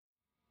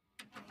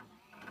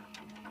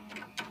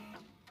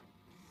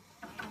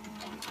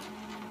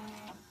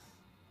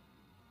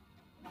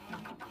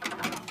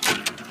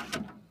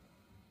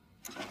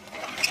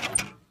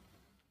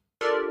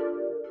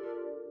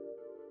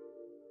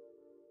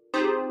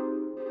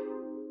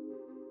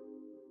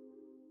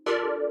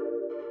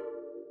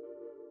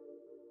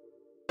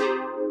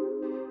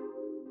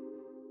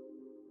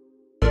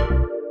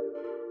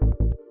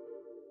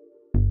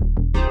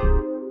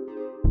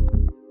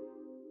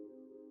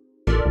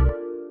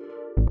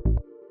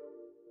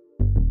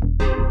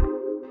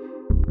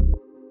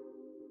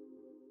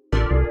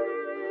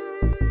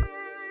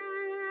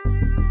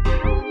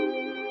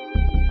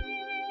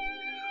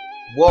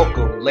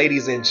Welcome,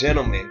 ladies and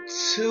gentlemen,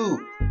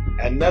 to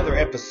another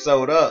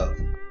episode of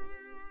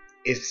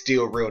It's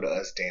Still Real to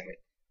Us, damn it.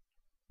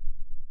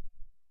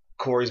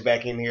 Corey's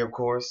back in here, of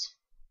course.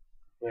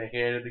 Back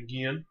at it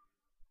again.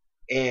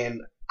 And,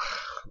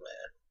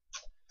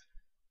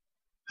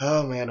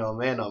 oh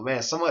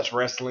man. So much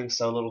wrestling,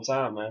 so little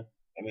time, man.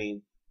 I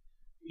mean,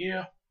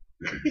 yeah.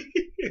 We're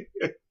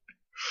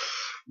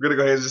going to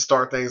go ahead and just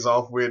start things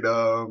off with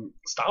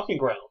Stomping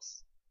Grounds.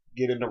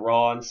 Get into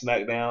Raw and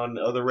SmackDown and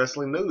other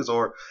wrestling news. I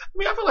feel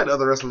like the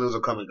other wrestling news will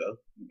come and go.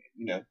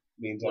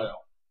 Meantime.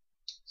 Well,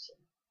 some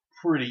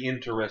pretty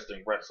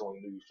interesting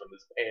wrestling news from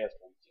this past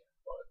weekend,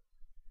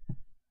 but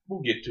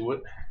we'll get to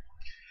it.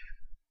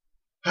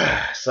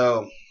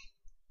 So,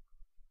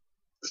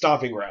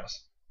 Stomping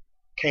Grounds.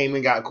 Came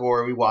and got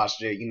Corey. We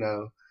watched it,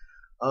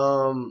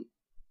 I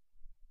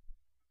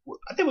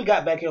think we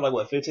got back here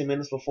 15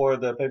 minutes before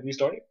the pay-per-view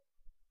started?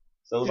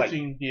 So it was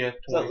 15, 20,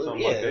 something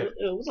like that. It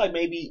was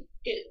maybe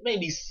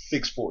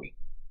 6:40.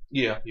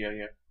 Yeah.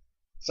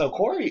 So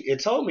Corey,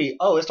 it told me,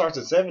 it starts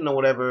at 7 or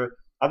whatever.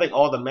 I think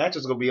all the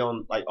matches gonna be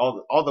on,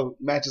 all the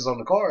matches on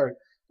the card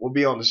will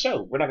be on the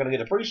show. We're not gonna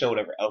get a pre-show, or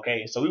whatever.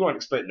 Okay, so we weren't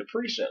expecting a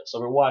pre-show, so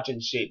we're watching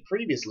shit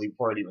previously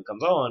before it even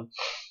comes on.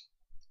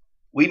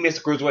 We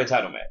missed the Cruiserweight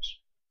title match.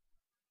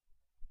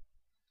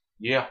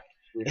 Yeah.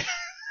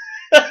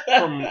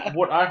 From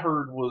what I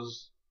heard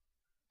was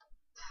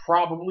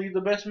probably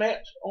the best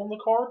match on the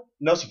card.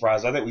 No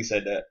surprise. I think we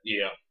said that.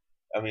 Yeah.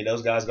 I mean,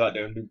 those guys got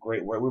there and do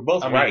great work. We're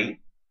both right.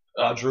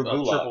 Drew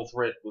Gulak. Triple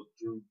threat with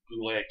Drew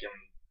Gulak and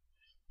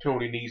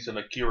Tony Nese and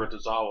Akira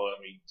Tozawa. I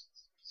mean,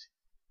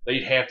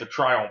 they'd have to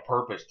try on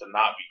purpose to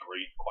not be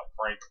great, quite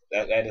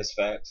frankly. That is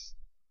facts.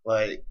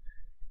 Man,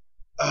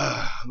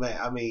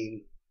 I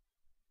mean,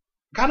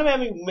 kind of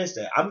made me miss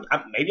that.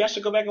 Maybe I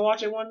should go back and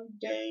watch it one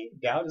day.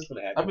 Doubt it's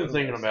gonna happen. I've been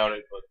thinking about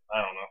it, but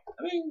I don't know.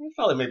 I mean, it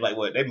felt like maybe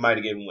they might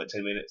have given him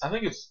 10 minutes. I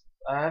think it's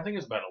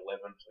about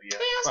 11. So yeah,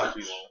 it's not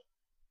too long.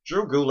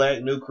 Drew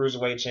Gulak, new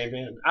Cruiserweight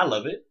champion. I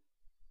love it.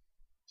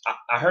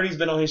 I heard he's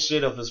been on his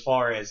shit of as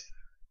far as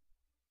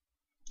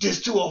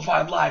this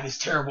 205 Live is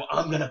terrible.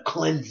 I'm gonna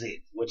cleanse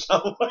it, which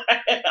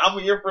I'm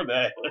here for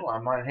that. Oh, I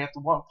might have to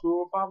watch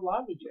 205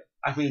 Live again.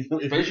 I mean,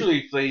 especially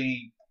if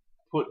they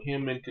put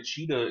him and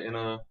Kushida in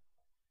a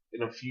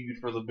feud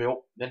for the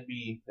belt, that'd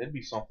be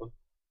something.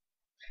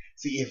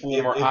 See, if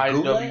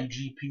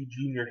IWGP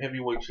Junior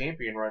Heavyweight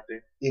Champion right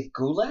there. If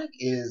Gulak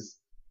is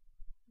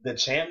the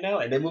champ now,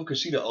 and they move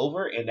Kushida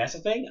over, and that's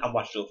the thing, I'm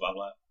watching 205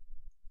 Live.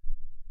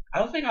 I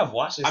don't think I've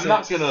watched it. I'm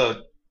not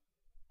gonna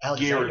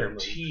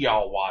guarantee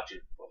I'll watch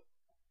it, but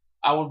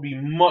I would be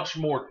much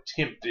more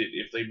tempted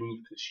if they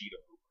moved Kushida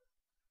over.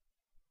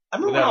 I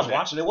remember when I was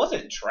watching it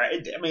wasn't trash.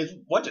 I mean,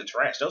 it wasn't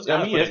trash. Those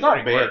guys it's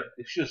not bad.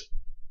 It's just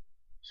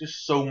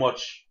so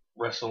much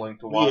wrestling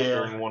to watch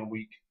during 1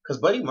 week. Because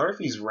Buddy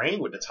Murphy's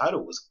reign with the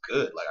title was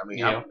good.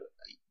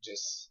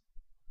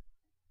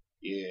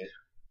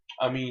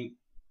 I mean,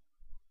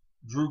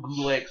 Drew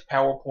Gulak's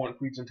PowerPoint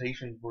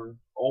presentations were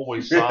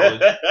always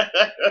solid.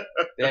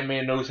 That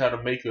man knows how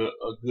to make a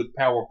good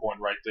PowerPoint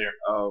right there.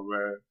 Oh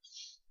man,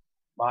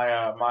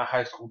 my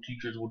high school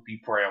teachers would be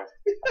proud.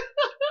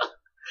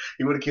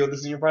 He would have killed the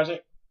senior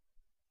project.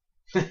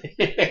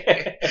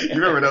 You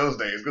remember those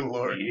days? Good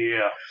lord.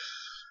 Yeah.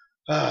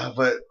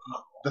 But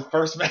the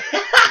first match,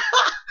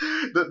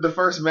 the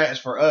first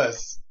match for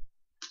us,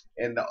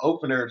 and the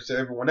opener to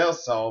everyone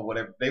else saw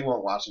whatever they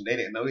weren't watching. They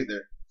didn't know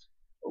either.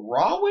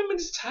 Raw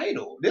Women's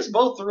title. This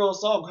both threw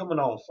us all coming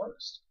on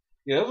first.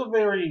 Yeah, it was a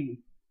very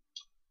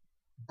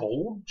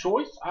bold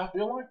choice, I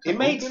feel like. It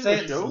made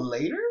sense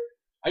later?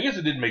 I guess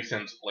it did make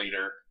sense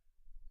later.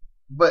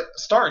 But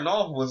starting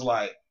off was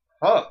like,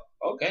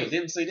 okay,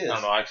 didn't see this. I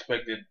don't know, I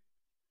expected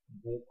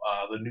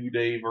the New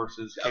Day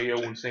versus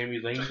KO and Sami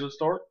Zayn to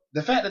start.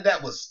 The fact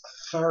that was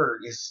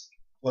third is,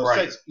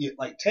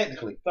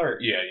 technically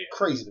third. Yeah.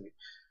 Crazy to me.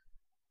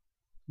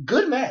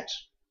 Good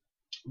match.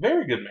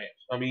 Very good match.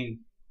 I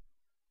mean,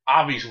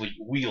 obviously,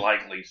 we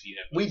like Lacey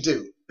Evans. We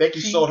do. Becky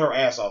sold her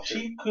ass off.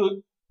 She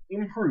could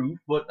improve,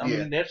 but I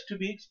mean, that's to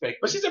be expected.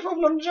 But she's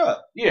improving on the job.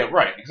 Yeah,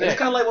 right, exactly. It's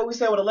kind of like what we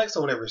said with Alexa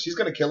or whatever. She's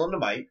going to kill on the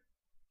mic.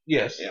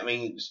 Yes. I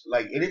mean,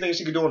 anything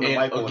she could do on the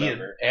mic or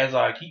whatever. As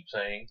I keep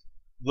saying,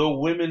 the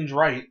women's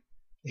right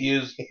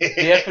is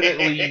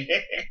definitely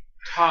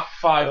top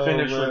 5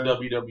 finisher in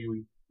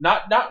WWE.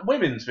 Not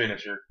women's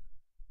finisher.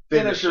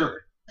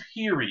 Finisher,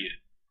 period.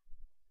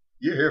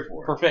 You're here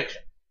for it.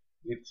 Perfection.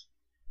 It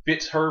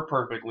fits her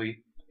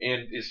perfectly,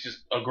 and it's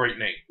just a great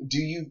name. Do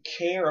you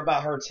care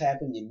about her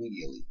tapping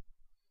immediately?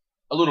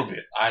 A little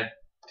bit. I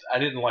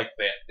didn't like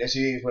that. That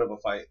she didn't put up a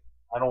fight.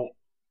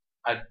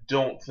 I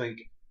don't think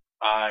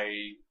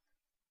I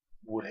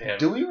would have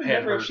Do we had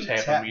remember her if she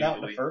tap tapped immediately.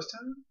 out the first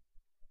time?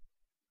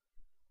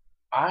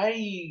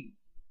 I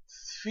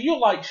feel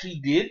like she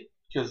did,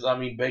 because, I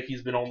mean,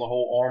 Becky's been on the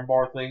whole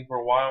armbar thing for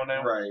a while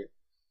now. Right.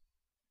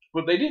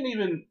 But they didn't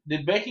even,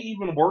 did Becky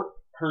even work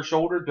her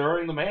shoulder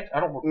during the match? I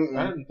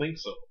didn't think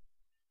so.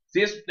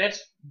 See, that's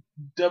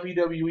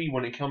WWE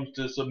when it comes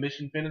to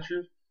submission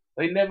finishers.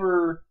 They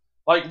never,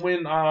 like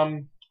when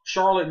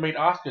Charlotte made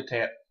Asuka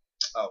tap.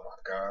 Oh my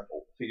god.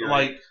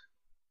 Like,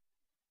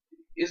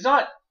 it's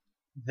not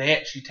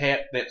that she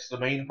tapped that's the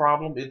main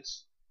problem.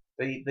 It's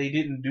they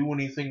didn't do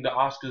anything to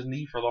Asuka's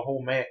knee for the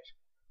whole match.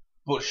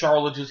 But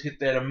Charlotte just hit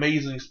that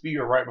amazing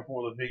spear right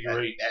before the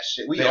figure eight. That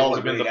shit. We That all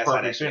would've been agree the that's how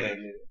that perfect shit finish.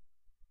 ended.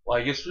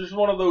 Like, it's just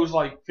one of those,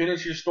 like,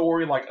 finish your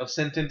story like a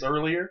sentence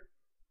earlier.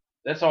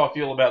 That's how I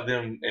feel about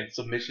them and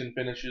submission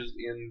finishes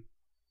in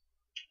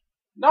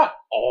not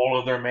all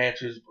of their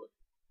matches, but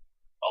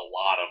a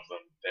lot of them,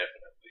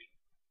 definitely.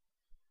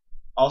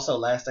 Also,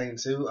 last thing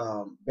too,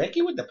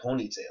 Becky with the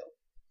ponytail.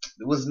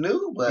 It was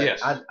new, but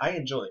Yes. I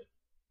enjoyed it.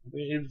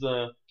 It was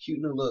a Cute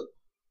new look.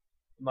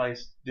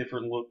 nice,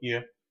 different look,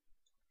 yeah.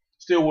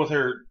 Still with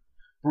her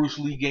Bruce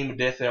Lee Game of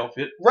Death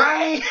outfit.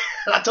 Right?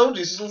 I told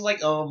you, she looks like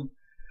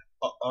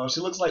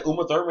she looks like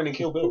Uma Thurman in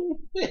Kill Bill.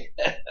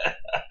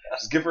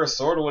 Just give her a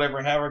sword or whatever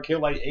and have her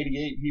kill like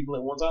 88 people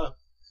at one time.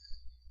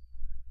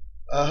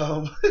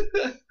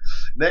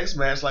 Next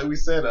match, like we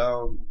said,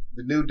 the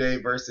New Day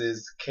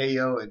versus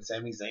KO and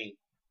Sami Zayn.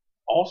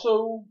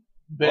 Also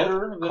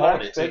better than I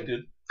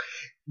expected.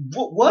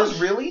 Was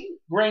really?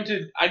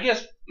 Granted, I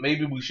guess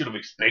maybe we should have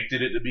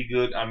expected it to be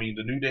good. I mean,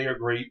 the New Day are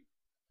great.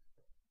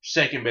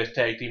 Second best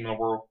tag team in the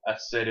world. I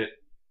said it.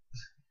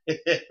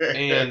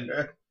 And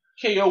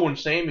KO and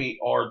Sammy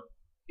are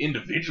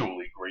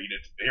individually great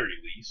at the very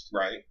least.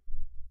 Right.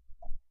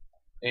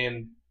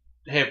 And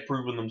have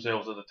proven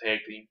themselves as a tag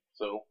team.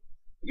 So,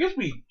 I guess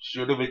we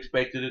should have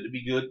expected it to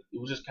be good. It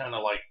was just kind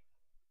of like,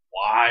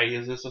 why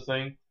is this a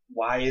thing?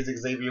 Why is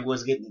Xavier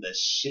Woods getting the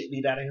shit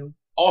beat out of him?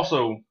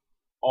 Also,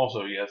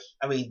 yes.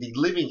 I mean, the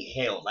living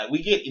hell. Like,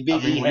 we get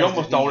Big E. We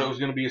almost thought it was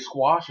going to be a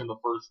squash in the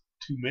first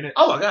 2 minutes.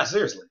 Oh my god,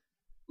 seriously.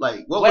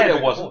 Like, what Glad would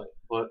it wasn't,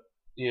 but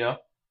yeah.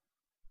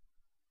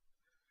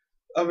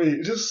 I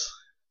mean, just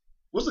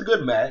was a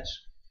good match.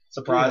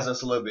 Surprised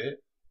us a little bit.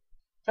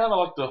 Kind of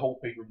like the whole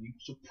pay-per-view.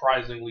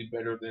 Surprisingly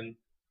better than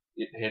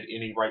it had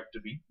any right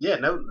to be. Yeah,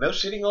 no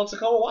shitting on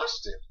Tacoma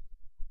Washington.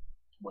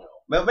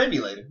 Well, maybe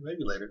later.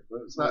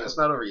 It's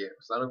not over yet.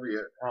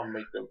 I'll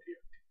make them here.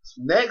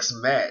 Next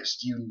match,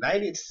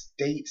 United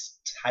States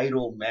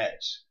title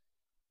match.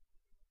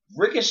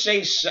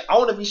 Ricochet, I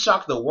don't know if he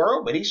shocked the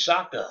world, but he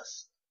shocked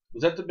us.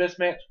 Was that the best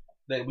match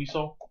that we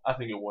saw? I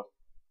think it was.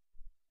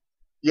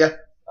 Yeah.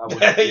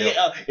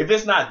 Yeah. If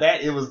it's not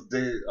that, it was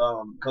the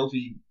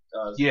Kofi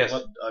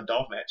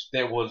Dolph match.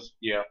 That was,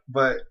 yeah.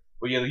 But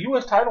yeah, the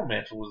U.S. title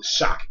match was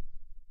shocking.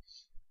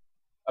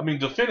 I mean,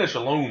 the finish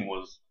alone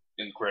was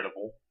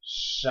incredible.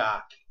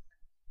 Shocking.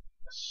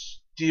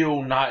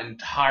 Still not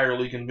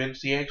entirely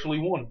convinced he actually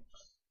won.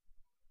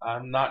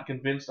 I'm not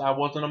convinced I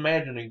wasn't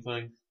imagining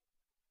things.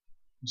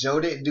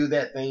 Joe didn't do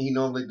that thing he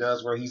normally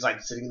does where he's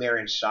like sitting there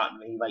in shot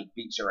and he like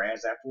beats your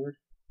ass afterward.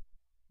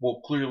 Well,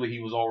 clearly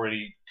he was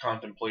already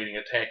contemplating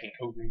attacking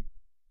Kofi.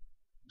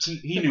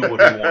 He knew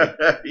what he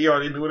wanted. He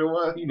already knew what it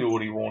was? He knew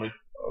what he wanted.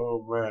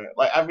 Oh, man.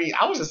 Like, I mean,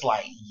 I was just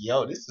like,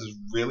 yo, this is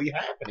really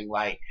happening.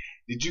 Like,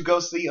 did you go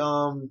see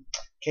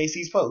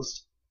Casey's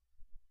post?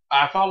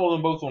 I follow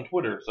them both on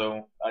Twitter,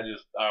 so I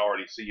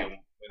already see them.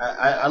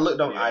 I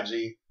looked on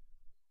IG.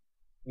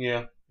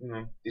 Yeah. You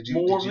know. Did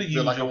you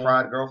feel like a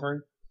proud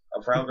girlfriend?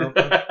 A proud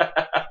girlfriend?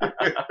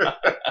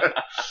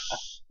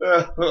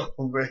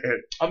 Oh,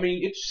 man. I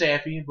mean, it's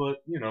sappy,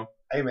 but, you know,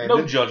 hey, man,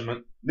 no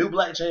judgment. New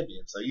black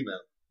champion, so, you know,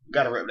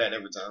 gotta rep that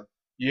every time.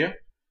 Yeah.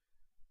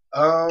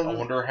 I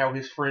wonder how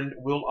his friend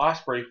Will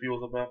Ospreay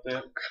feels about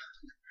that.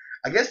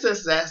 I guess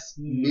since that's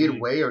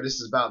midway, or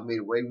this is about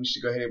midway, we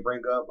should go ahead and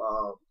bring up,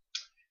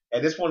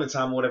 at this point in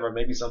time, whatever,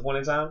 maybe some point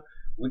in time,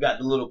 we got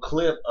the little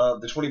clip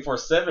of the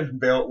 24/7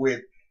 belt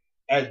with,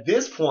 at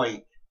this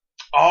point,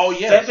 oh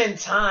yes,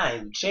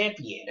 7-time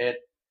champion at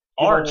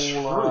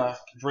R-Truth.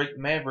 Drake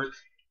Maverick.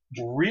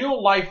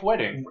 Real life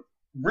wedding.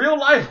 Real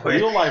life.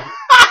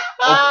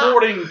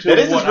 According to now,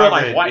 this what is real I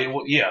life read,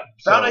 white.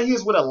 Found out he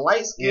was with a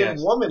light skinned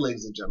woman,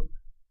 ladies and gentlemen.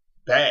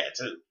 Bad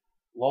too.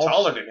 Lost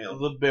taller than him.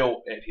 The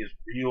belt at his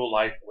real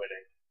life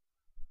wedding.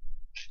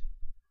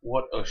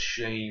 What a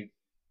shame.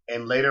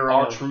 And later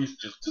on, R-Truth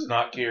just does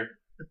not care.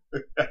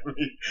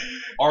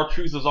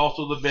 R-Truth is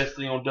also the best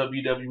thing on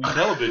WWE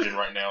television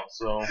right now.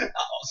 So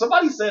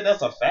somebody said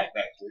that's a fact.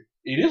 Actually,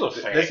 it is a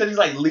fact. They said he's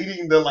like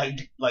leading the like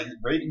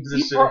ratings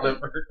and shit.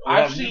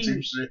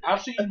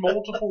 I've seen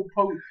multiple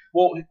posts.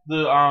 Well,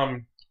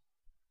 the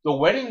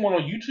wedding one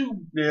on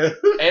YouTube,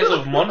 as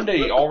of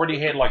Monday, already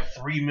had like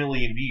 3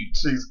 million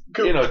views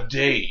in a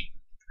day.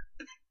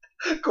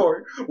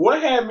 Corey, what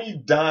had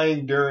me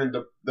dying during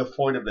the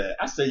point of that?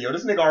 I said, yo,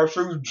 this nigga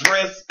R-Truth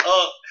dressed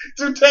up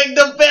to take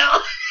the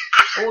belt.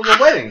 It was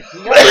a wedding.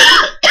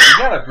 You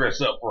gotta dress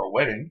up for a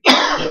wedding.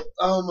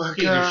 Oh my You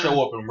can't just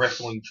show up in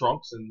wrestling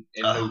trunks and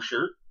no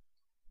shirt.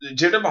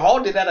 Jinder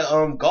Mahal did that at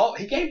golf.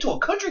 He came to a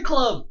country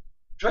club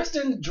dressed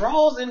in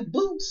drawers and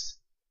boots.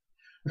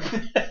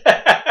 That's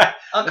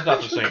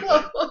not the same thing.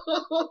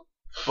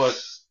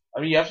 But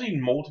I mean, I've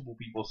seen multiple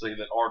people say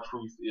that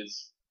R-Truth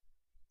is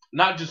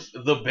not just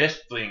the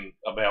best thing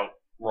about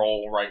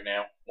Raw right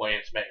now,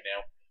 and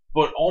SmackDown,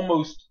 but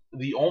almost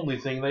the only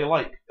thing they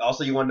like.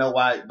 Also, you want to know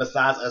why,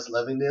 besides us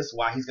loving this,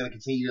 why he's going to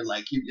continue to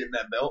like keep getting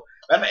that belt?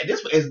 I mean, at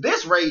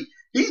this rate,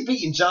 he's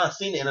beating John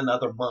Cena in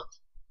another month.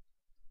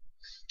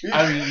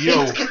 I mean, you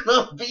know,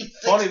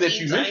 funny that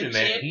you mentioned mentioned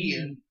that.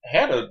 He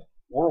had a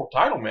world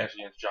title match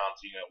against John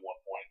Cena at one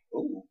point.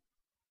 Ooh,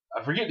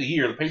 I forget the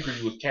year. The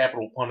pay-per-view was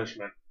Capital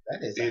Punishment.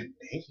 that is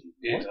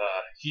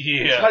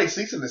yeah. Somebody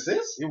cease and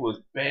desist? It was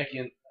back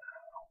in.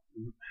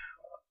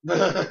 You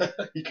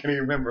can't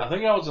even remember. I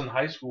think I was in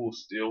high school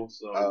still,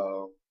 so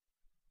Uh,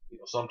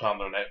 sometime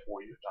during that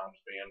 4-year time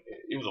span.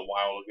 It was a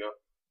while ago.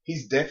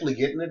 he's definitely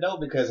getting it though,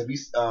 because if you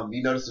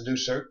notice the new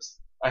shirts,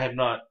 I have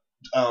not.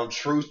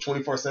 Truth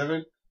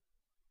 24/7.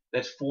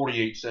 That's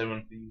 48-7 for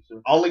you,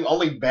 sir.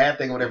 Only bad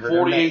thing, whatever.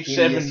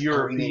 48-7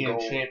 European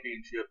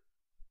Championship.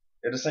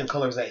 They're the same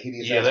color as that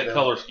hideous. Yeah, that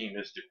color scheme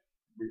is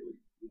really,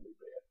 really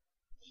bad.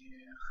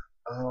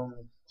 Yeah.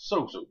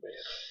 So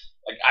bad.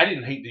 Like, I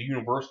didn't hate the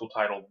Universal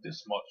title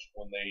this much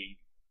when they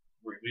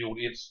revealed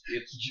its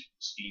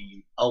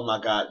scheme. Oh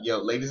my God, yo,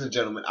 ladies and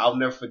gentlemen, I'll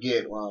never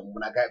forget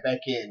when I got back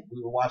in.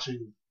 We were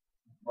watching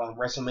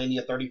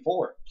WrestleMania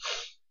 34.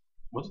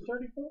 Was it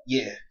 34?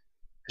 Yeah.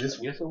 Yes,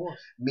 it was.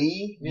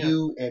 Me,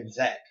 you, and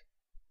Zach.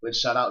 Which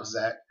shout out to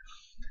Zach.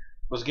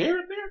 Was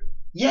Garrett there?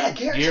 Yeah,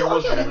 Garrett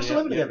was there. there. They were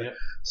living together.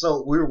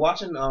 So we were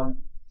watching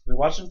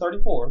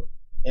 34,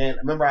 and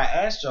remember I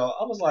asked y'all,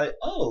 I was like,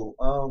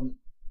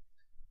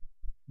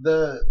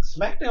 the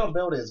SmackDown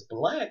belt is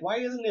black. Why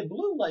isn't it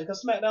blue? Like,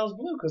 cause SmackDown's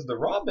blue, cause the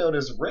Raw belt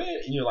is red.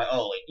 And you're like,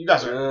 oh, like, you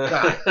guys are,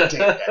 God damn,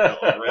 that belt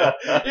is red.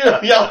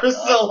 Y'all are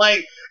so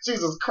like,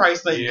 Jesus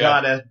Christ, thank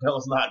God that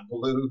belt's not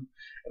blue.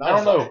 And I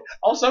don't know.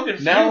 Also, I'm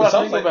confused. Now that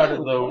I think about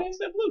it, though, why is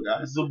that blue,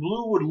 guys? the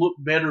blue would look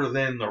better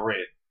than the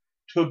red,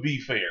 to be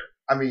fair.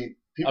 I mean,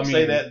 people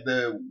say that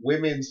the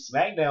women's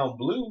SmackDown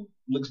blue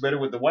looks better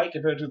with the white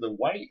compared to the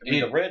white. I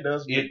mean, the red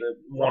does with the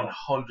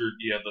 100.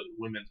 Yeah, the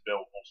women's belt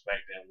on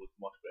SmackDown looks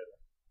much better,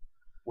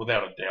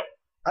 without a doubt.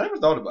 I never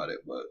thought about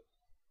it, but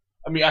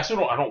I mean, I don't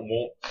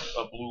want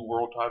a blue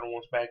world title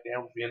on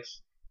SmackDown,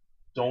 Vince.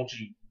 Don't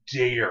you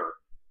dare!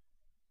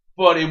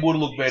 But it would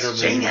look better than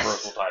the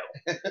Universal title,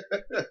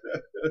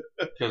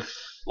 because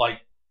like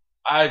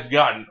I've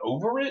gotten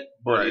over it,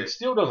 but it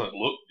still doesn't look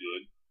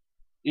good.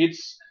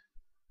 It's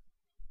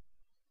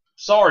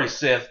sorry,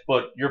 Seth,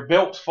 but your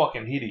belt's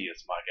fucking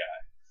hideous, my guy.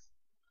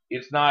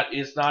 It's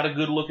not a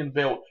good looking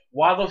belt.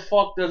 Why the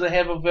fuck does it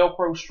have a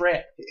Velcro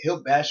strap?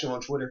 He'll bash you on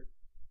Twitter.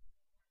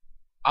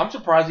 I'm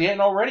surprised he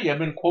hadn't already. I've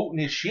been quoting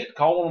his shit,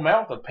 calling him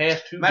out the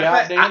past 2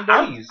 goddamn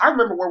days. I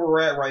remember where we're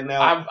at right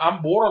now.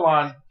 I'm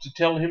borderline to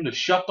telling him to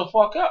shut the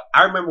fuck up.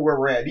 I remember where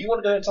we're at. Do you want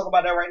to go ahead and talk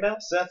about that right now?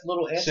 Seth's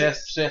little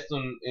antics? Seth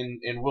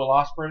and Will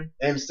Ospreay?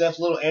 And Seth's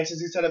little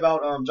antics he said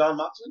about John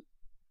Moxley?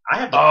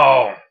 I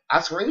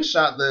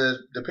screenshot the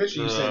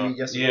picture you sent me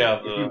yesterday. Yeah,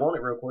 if you want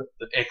it real quick.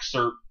 The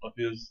excerpt of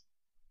his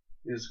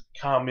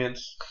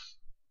comments.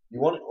 You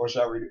want it, or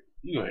should I read it?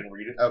 You go ahead and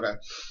read it. Okay.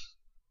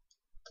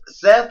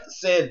 Seth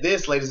said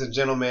this, ladies and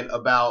gentlemen,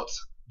 about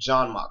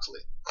John Moxley.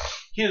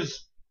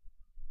 His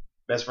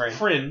best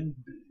friend,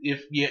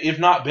 if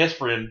not best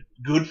friend,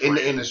 good friend.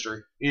 In the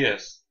industry.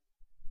 Yes.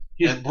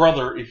 His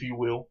brother, if you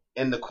will.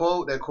 And the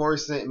quote that Corey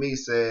sent me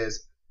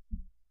says,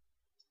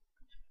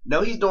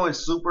 "No, he's doing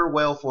super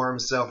well for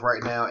himself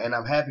right now, and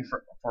I'm happy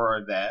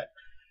for that.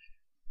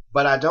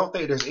 But I don't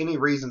think there's any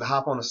reason to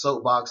hop on a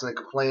soapbox and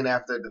complain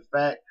after the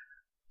fact.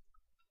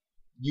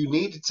 You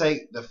need to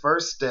take the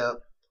first step,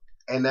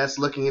 and that's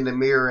looking in the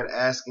mirror and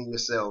asking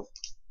yourself,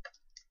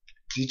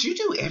 did you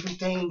do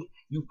everything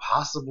you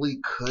possibly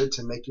could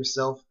to make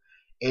yourself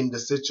in the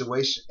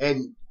situation,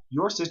 and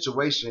your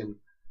situation,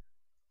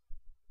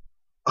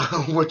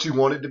 what you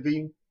wanted to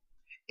be?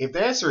 If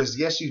the answer is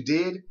yes, you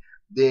did,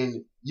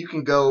 then you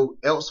can go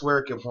elsewhere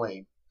and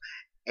complain.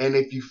 And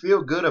if you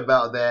feel good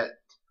about that,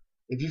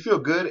 if you feel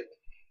good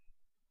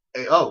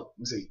about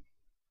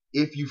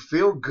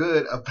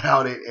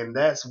it, and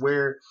that's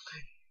where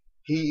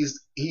he's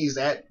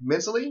at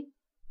mentally,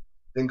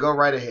 then go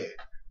right ahead.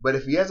 But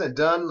if he hasn't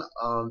done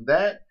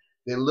that,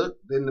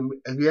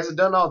 if he hasn't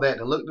done all that,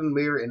 then look in the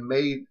mirror and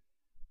made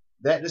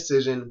that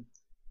decision.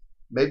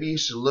 Maybe you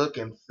should look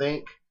and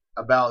think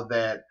about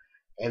that,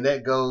 and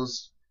that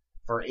goes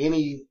for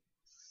any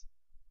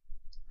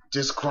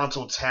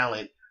disgruntled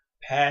talent,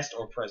 past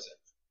or present."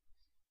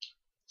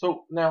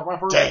 So now my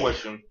first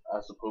question,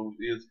 I suppose,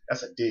 is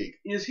that's a dig.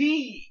 Is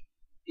he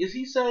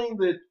saying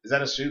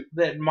that a shoot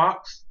that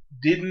Mox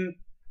didn't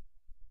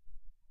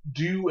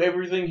do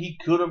everything he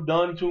could have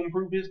done to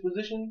improve his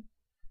position?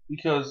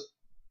 Because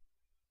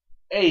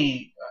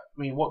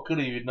what could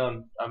he have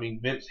done? I mean,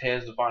 Vince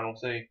has the final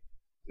say.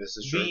 This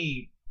is true.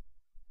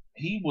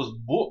 he was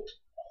booked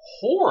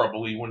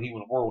horribly when he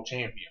was world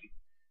champion.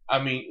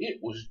 I mean, it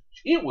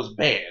was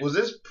bad. Was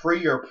this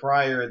pre or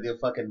prior the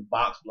fucking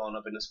box blown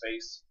up in his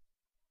face?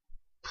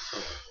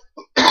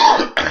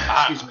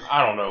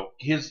 I don't know.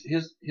 His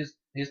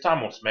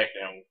time on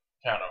SmackDown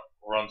kind of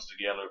runs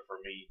together for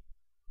me.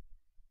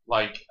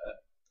 Like,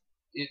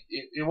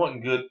 it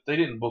wasn't good. They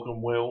didn't book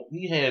him well.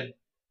 He had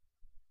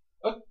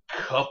a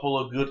couple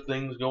of good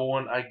things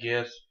going, I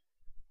guess.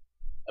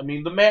 I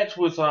mean, the match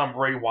with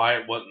Bray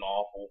Wyatt wasn't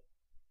awful.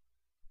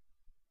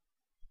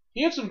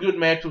 He had some good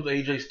matches with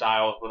AJ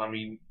Styles, but I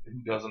mean, who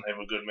doesn't have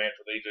a good match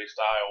with AJ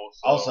Styles?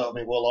 So. Also, I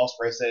mean, Will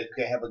Ospreay said you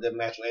can't have a good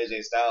match with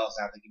AJ Styles.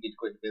 I think you need to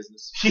quit the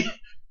business.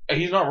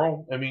 He's not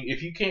wrong. I mean,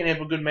 if you can't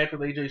have a good match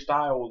with AJ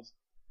Styles,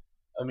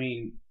 I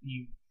mean,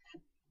 you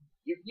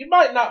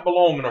might not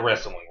belong in a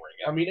wrestling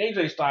ring. I mean,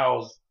 AJ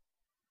Styles,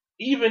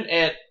 even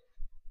at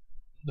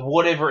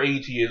whatever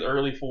age he is,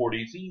 early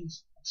 40s,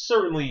 he's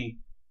certainly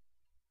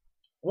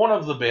one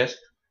of the best,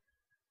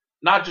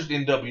 not just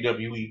in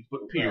WWE,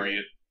 but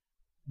period.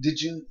 Did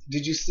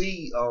you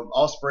see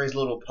Ospreay's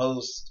little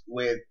post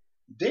with?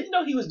 Didn't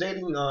know he was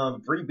dating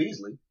Bree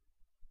Beasley.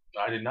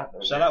 I did not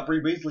know. Shout out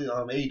Bree Beasley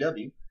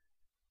AEW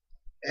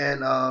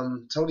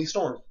and Tony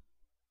Storm.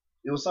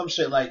 It was some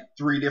shit like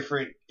 3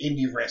 different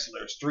indie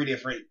wrestlers, 3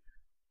 different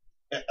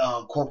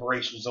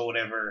corporations or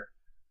whatever,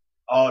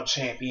 all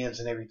champions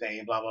and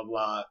everything, blah blah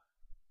blah.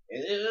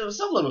 It was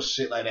some little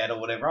shit like that or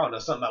whatever. I don't know,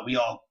 something about we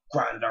all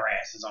grinded our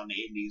asses on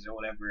the indies or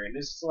whatever, and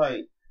it's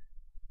like.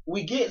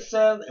 We get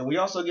Seth, and we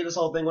also get this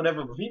whole thing,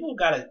 whatever, but people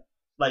gotta,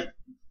 like,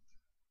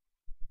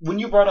 when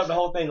you brought up the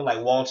whole thing of,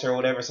 like, Walter or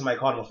whatever, somebody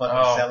called him a fucking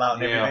sellout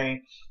and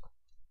everything.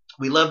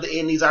 We love the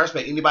indies. I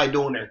respect anybody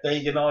doing their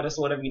thing and all this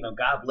or whatever,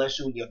 God bless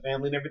you and your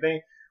family and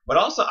everything. But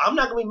also, I'm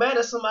not gonna be mad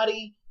at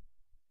somebody,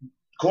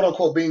 quote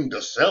unquote, being the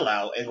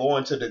sellout and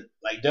going to the,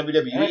 like,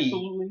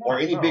 WWE or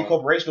any big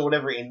corporation or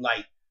whatever and,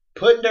 like,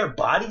 putting their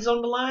bodies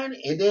on the line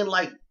and then,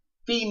 like,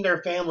 feeding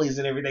their families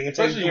and everything and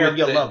taking care of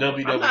your loved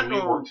ones.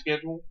 WWE work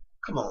schedule.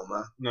 Come on,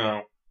 man.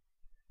 No.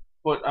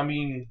 But, I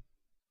mean,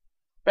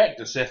 back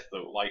to Seth,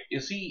 though. Like,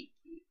 is he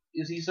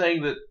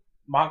saying that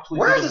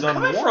Moxley could have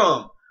done more?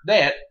 From?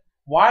 That,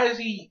 why is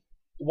he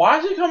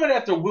coming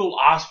after Will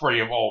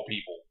Ospreay of all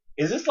people?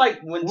 Is this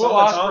like when Will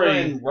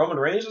Ospreay and Roman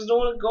Reigns was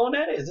going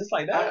at it? Is this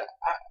like that?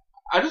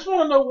 I just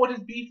want to know what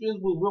his beef is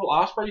with Will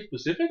Ospreay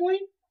specifically.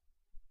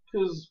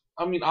 Because,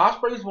 I mean,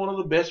 Ospreay's one of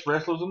the best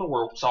wrestlers in the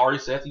world. Sorry,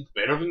 Seth, he's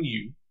better than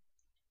you.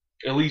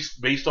 At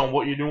least based on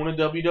what you're doing in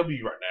WWE right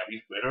now,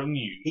 he's better than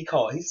you. He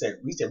said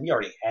we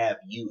already have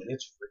you, and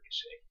it's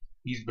Ricochet.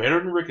 He's better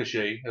than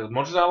Ricochet. As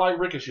much as I like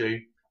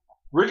Ricochet,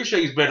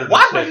 Ricochet's better than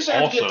Seth. Why Ricochet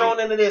have to get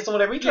thrown into this or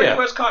whatever? He tried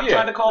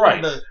to call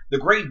him the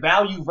great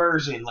value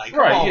version. Like,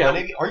 come on,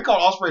 man. Or you call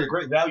Ospreay the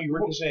great value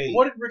Ricochet.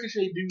 What did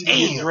Ricochet do to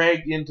get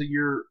dragged into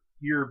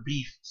your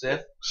beef,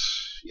 Seth?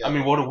 I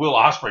mean, what did Will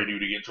Ospreay do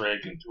to get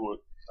dragged into it?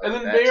 And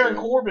then Baron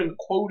Corbin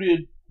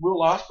quoted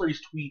Will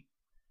Ospreay's tweet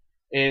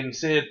and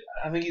said,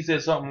 I think he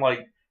said something like,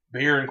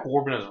 Baron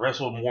Corbin has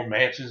wrestled more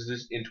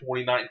matches in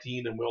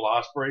 2019 than Will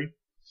Ospreay.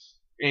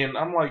 And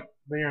I'm like,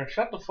 Baron,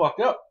 shut the fuck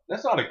up.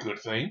 That's not a good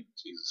thing.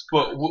 Jesus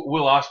Christ. But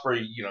Will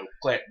Ospreay,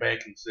 clapped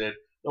back and said,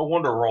 no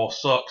wonder Raw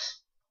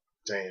sucks.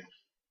 Damn.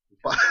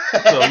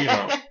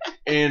 So,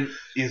 and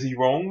is he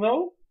wrong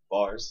though?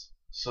 Bars.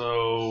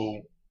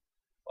 So,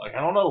 like, I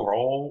don't know.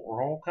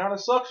 Raw kind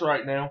of sucks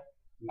right now.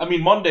 I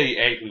mean, Monday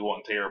actually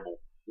wasn't terrible.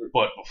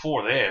 But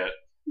before that,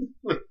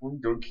 we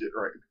don't get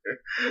right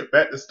there.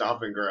 Back to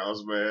Stomping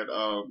Grounds, man.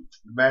 The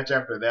match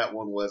after that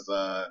one was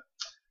the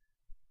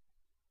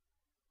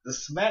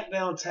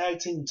SmackDown Tag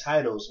Team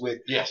titles with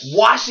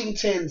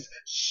Washington's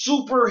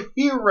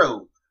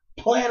superhero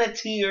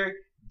Planeteer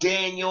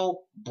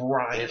Daniel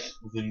Bryan. It's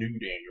the new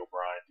Daniel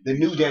Bryan. The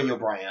new Daniel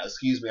Bryan.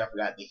 Excuse me, I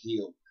forgot the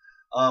heel.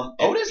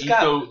 Otis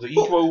got the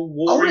Eco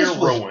Warrior Otis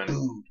was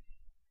booed.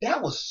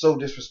 That was so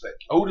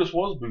disrespectful. Otis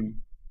was booed.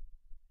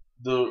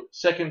 The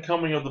second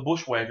coming of the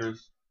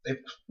Bushwhackers.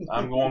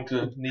 I'm going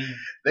to need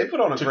they put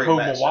on a Tacoma,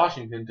 great match,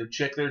 Washington to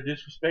check their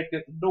disrespect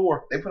at the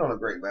door. They put on a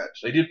great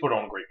match. They did put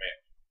on a great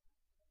match.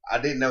 I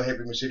didn't know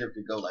Heavy Machinery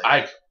could go like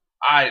that.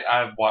 I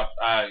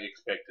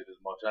expected as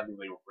much. I knew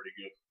they were pretty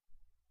good.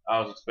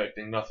 I was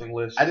expecting nothing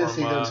less. I didn't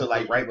see them until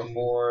like right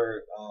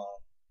before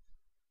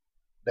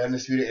the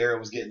Undisputed Era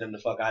was getting them the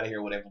fuck out of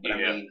here or whatever. But I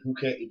mean, who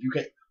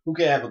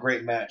can't have a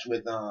great match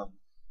with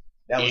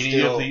that was any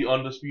still of the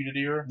Undisputed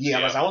Era?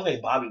 Yeah, I don't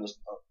think Bobby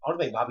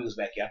was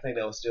back here. I think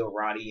that was still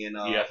Roddy and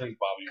I think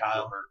Bobby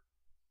Kyle.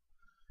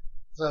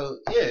 So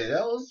yeah,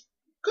 that was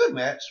a good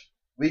match.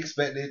 We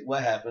expected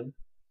what happened.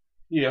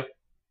 Yeah.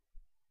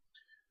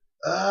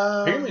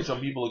 Apparently, some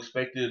people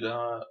expected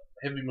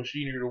Heavy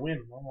Machinery to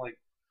win. I'm like,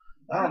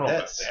 I don't know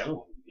about that.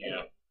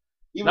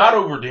 Yeah. Not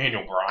over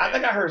Daniel Bryan. I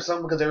think I heard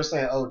something because they were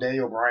saying,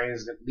 Daniel Bryan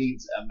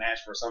needs a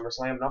match for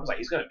SummerSlam. And I was like,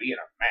 he's going to be in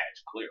a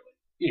match, clearly.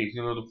 Yeah, he's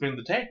going to defend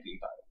the tag team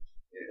titles.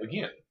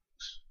 Again.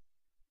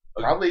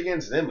 Probably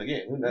against them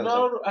again. Who knows?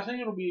 No, I think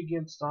it'll be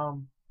against,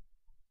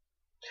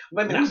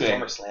 maybe not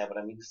SummerSlam, but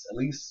I mean, at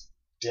least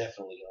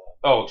definitely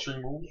on.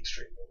 Extreme Rules?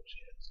 Extreme Rules,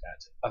 yes.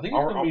 I think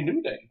it's going to be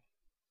New Day.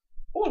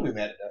 I wouldn't be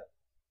mad at that.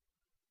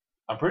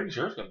 I'm pretty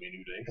sure it's going to be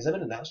New Day. Has that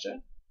been announced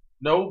yet?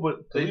 No,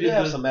 but they did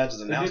have some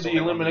matches announced. They did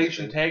the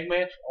elimination tag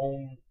match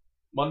on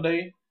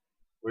Monday,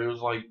 where it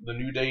was like the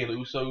New Day and the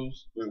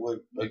Usos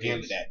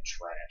against that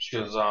trash.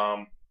 Because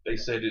they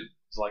said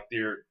it's like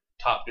their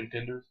top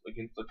contenders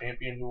against the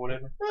champions or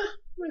whatever.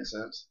 Makes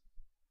sense.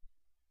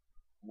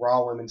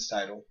 Raw Women's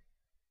title.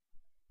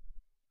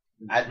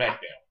 SmackDown.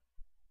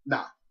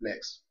 Nah,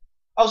 next.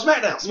 Oh,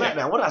 SmackDown.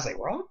 Yeah. What did I say?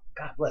 Raw?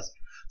 God bless.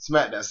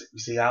 SmackDown. You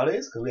see how it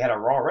is? Because we had a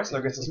Raw wrestler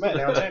against a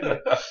SmackDown champion.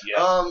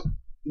 Yeah.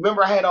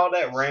 Remember I had all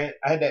that rant.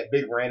 I had that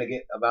big rant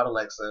again about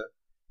Alexa.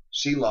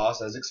 She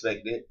lost as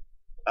expected.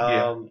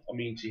 I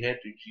mean, she had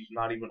to. She's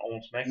not even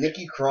on SmackDown.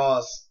 Nikki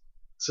Cross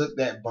took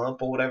that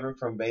bump or whatever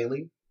from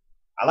Bayley.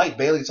 I like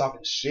Bayley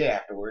talking shit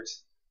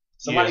afterwards.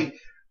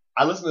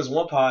 I listened to this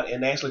one pod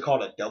and they actually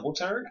called a double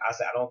turn. I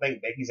said I don't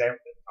think Becky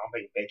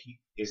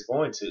is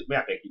going to.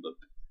 Not Becky, but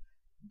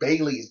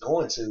Bayley is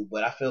going to.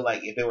 But I feel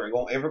like if they were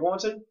ever going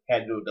to, had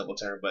to do a double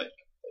turn. But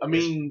I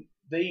mean,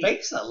 they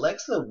face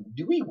Alexa.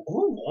 Who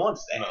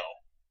wants that? No.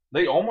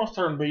 They almost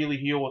turned Bayley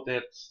heel with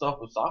that stuff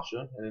with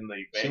Sasha, and then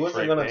they. She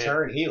wasn't going to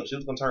turn heel. She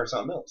was going to turn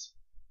something else.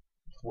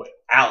 Well,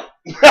 out.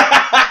 There's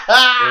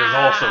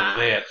also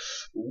that.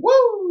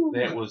 Woo!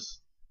 That was.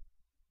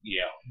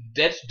 Yeah,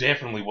 that's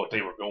definitely what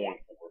they were going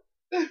for.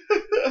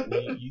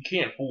 You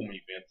can't fool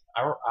me, Vince.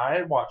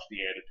 I watched the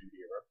Attitude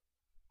Era.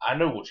 I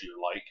know what you're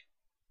like.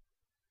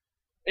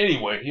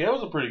 Anyway, yeah, it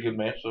was a pretty good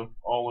match, so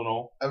all in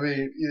all. I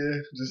mean, yeah,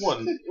 it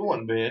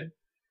wasn't bad.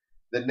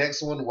 The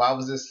next one, why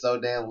was this so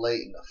damn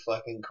late in the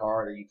fucking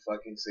card? Are you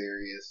fucking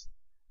serious?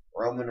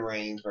 Roman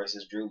Reigns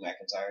versus Drew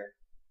McIntyre.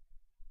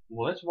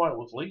 Well, that's why it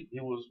was late.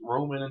 It was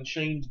Roman and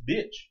Shane's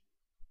bitch.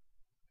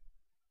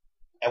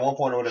 At one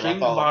point or whatever, Shane's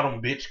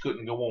bottom bitch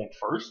couldn't go on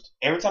first.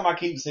 Every time I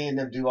keep seeing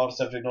them do all the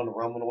stuff they're doing to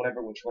Roman or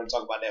whatever, which we're going to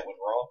talk about that with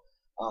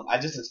Raw, I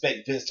just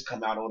expect Vince to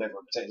come out or whatever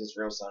and protect his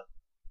real son.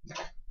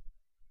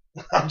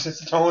 I'm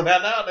just throwing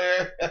that out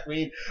there. I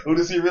mean, who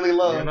does he really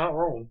love? You're not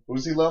wrong. Who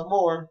does he love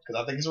more?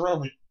 Because I think it's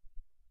Roman.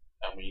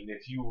 I mean,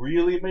 if you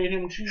really made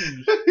him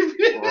choose,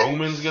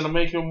 Roman's going to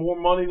make him more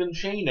money than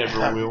Shane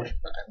ever will.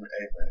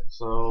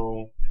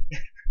 So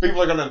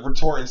people are going to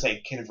retort and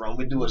say, can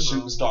Roman do a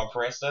shooting star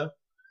press though?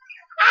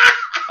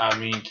 I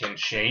mean, can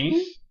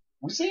Shane?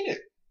 We've seen it.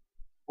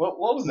 What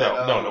was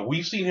that? No.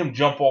 We've seen him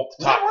jump off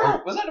the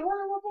top. Was that the Royal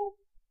Rumble?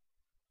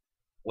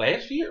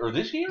 Last year or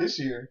this year? This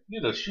year. He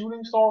did a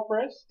shooting star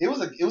press? It was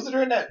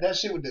during that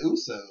shit with the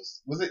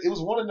Usos. It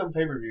was one of them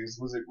pay-per-views.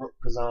 Was it?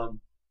 Because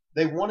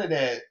they wanted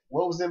that.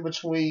 What was in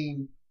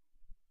between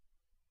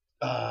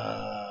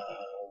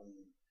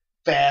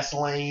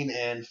Fastlane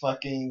and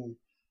fucking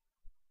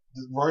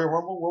the Royal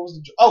Rumble? What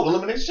was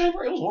Elimination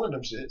Chamber? It was one of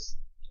them shits.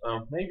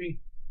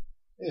 Maybe.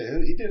 Yeah,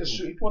 he did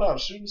he put out a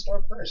shooting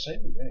star press.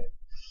 Shame, man.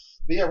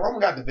 But yeah, Roman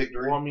got the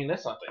victory. Well, I mean,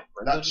 that's not that.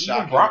 Not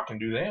shocking. Even Brock can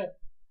do that.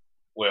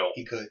 Well,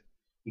 he could.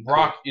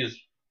 Brock is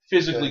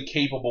physically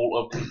capable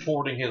of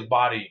contorting his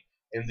body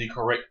in the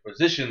correct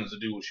positions to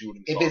do a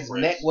shooting star press. If his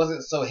neck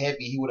wasn't so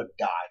heavy, he would have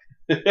died.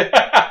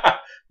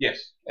 Yes.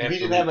 If he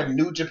didn't have a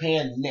New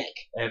Japan neck.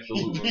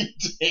 Absolutely.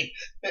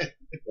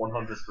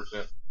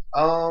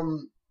 100%.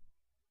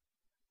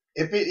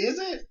 If it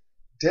isn't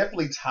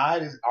definitely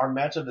tied as our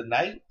match of the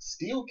night,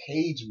 steel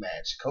cage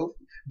match. Kofi,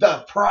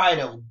 the pride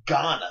of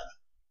Ghana,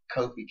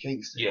 Kofi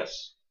Kingston.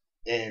 Yes.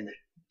 And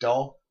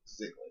Dolph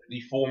Ziggler.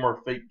 The former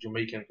fake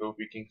Jamaican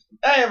Kofi Kingston.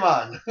 Hey,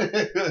 man.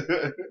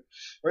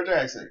 Where'd your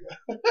accent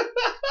go?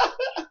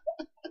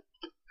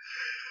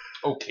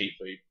 Okay,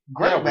 Faye.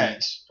 Great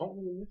match.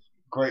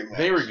 Great match.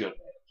 Very good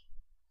match.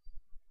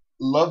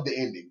 Love the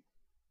ending.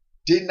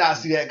 Did not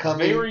see that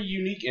coming. Very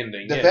unique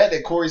ending. The fact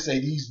that Corey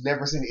said he's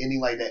never seen an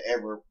ending like that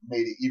ever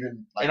made it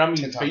even like. And I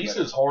mean,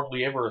 faces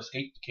hardly ever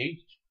escape the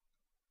cage.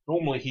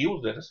 Normally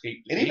heels that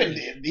escape the cage. And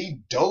even he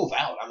dove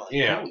out. I'm like,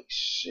 holy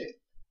shit.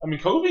 I mean,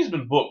 Kofi's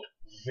been booked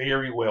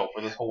very well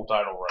for this whole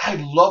title run. I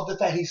love the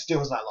fact he still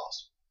has not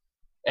lost.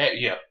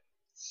 Yeah.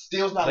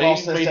 Still's not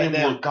lost since that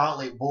damn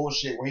gauntlet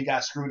bullshit where he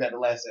got screwed at the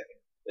last second.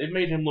 It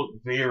made him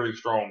look very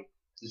strong.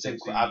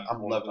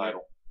 I'm loving it.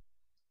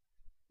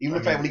 Even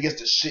the fact when he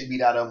gets the shit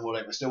beat out of him,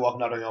 whatever, still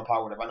walking out on your own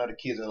power, whatever. I know the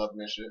kids are loving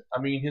that shit. I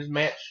mean, his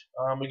match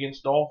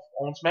against Dolph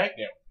on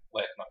SmackDown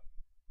last night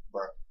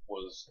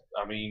was,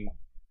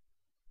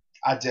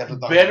 I definitely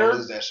thought he was going to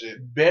lose that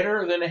shit.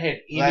 Better than it had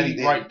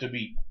any right to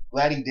be.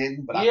 Glad he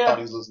didn't, but I thought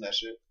he was losing that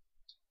shit.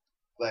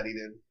 Glad he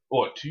didn't.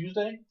 What,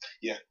 Tuesday?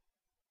 Yeah.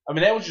 I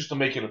mean, that was just to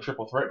make it a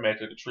triple threat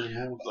match at the Extreme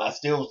Rules. I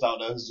still thought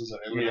that was just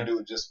they were going to do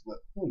it just, but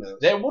who knows?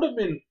 That would have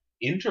been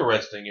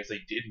interesting if they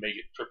did make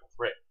it triple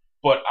threat.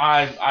 But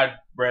I'd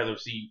rather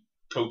see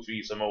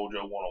Kofi Samoa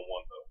Joe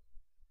one-on-one though.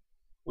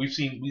 We've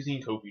seen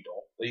Kofi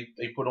Dolph. They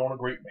put on a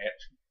great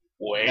match.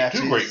 Well,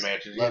 two great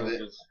matches. Love it.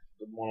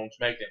 The one on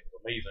SmackDown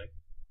was amazing.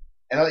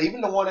 And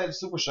even the one at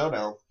Super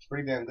Showdown was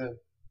pretty damn good.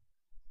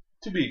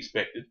 To be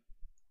expected.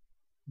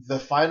 The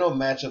final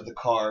match of the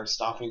card,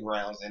 Stomping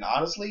Grounds, and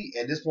honestly,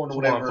 at this point,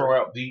 whatever. I want to throw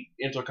out the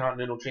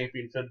Intercontinental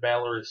Champion Finn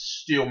Balor is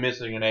still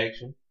missing in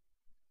action.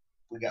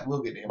 We'll get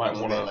to him Might a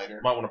little bit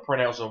later. want to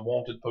print out some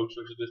wanted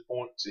posters at this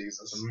point.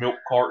 Jesus. Some milk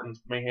cartons,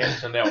 may have to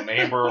send out an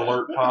Amber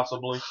Alert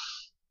possibly.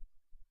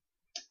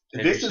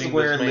 This is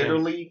where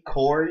literally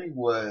Corey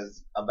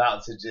was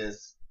about to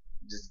just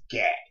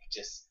gag.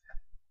 Just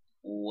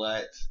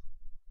what?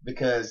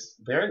 Because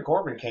Baron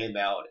Corbin came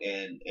out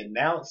and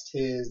announced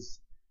his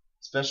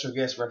special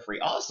guest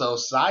referee. Also,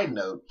 side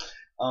note,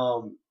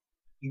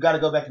 you got to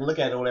go back and look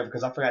at it or whatever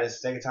because I forgot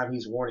it's the second time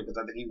he's worn it because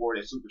I think he wore it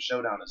at Super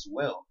Showdown as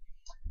well.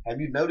 Have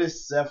you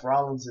noticed Seth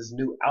Rollins'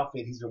 new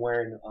outfit he's been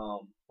wearing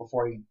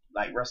before he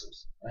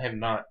wrestles? I have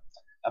not.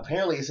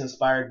 Apparently, it's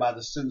inspired by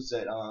the suits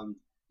that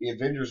the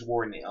Avengers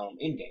wore in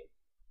Endgame.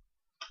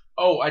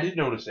 Oh, I did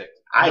notice that.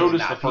 I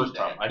noticed the first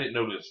time. I didn't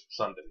notice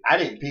Sunday. I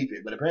didn't peep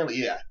it, but apparently,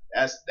 yeah,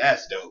 that's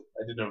dope.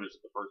 I did notice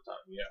it the first time.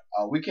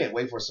 Yeah. We can't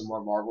wait for some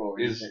more Marvel.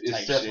 Is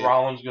Seth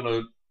Rollins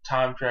gonna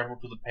time travel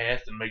to the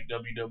past and make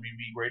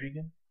WWE great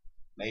again?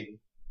 Maybe.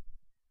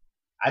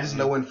 I just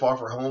know when Far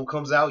From Home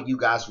comes out, you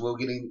guys will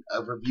get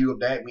a review of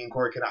that. Me and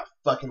Corey cannot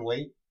fucking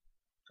wait.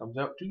 Comes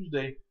out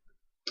Tuesday.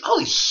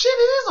 Holy shit,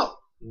 it is on.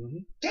 Mm-hmm.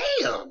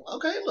 Damn.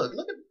 Okay, look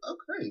at.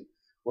 Okay.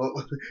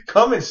 Well,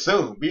 coming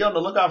soon. Be on the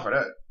lookout for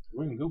that.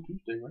 We can go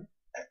Tuesday, right?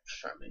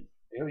 I mean,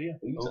 hell yeah.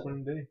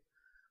 Opening day.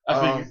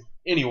 I figured.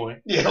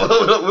 Anyway. Yeah,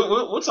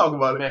 we'll talk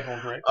about it. Back on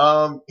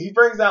track. He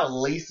brings out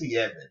Lacey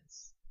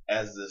Evans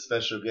as the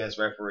special guest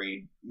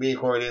referee. Me and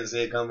Corey didn't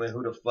see it coming.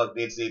 Who the fuck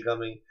did see it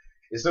coming?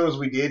 As soon as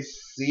we did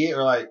see it,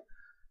 we're like,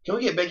 can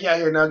we get Becky out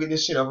here now, get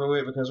this shit over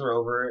with because we're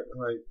over it?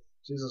 Like,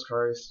 Jesus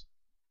Christ.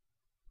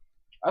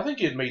 I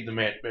think it made the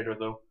match better,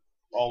 though,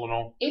 all in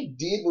all. It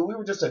did, but we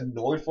were just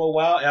annoyed for a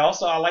while. And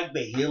also, I like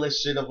the heelish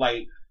shit of,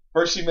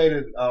 first she made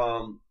a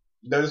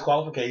no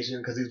disqualification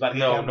because he's about to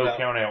get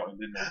count out.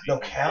 No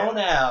count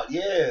out,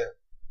 yeah.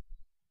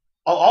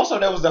 Oh, also,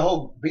 there was the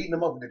whole beating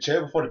him up with the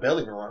chair before the bell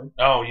even run.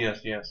 Oh,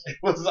 yes. It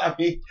was,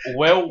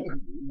 well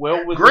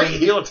within great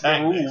heel the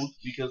rules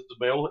because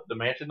the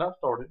match had not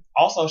started.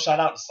 Also, shout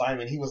out to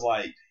Simon. He was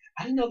like,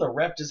 I didn't know the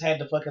ref just had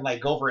to fucking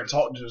go over and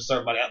talk to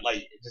somebody. I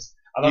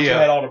thought you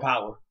had all the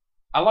power.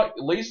 I like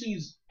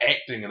Lacey's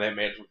acting in that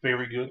match was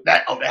very good.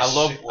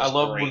 I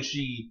love when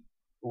she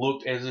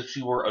looked as if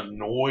she were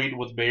annoyed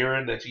with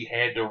Baron that she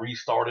had to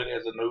restart it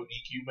as a no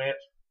DQ match.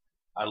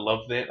 I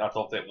loved that. I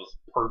thought that was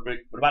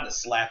perfect. What about the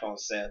slap on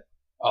Seth?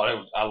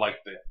 Oh, I liked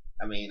that.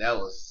 I mean, that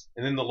was.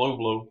 And then the low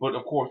blow, but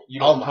of course you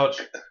don't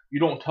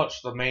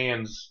touch the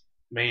man's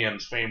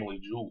family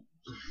jewels.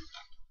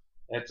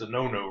 That's a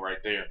no right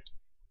there.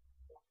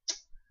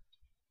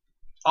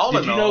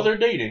 Did you know they're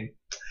dating?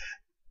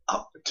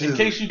 In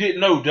case you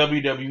didn't know,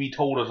 WWE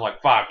told us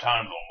 5 times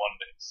on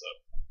Monday, so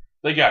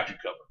they got you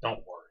covered.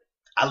 Don't worry.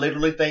 I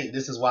literally think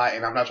this is why,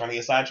 and I'm not trying to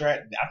get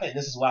sidetracked. I think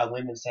this is why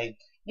women say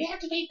we have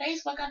to be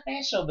Facebook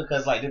official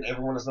because then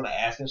everyone is gonna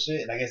ask and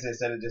shit. And I guess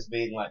instead of just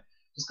being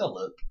just go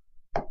look.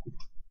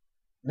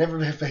 Never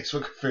been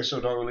Facebook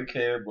official, don't really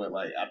care, but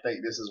I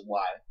think this is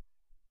why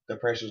the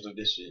pressures of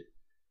this shit.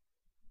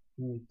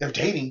 They're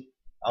dating.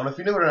 I don't know if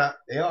you knew it or not.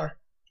 They are.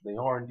 They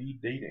are indeed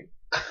dating.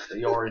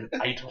 They are in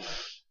item.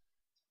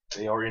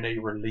 They are in a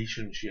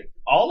relationship.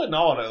 All in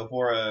all, though,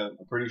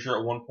 I'm pretty sure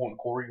at one point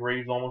Corey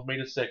Graves almost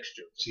made a sex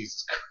joke.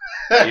 Jesus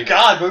Christ.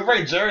 God, we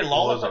bring Jerry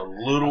Lawler. It was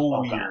a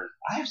little weird. God.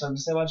 I have something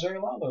to say about Jerry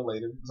Lawler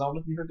later, because I don't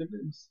know if you heard the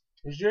news.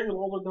 Has Jerry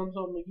Lawler done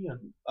something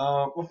again?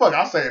 Well, fuck,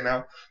 I'll say it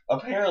now.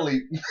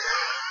 Apparently,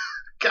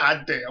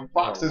 goddamn,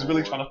 Fox is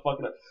really trying to fuck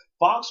it up.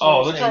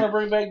 They're trying to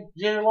bring back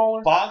Jerry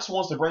Lawler? Fox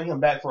wants to bring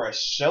him back for a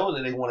show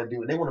that they want to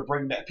do, and they want to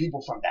bring back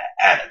people from that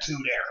Attitude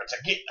Era to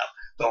get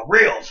the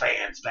real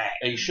fans back.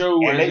 A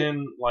show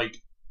in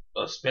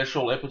a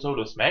special episode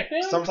of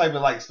SmackDown? Some type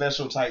of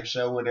special type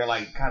show where they're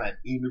kind of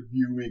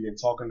interviewing and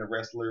talking to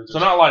wrestlers. So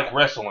not like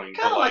wrestling.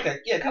 Kind of like a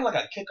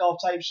kickoff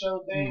type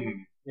show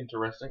thing.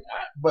 Interesting.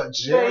 But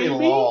Jerry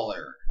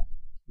Lawler.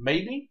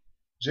 Maybe?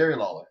 Jerry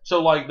Lawler.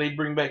 So they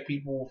bring back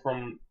people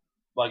from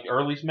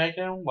early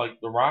SmackDown, like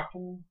The Rock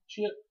and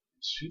shit?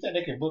 You think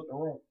they can book The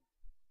Rock?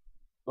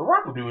 The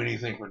Rock will do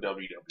anything for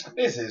WWE.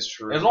 This is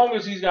true. As long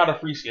as he's got a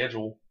free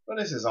schedule. But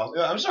this is awesome.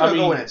 I'm sure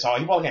he'll go in and talk.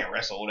 He probably can't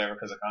wrestle or whatever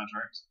because of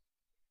contracts.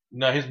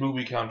 No, his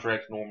movie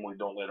contracts normally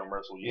don't let him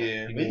wrestle yet.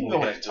 Yeah, he can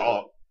go in and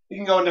talk. He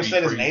can go in there and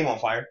set his name on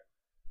fire.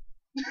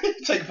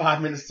 Take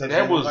 5 minutes to set his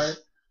name on fire.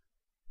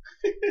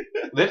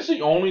 That's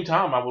the only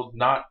time I was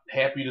not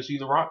happy to see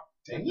The Rock.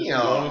 That's the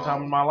only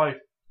time in my life.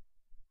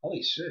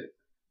 Holy shit.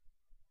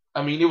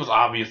 I mean, it was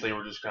obvious they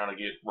were just trying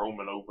to get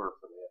Roman over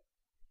for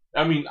that.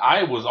 I mean,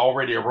 I was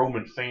already a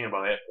Roman fan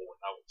by that point.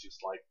 I was just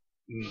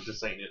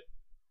this ain't it.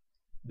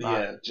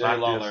 Yeah, Jerry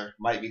Lawler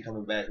might be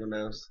coming back. Who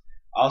knows?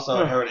 Also,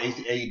 I heard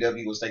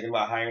AEW was thinking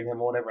about hiring him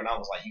or whatever, and I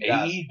was like, you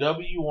guys.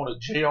 AEW on a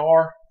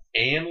JR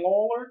and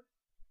Lawler?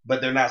 But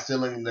they're not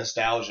selling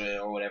nostalgia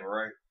or whatever,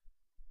 right?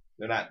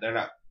 They're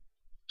not.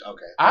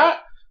 Okay.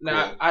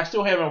 I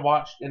still haven't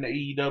watched in the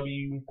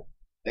AEW.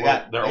 They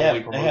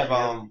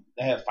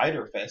have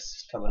Fighter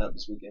Fest coming up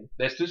this weekend.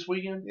 That's this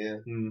weekend? Yeah.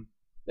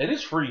 That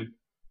is free.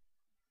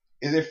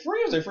 Is it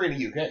free or is it free in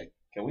the UK?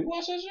 Can we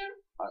watch that shit?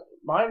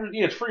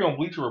 Yeah, it's free on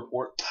Bleacher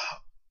Report.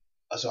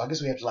 So I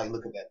guess we have to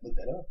look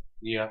that up.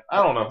 Yeah,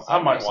 I don't know. I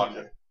might watch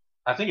Sunday. it.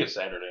 I think it's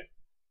Saturday.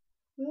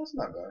 Yeah, that's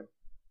not bad.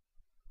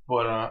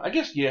 But I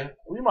guess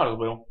we might as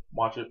well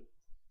watch it.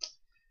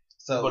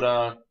 So,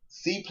 but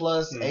C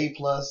plus, A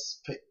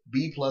plus,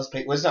 B plus.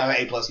 Well, it's not an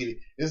A plus.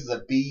 This is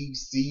a B,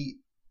 C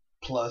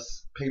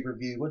plus pay per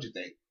view. What'd you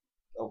think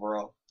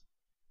overall?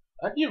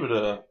 I'd give it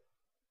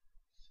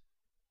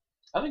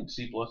I think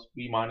C plus,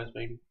 B minus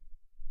maybe.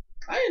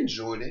 I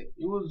enjoyed it.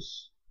 It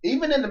was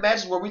even in the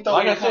matches where we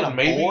thought we were kind of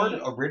maybe bored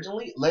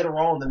originally. Later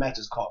on, the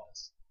matches caught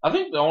us. I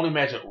think the only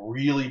match that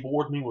really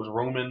bored me was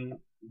Roman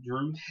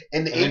Drew,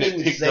 and the ending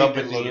then it picked up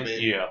a little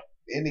bit. Yeah,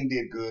 the ending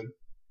did good.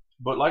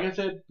 But like I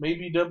said,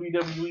 maybe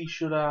WWE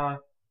should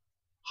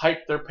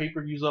hype their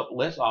pay-per-views up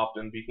less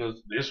often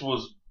because this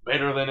was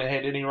better than it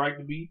had any right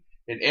to be.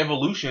 And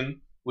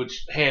Evolution,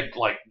 which had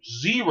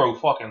zero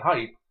fucking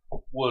hype,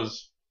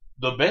 was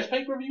the best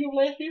pay-per-view of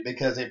last year.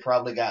 Because it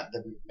probably got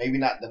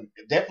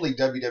definitely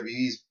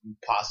WWE's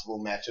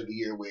possible match of the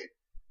year with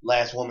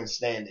Last Woman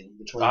Standing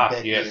between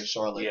Becky and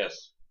Charlotte.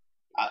 Yes.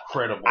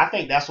 Incredible. I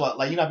think that's what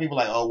people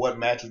are like, oh, what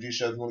match would you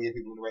show if you want to get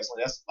people into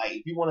wrestling? That's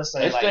if you want to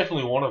say that's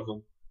definitely one of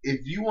them.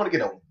 If you want to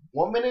get a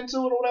woman into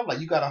it or whatever,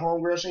 you got a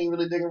homegirl, she ain't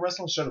really digging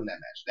wrestling, show them that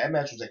match. That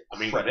match was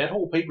incredible. That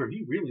whole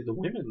pay-per-view, really, the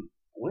women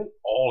went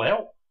all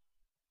out.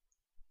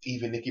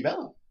 Even Nikki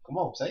Bella. Come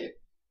on, say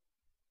it.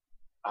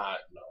 No.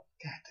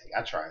 God dang,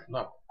 I tried.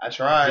 No. I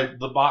tried.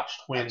 The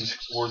Botched Twins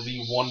were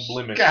the one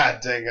blemish God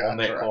dang it, on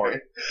that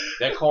card.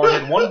 That card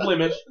had one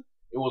blemish.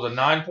 It was a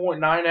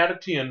 9.9 out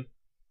of 10.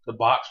 The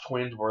Botched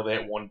Twins were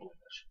that one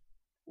blemish.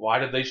 Why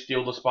did they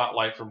steal the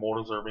spotlight from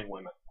more deserving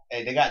women?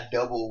 Hey, they got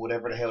double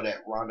whatever the hell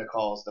that Ronda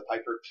calls the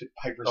Piper's Pit.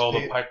 Oh,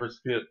 the Piper's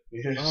Pit.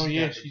 Oh,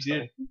 yeah, she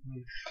did.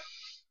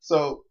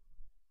 So,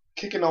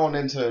 kicking on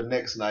into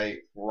next night,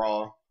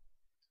 Raw,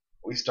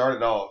 we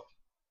started off.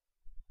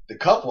 The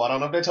couple, I don't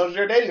know if they told you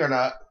they're dating or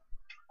not.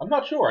 I'm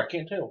not sure. I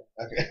can't tell.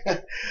 Okay.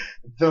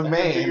 The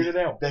man, figured it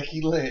out.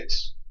 Becky Lynch,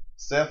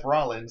 Seth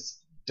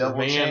Rollins,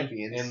 double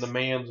champions. And the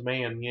man's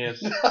man,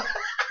 yes.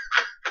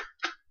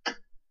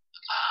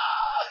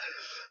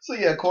 So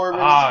yeah,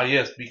 Corbin.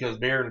 Yes, because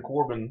Baron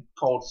Corbin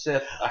called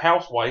Seth a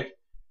housewife,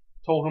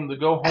 told him to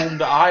go home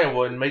to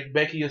Iowa and make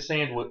Becky a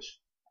sandwich.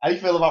 How do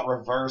you feel about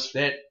reverse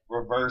misogyny?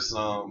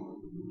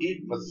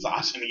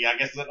 I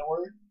guess is that the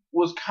word?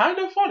 Was kind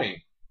of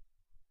funny.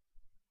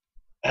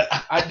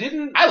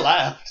 I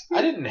laughed.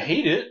 I didn't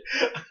hate it.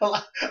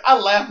 I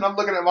laughed and I'm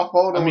looking at my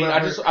phone.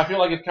 I feel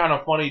like it's kind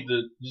of funny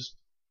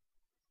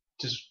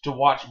to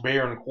watch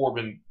Baron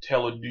Corbin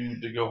tell a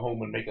dude to go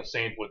home and make a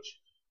sandwich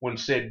when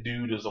said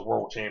dude is a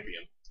world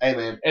champion. Hey,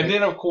 man. And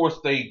then, of course,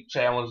 they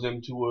challenged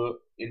him to a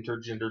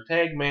intergender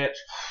tag match,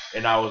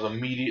 and I was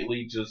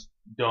immediately just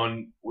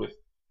done with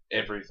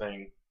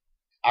everything.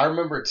 I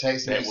remember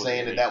texting you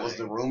saying that was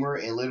the rumor,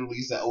 and literally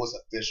you said, oh, it's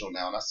official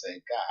now. And I said,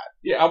 God.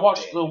 Yeah, I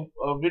watched a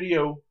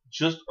video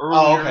just earlier.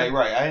 Oh, okay,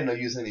 right. I didn't know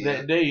you was in it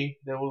that day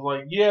that was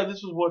like, yeah, this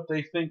is what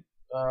they think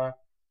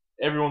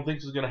everyone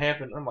thinks is going to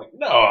happen. I'm like,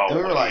 no. And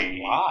we were like,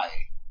 why?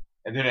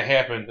 And then it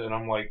happened, and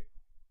I'm like,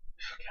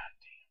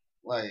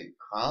 like,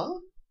 huh?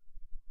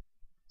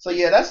 So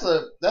yeah, that's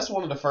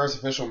one of the first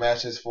official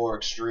matches for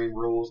Extreme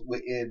Rules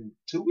within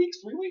 2 weeks,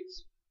 3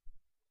 weeks?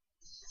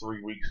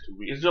 3 weeks, 2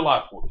 weeks. It's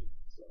July 14th.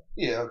 So.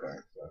 Yeah, okay.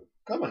 So,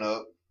 coming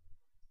up.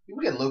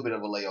 We get a little bit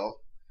of a layoff.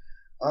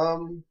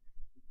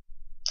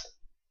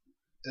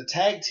 The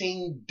tag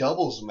team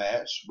doubles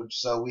match,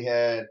 we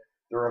had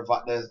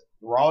the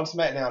Raw and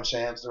SmackDown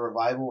champs, the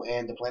Revival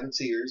and the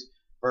Planeteers,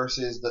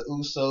 versus the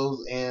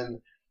Usos and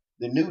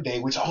the New Day,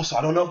 which also,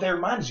 I don't know if they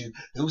reminded you,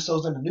 the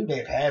Usos and the New Day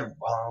have had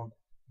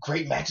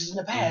great matches in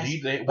the past.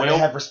 Indeed, they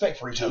have respect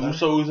for each other. The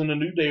Usos and the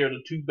New Day are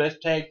the two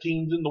best tag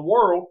teams in the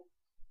world.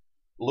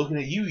 Looking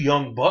at you,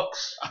 young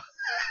bucks.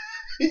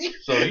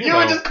 So you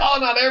were just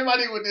calling out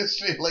everybody with this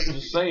shit lately.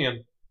 Just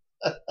saying.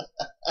 I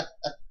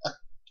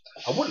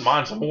wouldn't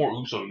mind some more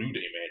Uso New Day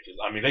matches.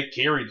 I mean, they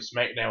carried the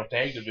SmackDown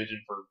tag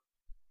division for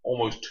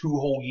almost 2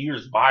 whole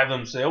years by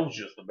themselves,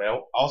 just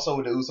about. Also,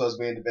 with the Usos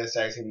being the best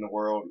tag team in the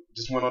world,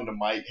 just went on the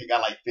mic. He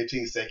got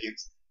 15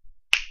 seconds.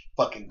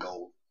 Fucking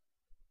gold.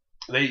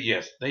 Are they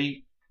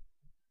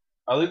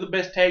the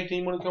best tag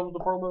team when it comes to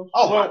promos?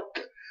 Oh, well,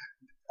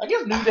 I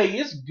guess New Day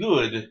is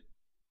good,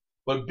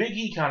 but Big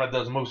E kind of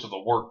does most of the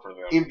work for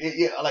them.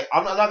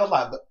 I'm not gonna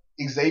lie, but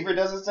Xavier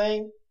does his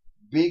thing.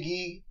 Big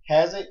E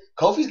has it.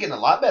 Kofi's getting a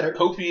lot better.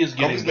 Kofi is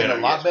getting a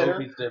lot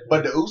better.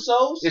 But the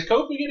Usos? Is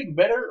Kofi getting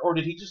better, or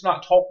did he just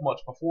not talk much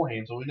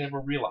beforehand, so we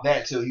never realized?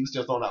 That too. He was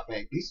still throwing out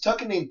pancakes. He's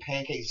tucking in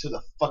pancakes to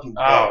the fucking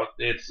belt.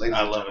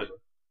 I love it.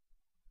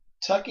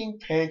 Tucking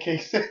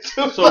pancakes into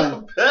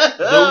the belt.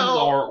 Those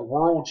are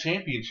world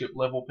championship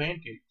level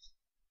pancakes.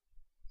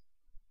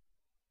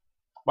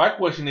 My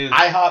question is,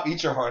 IHOP,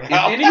 eat your heart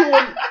out.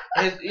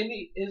 Has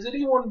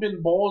anyone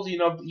been ballsy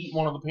enough to eat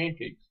one of the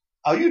pancakes?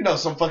 Oh,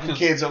 some fucking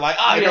kids are like,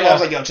 I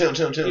was like, yo, chill.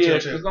 Yeah,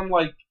 because I'm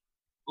like,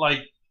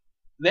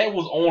 that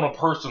was on a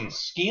person's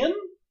skin.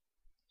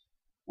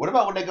 What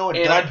about when they go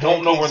and I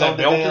don't know where that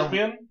belt has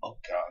been? Oh,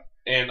 God.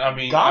 And I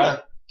mean,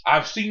 Ghana.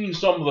 I've seen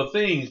some of the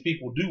things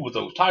people do with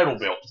those title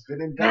belts.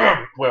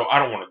 Dunne. Well, I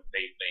don't want to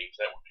name names.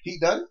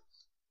 Pete Dunne?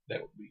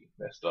 That would be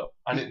messed up.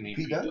 I didn't mean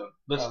Pete Pete Dunne? Dunne.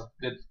 Let's not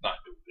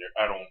go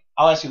there.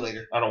 I'll ask you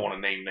later. I don't want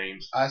to name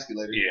names. I'll ask you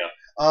later. Yeah.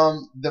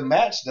 The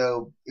match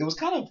though, it was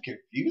kind of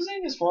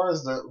confusing as far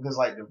as because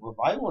like the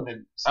Revival and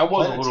then I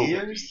was a little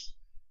confused.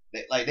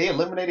 They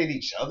eliminated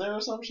each other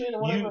or some shit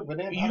or whatever. But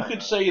then you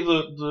could say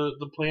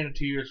the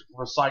Planeteers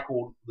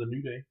recycled the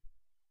New Day.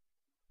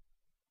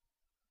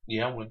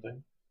 Yeah, one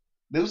thing.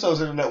 The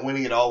Usos ended up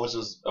winning it all, which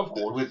was of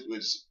course,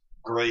 which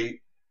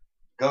great.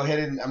 Go ahead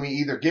and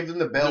either give them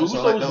the belts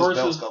or let those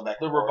belts go back.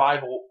 The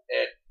Revival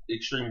at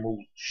Extreme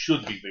Rules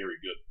should be very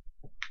good,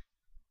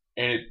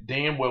 and it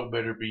damn well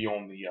better be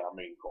on the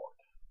main card.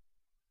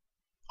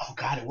 Oh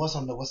God, it was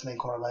on the what's the name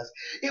card last?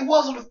 It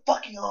was on the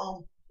fucking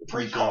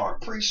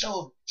pre-show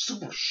of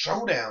Super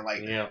Showdown.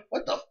 Like,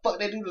 what the fuck?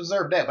 They do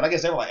deserve that, but I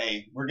guess they were like,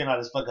 hey, we're getting out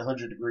of this fucking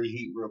 100-degree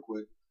heat real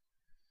quick.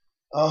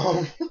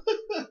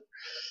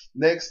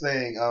 Next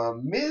thing,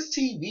 Miz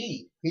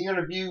TV. He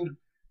interviewed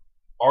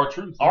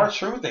R-Truth.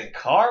 R-Truth and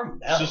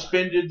Carmella.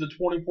 Suspended the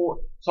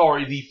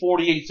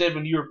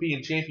 48-7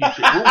 European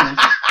Championship rules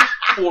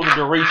for the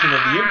duration of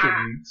the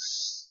interview.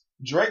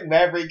 Drake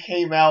Maverick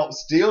came out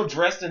still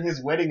dressed in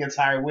his wedding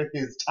attire with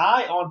his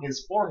tie on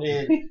his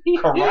forehead,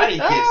 Karate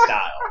Kid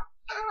style,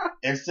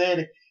 and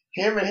said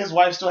him and his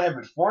wife still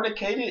haven't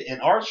fornicated,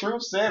 and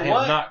R-Truth said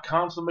what? Have not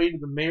consummated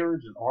the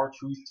marriage, and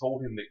R-Truth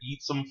told him to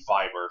eat some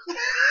fiber.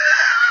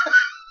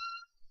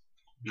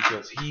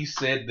 Because he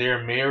said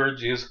their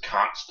marriage is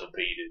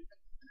constipated.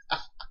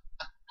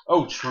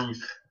 Oh,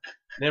 Truth.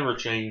 Never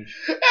change.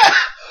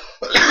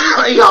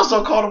 He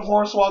also called him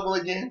Hornswoggle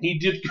again. He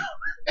did.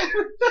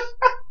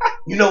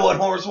 You know what,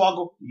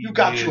 Hornswoggle? You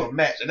got you a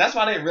match. And that's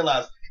why I didn't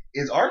realize,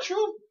 is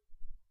R-Truth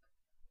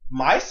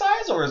my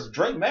size or is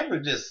Drake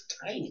Maverick just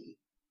tiny?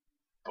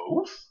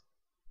 Both?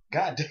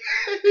 God damn.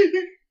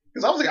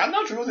 Because I was like, I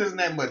know Truth isn't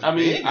that much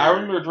bigger. I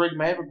remember Drake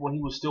Maverick when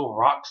he was still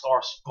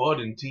Rockstar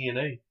Spud in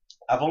TNA.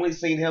 I've only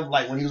seen him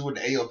like when he was with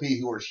the AOP,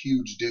 who were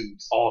huge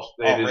dudes.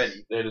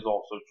 Already. That is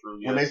also true.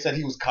 Yeah. When they said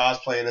he was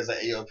cosplaying as an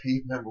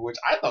AOP member, which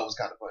I thought was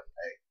kind of funny.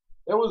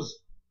 Hey,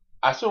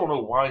 I still don't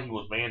know why he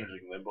was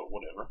managing them, but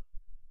whatever.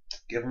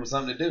 Give him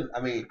something to do.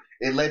 I mean,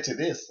 it led to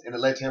this, and it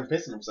led to him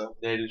pissing himself.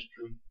 That is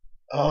true.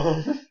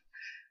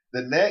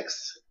 The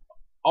next.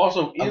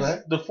 Also,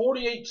 is the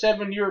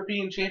 48-7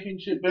 European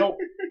Championship belt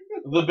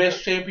the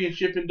best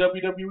championship in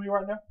WWE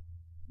right now?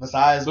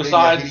 Besides the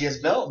hideous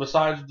belt?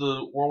 Besides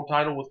the world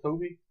title with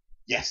Kobe?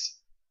 Yes.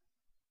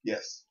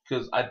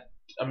 Because I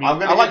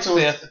like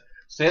Seth.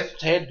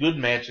 Seth's had good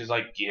matches,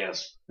 I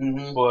guess.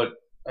 Mm-hmm. But,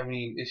 I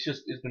mean, it's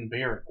been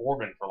Baron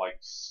Corbin for like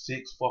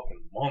 6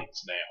 fucking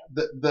months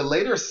now. The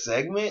later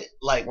segment,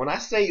 like, when I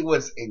say it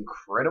was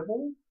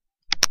incredible,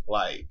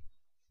 like,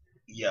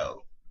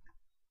 yo.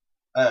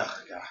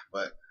 Oh, God.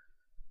 But,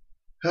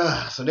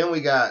 so then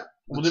we got.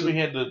 Well, then we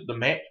had the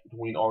match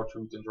between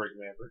R-Truth and Drake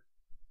Maverick.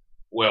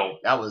 Well,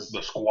 that was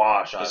the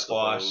squash. I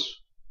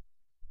suppose.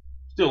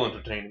 Still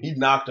entertaining. He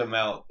knocked him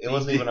out. It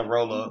wasn't even a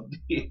roll up.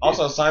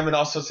 Also, Simon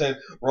also said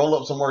roll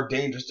ups are more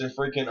dangerous than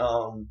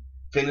freaking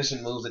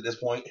finishing moves at this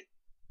point.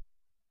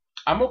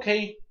 I'm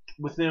okay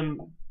with them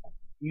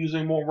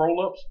using more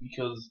roll ups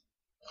because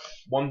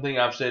one thing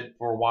I've said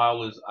for a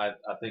while is I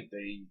think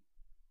they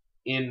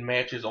end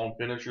matches on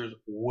finishers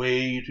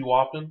way too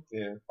often.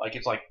 Yeah. Like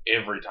it's like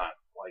every time.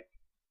 Like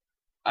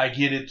I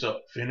get it's a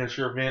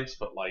finisher events,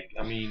 but like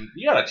I mean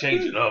you gotta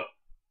change it up.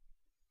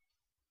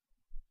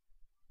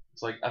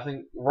 It's like I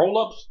think roll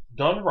ups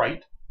done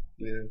right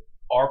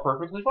are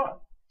perfectly fine.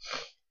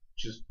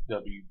 Just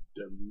WWE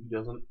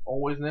doesn't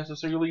always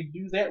necessarily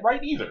do that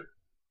right either.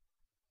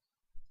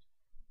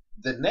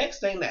 The next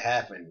thing that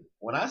happened,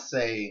 when I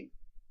say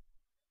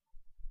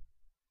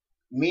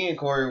me and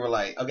Corey were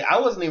like, okay, I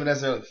wasn't even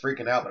necessarily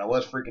freaking out, but I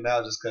was freaking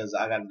out just because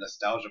I got a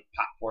nostalgia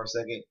pop for a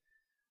second.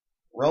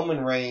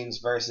 Roman Reigns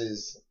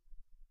versus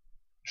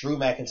Drew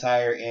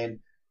McIntyre and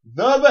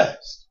the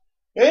best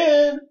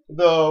in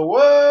the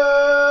world,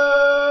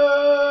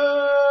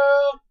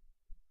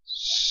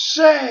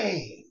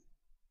 Shane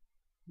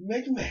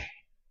McMahon.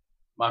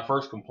 My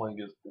first complaint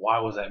is, why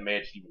was that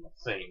match even a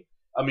thing?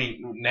 I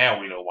mean, now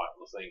we know why it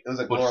was a thing. It was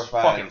a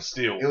glorified. Fucking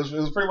still. It was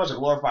pretty much a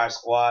glorified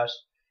squash.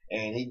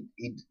 And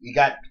he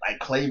got like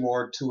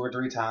Claymore 2 or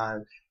 3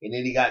 times, and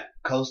then he got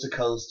coast to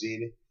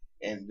coasted,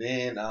 and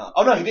then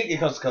he did get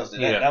coast to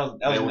coasted. That was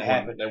when it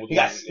happened. He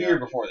got speared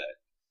before that.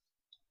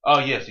 Oh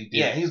yes, he did.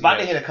 Yeah, he was about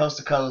to hit a coast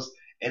to coast,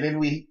 and then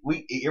we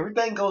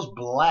everything goes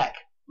black,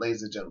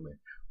 ladies and gentlemen.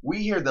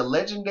 We hear the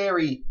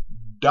legendary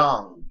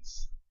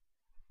dongs,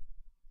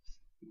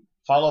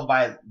 followed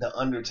by the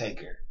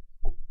Undertaker.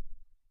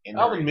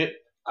 I'll admit,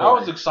 I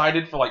was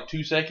excited for like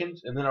 2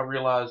 seconds, and then I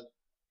realized,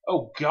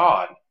 oh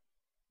God.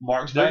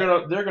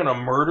 They're gonna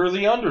murder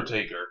the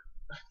Undertaker,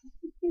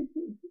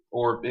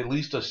 or at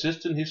least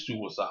assist in his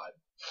suicide.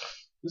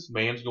 This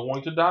man's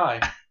going to die.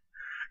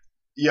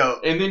 Yo,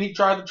 and then he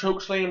tried to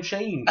chokeslam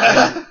Shane.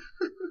 I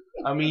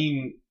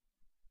mean,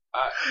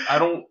 I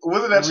don't.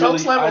 Was it a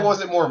chokeslam or was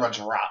it more of a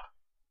drop?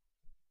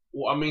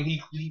 Well, I mean,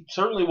 he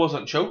certainly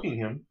wasn't choking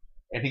him,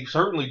 and he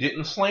certainly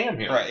didn't slam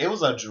him. Right, it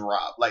was a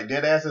drop. Like,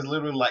 dead ass is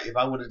literally like if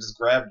I would have just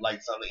grabbed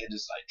like something and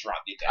just like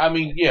dropped it down. I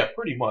mean, yeah,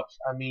 pretty much.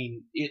 I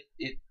mean, it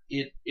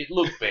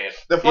looked bad.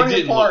 The funniest it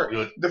didn't part,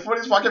 look good. the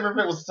funniest part, I can't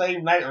remember if it was the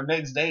same night or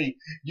next day.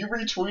 You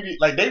retweeted,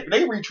 like they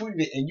retweeted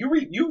it, and they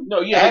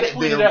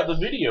tweeted them, out the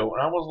video,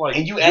 and I was like,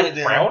 and you "You're added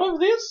them. proud of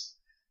this?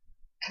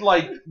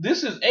 Like,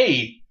 this is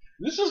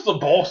the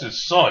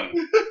boss's son,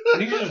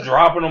 and he's just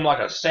dropping him like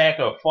a sack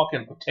of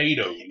fucking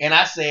potatoes." And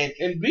I said,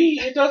 and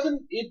B,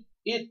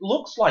 it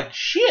looks like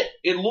shit.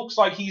 It looks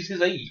like he's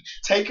his age.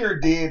 Taker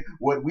did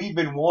what we've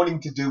been wanting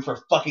to do for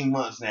fucking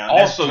months now.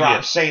 Also,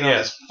 drop Shane on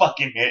his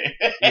fucking head.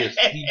 Yes,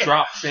 he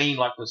dropped Shane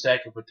like the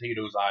sack of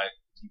potatoes.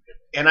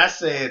 And I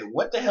said,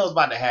 what the hell's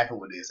about to happen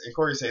with this? And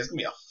Corey said, it's going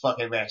to be a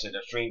fucking match at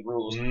Extreme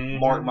Rules. Mm-hmm.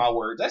 Mark my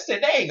words. I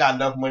said, they ain't got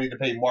enough money to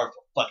pay Mark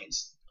for fucking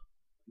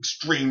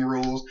Extreme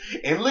Rules.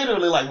 And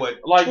literally,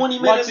 20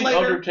 minutes the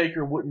later?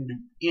 Undertaker wouldn't do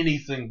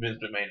anything Vince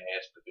McMahon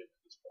asked of him at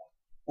this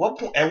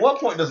point. At what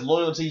point does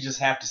loyalty just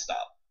have to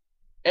stop?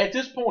 At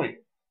this point,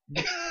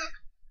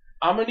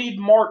 I'm going to need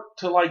Mark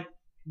to,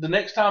 the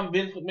next time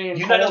Vince McMahon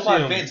You know that's why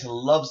him Vince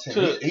loves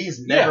him.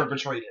 He's never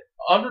betrayed him.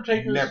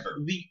 Undertaker's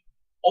the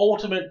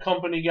ultimate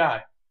company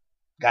guy.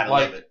 Gotta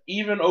love it.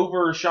 Even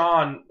over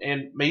Shawn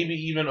and maybe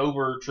even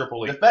over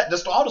Triple H.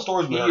 All the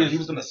stories we heard, he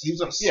was gonna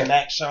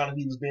smack Shawn if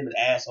he was being an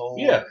asshole.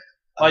 Yeah.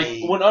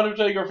 When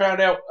Undertaker found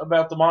out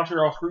about the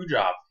Montreal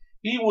Screwjob,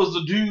 he was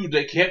the dude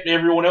that kept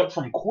everyone else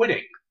from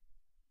quitting.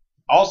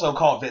 Also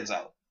called Vince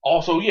out.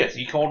 Also, yes,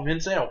 he called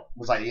Vince out.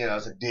 Was like,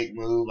 it's a dick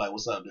move. Like,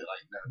 what's up, dude?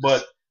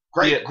 But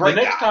great the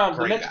next guy.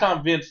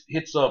 time Vince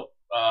hits up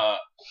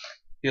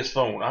his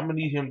phone, I'm gonna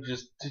need him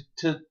just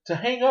to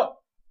hang up.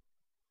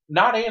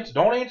 Not answer.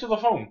 Don't answer the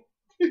phone.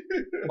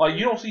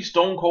 You don't see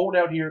Stone Cold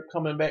out here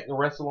coming back to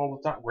wrestle all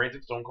the time.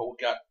 Granted, Stone Cold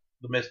got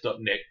the messed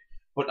up neck,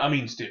 but I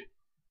mean, still,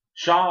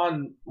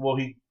 Shawn. Well,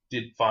 he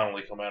did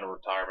finally come out of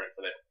retirement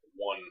for that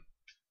one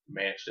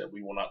match that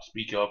we will not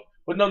speak of.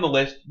 But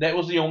nonetheless, that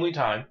was the only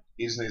time.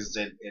 He just needs to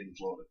stay in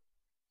Florida.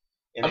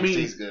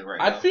 NXT's good right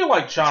now. I feel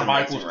like Shawn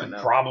Michaels could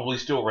probably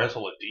still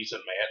wrestle a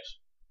decent match.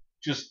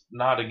 Just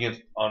not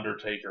against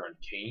Undertaker and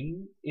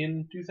Kane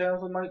in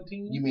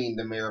 2019. You mean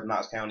the mayor of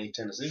Knox County,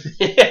 Tennessee?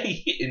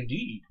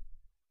 Indeed.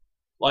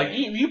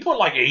 If you put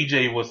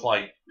AJ with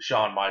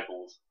Shawn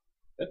Michaels,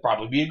 that'd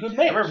probably be a good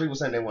match. I remember people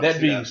saying they want to see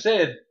that. That being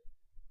said,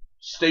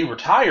 stay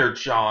retired,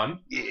 Shawn.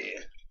 Yeah.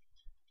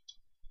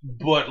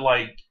 But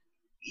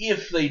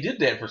if they did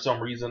that for some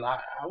reason,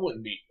 I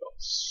wouldn't be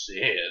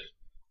upset.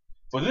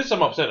 But this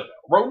I'm upset about.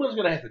 Roman's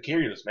gonna have to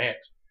carry this match.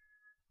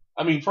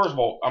 I mean, first of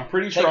all, I'm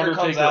pretty sure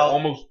Undertaker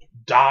almost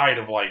died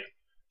of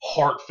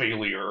heart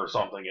failure or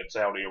something in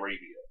Saudi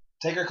Arabia.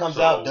 Taker comes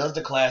out, does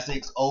the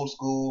classics, old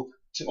school,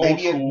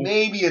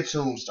 maybe a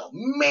tombstone.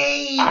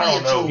 I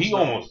don't know. He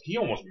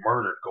almost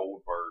murdered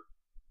Goldberg.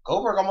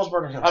 Goldberg almost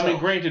murdered himself. I mean,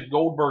 granted,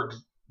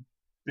 Goldberg's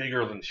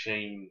bigger than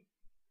Shane,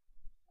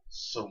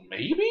 so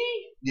maybe.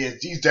 Yeah,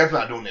 he's definitely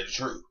not doing that to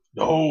Drew.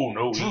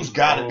 No, Drew's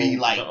got to be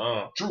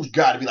Drew's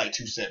got to be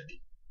 270.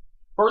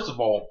 First of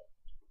all,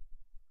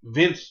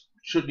 Vince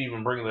shouldn't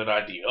even bring that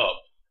idea up.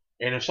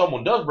 And if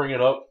someone does bring it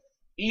up,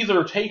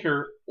 either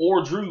Taker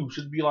or Drew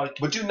should be like,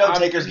 but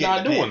Taker's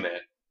not doing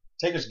that.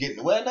 Taker's getting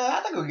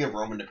I think he'll give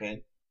Roman the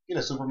pin. Get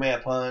a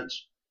Superman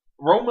punch.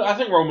 I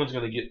think Roman's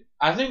gonna get.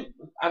 I think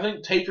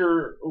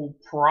Taker will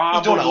probably.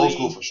 He's doing it old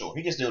school for sure.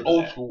 He can still do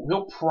old school.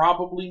 He'll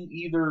probably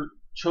either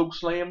choke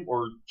slam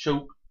or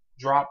choke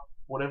drop,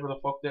 whatever the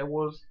fuck that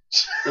was,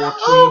 or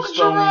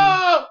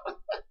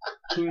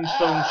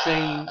Tombstone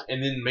Shane,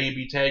 and then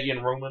maybe tag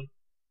in Roman.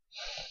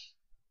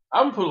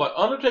 I'm gonna put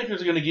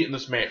Undertaker's gonna get in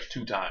this match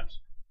 2 times.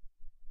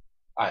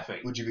 I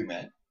think. Would you be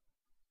mad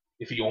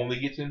if he only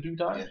gets in 2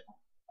 times? Yeah.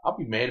 I'll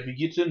be mad if he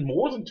gets in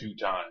more than 2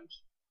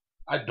 times.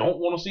 I don't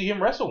want to see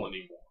him wrestle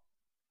anymore.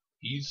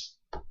 It's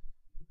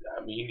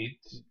not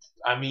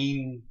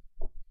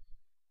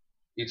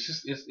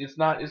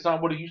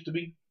what it used to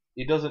be.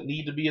 It doesn't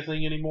need to be a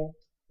thing anymore.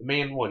 The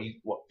man, he's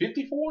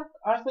 54,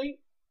 I think.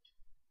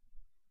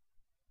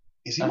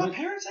 Is he my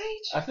parents'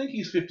 age? I think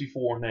he's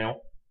 54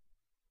 now.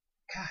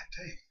 God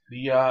dang.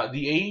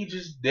 The age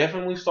is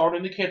definitely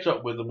starting to catch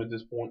up with him at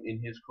this point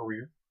in his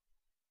career.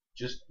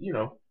 Just,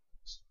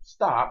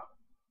 stop.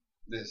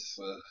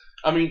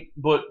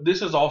 But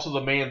this is also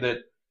the man that,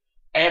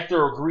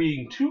 after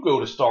agreeing to go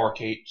to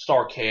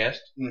StarCast,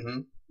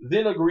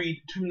 then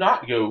agreed to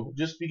not go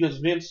just because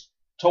Vince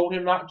told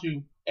him not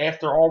to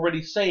after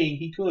already saying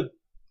he could.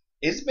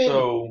 It's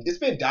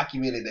been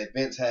documented that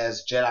Vince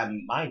has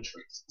Jedi mind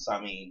tricks.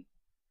 So,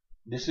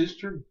 this is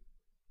true.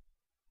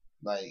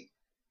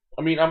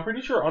 I'm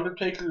pretty sure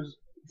Undertaker's,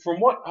 from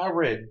what I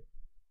read,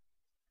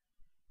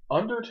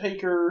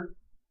 Undertaker,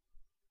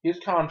 his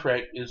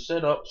contract is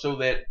set up so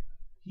that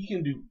he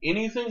can do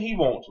anything he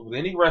wants with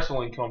any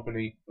wrestling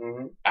company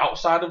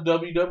outside of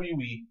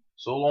WWE,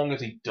 so long as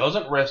he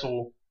doesn't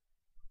wrestle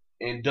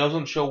and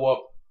doesn't show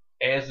up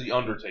as the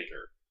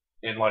Undertaker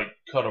and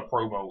cut a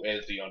promo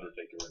as the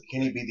Undertaker.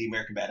 Can he be the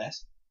American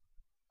Badass?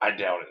 I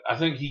doubt it. I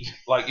think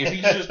if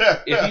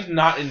he's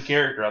not in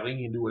character, I think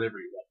he can do whatever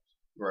he wants.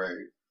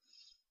 Right.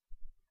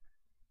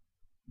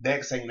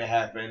 Next thing that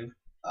happened.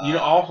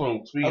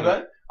 Also, speaking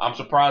of, I'm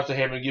surprised they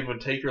haven't given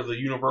Taker the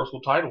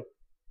Universal title.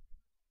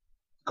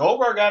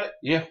 Goldberg got it.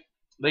 Yeah.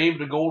 They gave it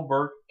to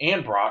Goldberg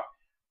and Brock,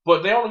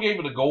 but they only gave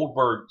it to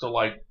Goldberg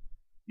to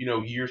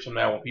years from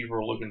now when people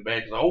are looking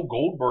back,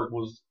 Goldberg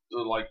was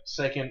the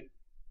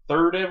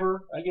third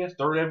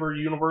ever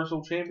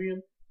Universal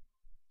Champion.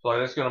 So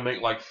that's gonna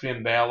make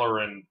Finn Balor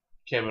and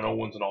Kevin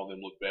Owens and all them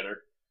look better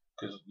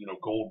because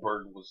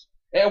Goldberg was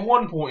at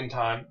one point in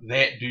time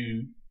that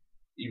dude,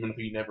 even if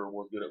he never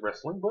was good at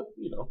wrestling. But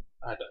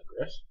I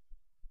digress.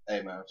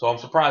 Hey man. So I'm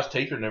surprised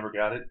Taker never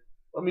got it.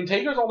 I mean,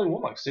 Taker's only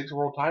won 6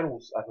 world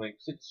titles, I think.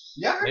 6.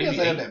 Yeah, I heard he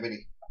doesn't have that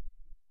many.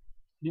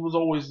 He was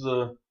always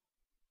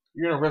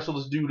you're going to wrestle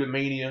this dude at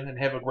Mania and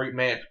have a great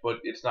match, but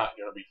it's not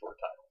going to be for a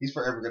title. He's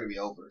forever going to be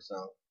over, so,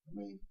 I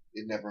mean,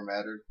 it never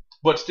mattered.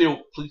 But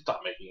still, please stop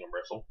making him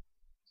wrestle.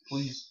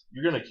 Please,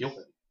 you're going to kill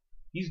him.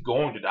 He's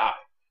going to die.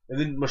 And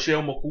then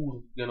Michelle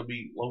McCool's going to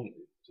be lonely.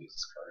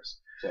 Jesus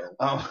Christ.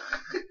 So,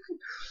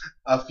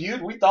 a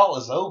feud we thought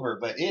was over,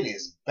 but it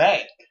is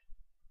back.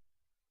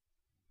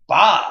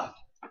 Bob.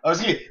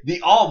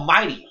 The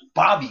almighty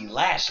Bobby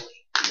Lashley.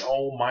 The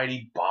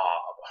almighty Bob.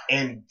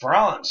 And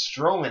Braun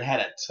Strowman had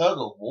a tug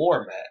of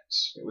war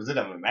match. Was it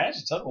a match?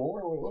 A tug of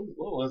war? What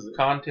was it?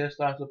 Contest,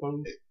 I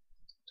suppose.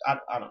 I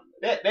don't know.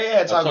 They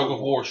had a tug of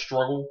war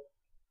struggle.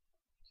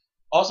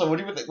 Also, what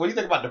do you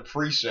think about the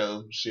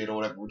pre-show shit or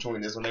whatever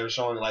between this when they were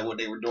showing what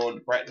they were doing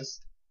to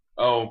practice?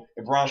 Oh,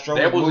 and Braun Strowman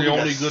that was the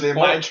only good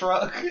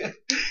semi-truck,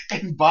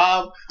 and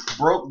Bob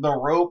broke the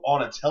rope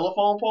on a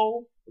telephone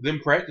pole. Them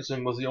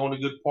practicing was the only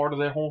good part of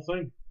that whole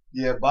thing.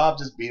 Yeah, Bob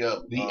just beat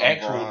up the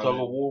actual Braun. Tug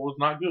of war was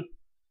not good.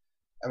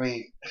 I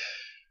mean,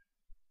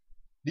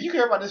 do you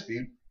care about this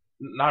feud?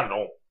 Not at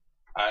all.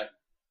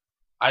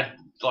 I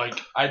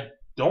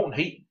don't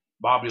hate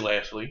Bobby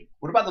Lashley.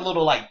 What about the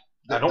little I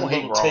don't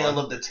hate little tail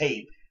of the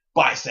tape,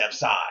 bicep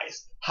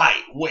size,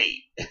 height,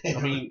 weight.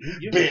 I mean,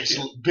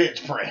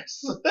 bench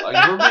press.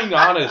 If we're being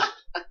honest,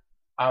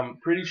 I'm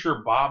pretty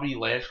sure Bobby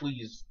Lashley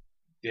is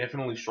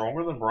definitely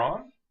stronger than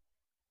Braun.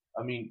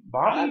 I mean,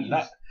 Bobby.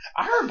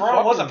 I heard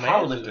Braun was a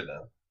power lifter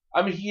though.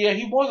 I mean, yeah,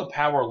 he was a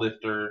power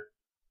lifter.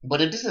 But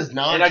if this is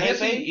non-kayfabe, and I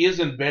guess he is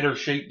in better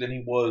shape than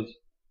he was.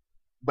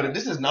 But if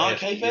this is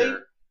non-kayfabe,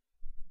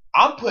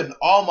 I'm putting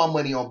all my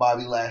money on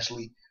Bobby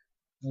Lashley.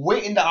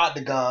 Went in the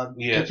octagon,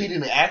 competing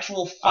in the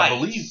actual fight. I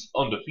believe he's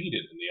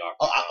undefeated in the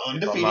octagon.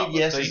 Undefeated,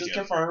 yes, this is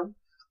confirmed.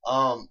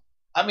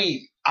 I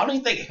mean, I don't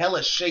even think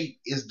hella shape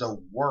is the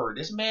word.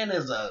 This man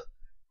is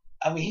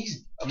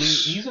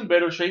he's in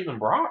better shape than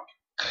Brock.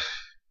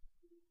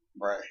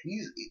 Right.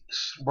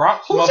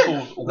 Brock's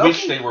muscles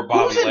wish they were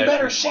Bobby Lashley's Who's in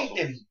better shape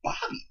than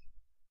Bobby?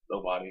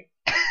 Nobody.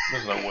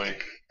 There's no way.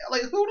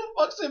 Who the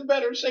fuck's in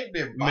better shape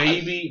than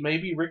Bobby?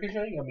 Maybe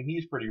Ricochet. I mean,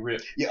 he's pretty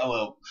ripped. Yeah,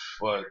 well,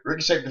 but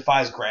Ricochet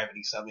defies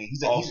gravity. So I mean,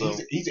 he's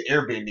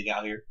airbending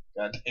out here.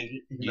 God dang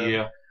it.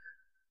 Yeah.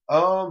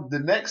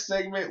 The next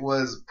segment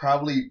was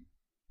probably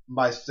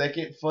my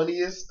second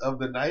funniest of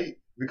the night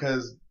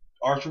because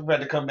R-Truth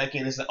had to come back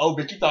in and say, "Oh,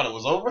 bitch, you thought it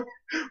was over?"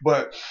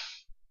 But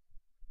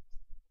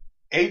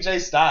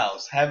AJ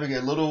Styles having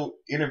a little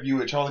interview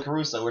with Charlie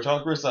Caruso where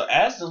Charlie Caruso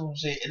asked him some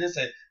shit and then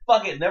said,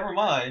 "Fuck it, never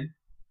mind."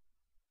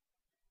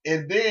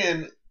 And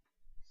then,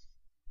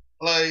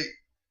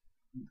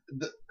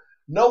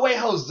 No Way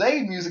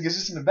Jose music is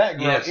just in the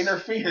background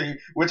interfering,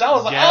 which I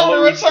was like, the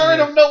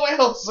return of No Way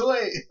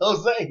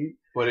Jose.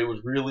 But it was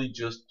really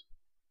just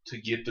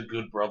to get the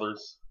Good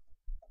Brothers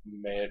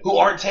mad. Who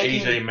aren't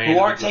taking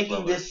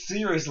this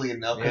seriously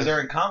enough because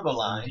they're in Congo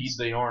lines. Indeed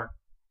they aren't.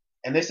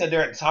 And they said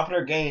they're at the top of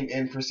their game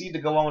and proceed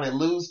to go on and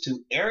lose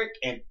to Eric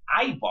and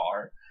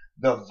Ivar,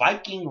 the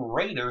Viking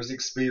Raiders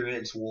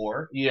Experience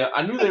War. Yeah,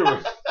 I knew they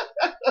were...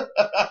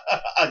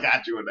 I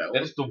got you in that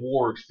one. That's the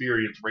War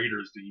Experience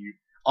Raiders to you.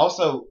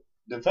 Also,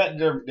 the fact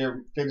that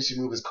their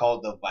finishing move is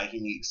called the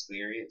Viking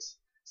Experience.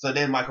 So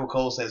then Michael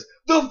Cole says,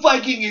 "The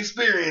Viking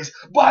Experience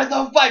by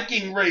the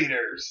Viking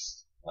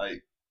Raiders."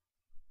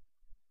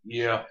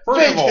 Yeah.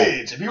 First of all,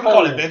 if you would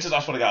call it vintage,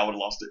 I swear to God I would have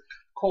lost it.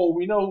 Cole,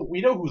 we know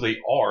who they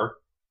are.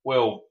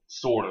 Well,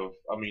 sort of.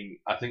 I mean,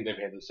 I think they've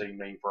had the same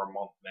name for a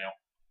month now.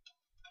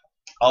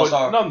 Also,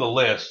 but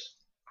nonetheless,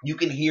 you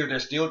can hear they're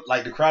still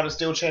the crowd is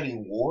still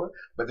chanting "war,"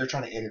 but they're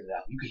trying to edit it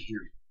out. You can hear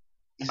it.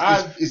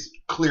 It's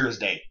clear as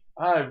day.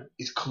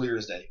 It's clear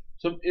as day.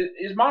 So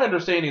it's my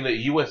understanding that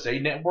USA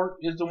Network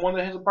is the one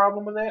that has a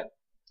problem with that,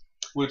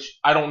 which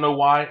I don't know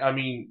why. I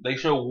mean, they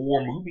show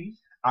war movies.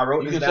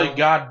 You can say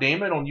 "God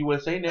damn it" on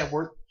USA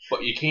Network,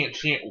 but you can't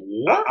chant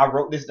war. I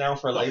wrote this down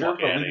for later,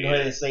 but we can go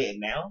ahead and say it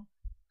now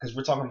because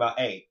we're talking about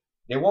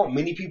there weren't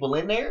many people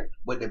in there,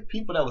 but the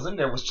people that was in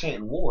there was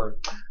chanting war.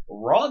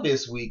 Raw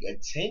this week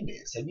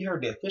attendance. Have you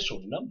heard the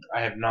official number?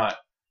 I have not.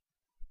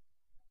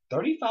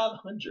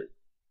 3,500.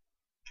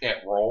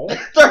 At Raw?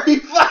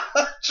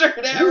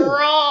 3,500 at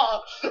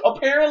Raw!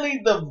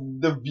 Apparently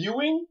the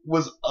viewing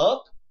was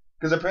up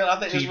Because apparently, I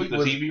think this week the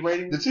was TV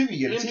ratings. the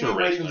TV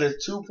ratings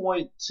is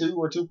 2.2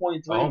 or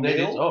 2.3 Oh, that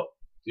mil. is up.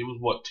 It was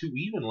what 2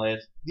 even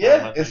last.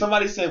 Yeah, and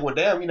somebody said, "Well,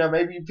 damn,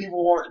 maybe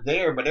people weren't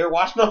there, but they're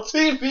watching on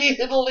TV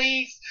at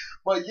least."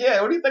 But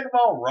yeah, what do you think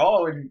about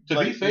Raw? And to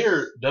be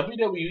fair,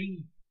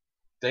 WWE,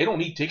 they don't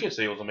need ticket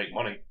sales to make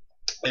money.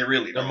 They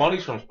really don't. Their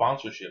money's from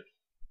sponsorships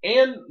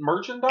and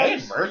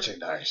merchandise.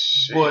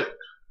 Shit. But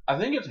I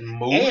think it's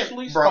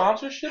mostly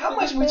sponsorship. How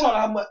much we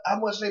talking? How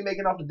much they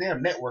making off the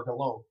damn network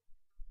alone?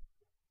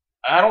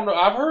 I don't know.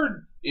 I've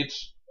heard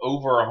it's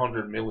over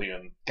 100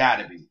 million.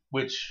 Gotta be.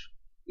 Which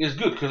is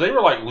good because they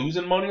were like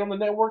losing money on the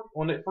network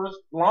when it first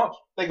launched.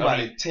 Think about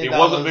it. $10, it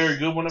wasn't very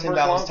good when it first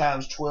launched. $10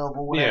 times 12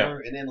 or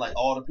whatever, and then like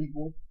all the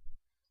people.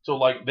 So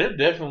like they're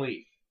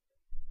definitely.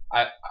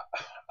 I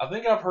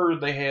think I've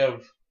heard they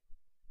have.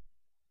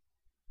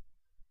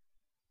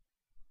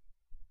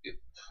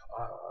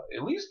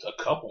 At least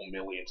a couple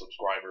million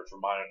subscribers, from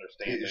my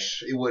understanding.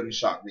 It wouldn't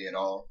shock me at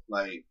all.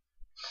 Like,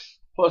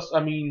 plus, I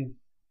mean,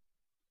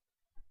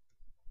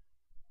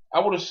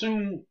 I would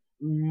assume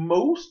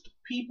most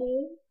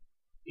people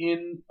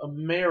in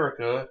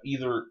America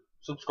either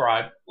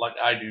subscribe, like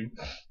I do,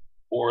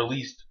 or at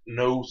least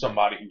know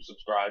somebody who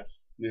subscribes.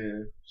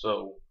 Yeah.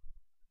 So.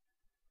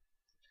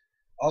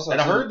 Also,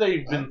 and I heard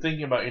they've been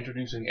thinking about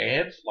introducing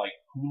ads, like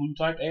Hulu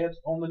type ads,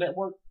 on the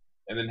network,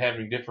 and then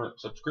having different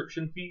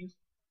subscription fees.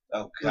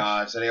 Oh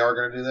God! So they are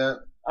going to do that?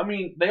 I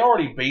mean, they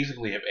already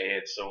basically have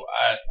ads, so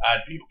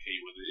I'd be okay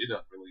with it. It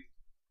doesn't really.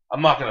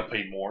 I'm not going to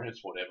pay more. It's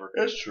whatever.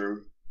 That's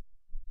true.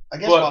 I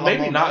guess, but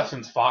maybe not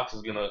since Fox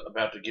is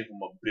about to give them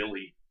 $1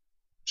 billion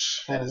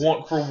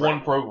for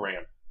one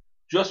program,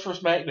 just for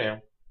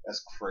SmackDown.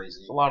 That's crazy.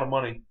 It's a lot of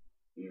money.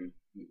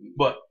 Mm-hmm.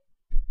 But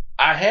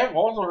I have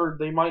also heard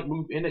they might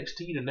move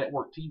NXT to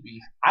network TV.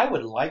 I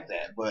would like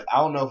that, but I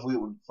don't know if we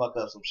would fuck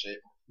up some shit.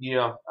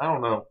 Yeah, I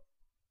don't know.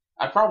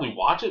 I'd probably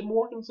watch it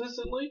more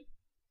consistently.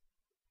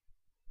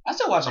 I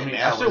still watch it. I mean,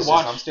 now, I still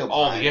watch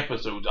all the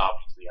episodes,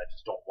 obviously. I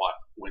just don't watch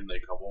when they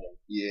come on.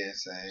 Yeah,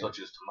 same. Such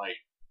as tonight.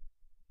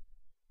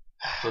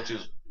 Such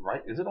as,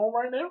 right? Is it on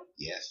right now?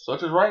 Yes.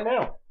 Such as right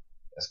now.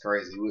 That's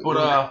crazy.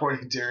 We're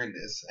recording during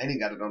this. I ain't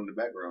got it on the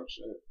background.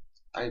 Shit.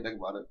 I didn't think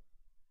about it.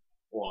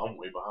 Well, I'm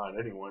way behind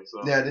anyway,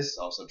 so. Yeah, this is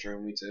also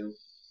true. Me too.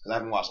 Because I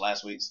haven't watched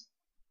last week's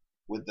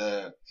with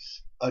the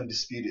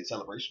Undisputed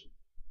Celebration.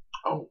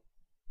 Oh.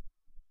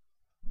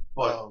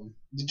 But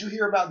did you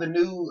hear about the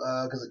new?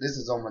 Because this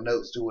is on my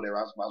notes too. Whatever.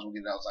 I might as well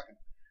get it out so I can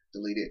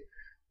delete it.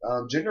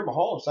 Jinder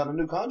Mahal signed a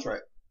new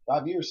contract.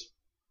 5 years.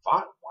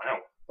 5? Wow.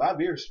 5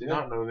 years. Did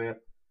not know that.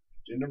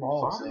 Jinder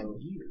Mahal. 5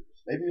 years.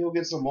 Maybe he'll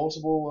get some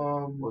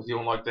multiple. Was he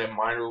on like that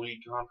minor league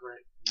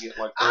contract? You get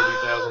like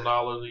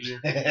 $30,000 a year.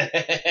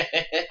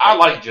 I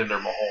like Jinder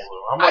Mahal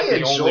though. I'm like I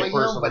the only enjoy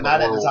person him, but in not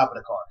the at world. the top of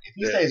the card. If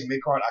he stays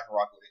mid card, I can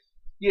rock with it.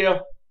 Yeah,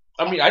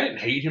 I mean, I didn't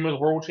hate him as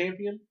world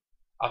champion.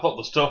 I thought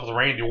the stuff with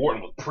Randy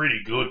Orton was pretty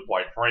good,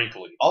 quite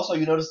frankly. Also,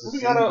 you notice the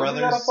Singh brothers.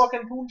 We got a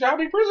fucking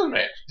Punjabi prison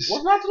match.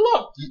 What's not to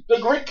love? The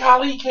Great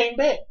Khali came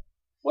back.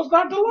 What's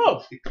not to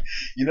love?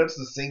 You notice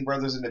the Singh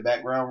brothers in the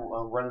background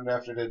running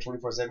after the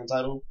 24/7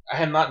 title? I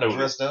had not noticed.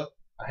 Dressed up.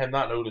 I had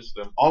not noticed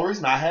them. All the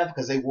reason I have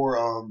because they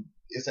wore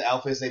it's the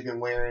outfits they've been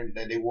wearing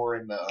that they wore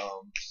in the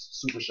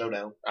Super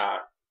Showdown.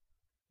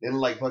 They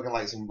look like fucking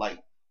like some like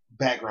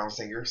background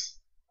singers.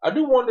 I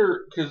do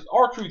wonder because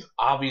R-Truth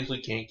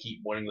obviously can't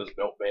keep winning this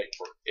belt back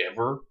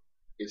forever.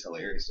 It's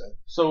hilarious though.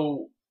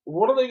 So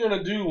what are they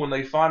gonna do when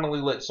they finally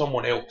let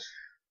someone else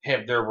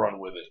have their run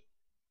with it?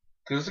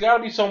 Because it's got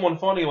to be someone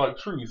funny like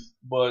Truth,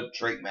 but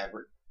Drake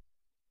Maverick.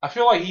 I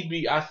feel like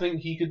I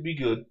think he could be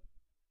good.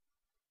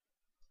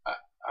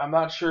 I'm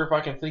not sure if I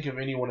can think of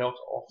anyone else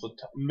off the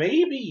top.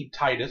 Maybe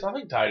Titus. I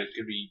think Titus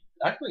could be.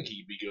 I think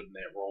he'd be good in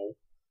that role.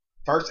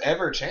 First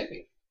ever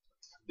champion.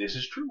 This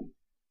is true.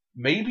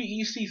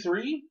 Maybe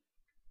EC3.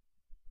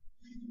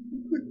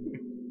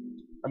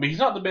 I mean, he's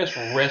not the best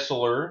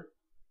wrestler.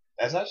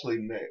 That's actually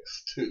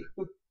next too.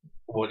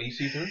 What,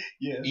 EC3?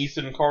 Yes.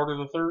 Ethan Carter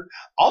III.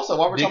 Also,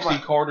 while we're Dixie talking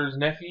about Carter's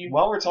nephew.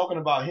 While we're talking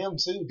about him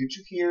too, did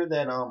you hear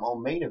that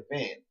on Main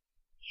Event,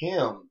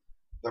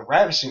 the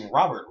ravishing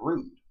Robert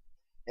Roode,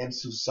 and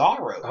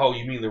Cesaro. Oh,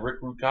 you mean the Rick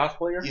Rude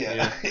cosplayer?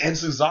 Yeah. And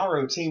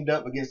Cesaro teamed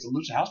up against the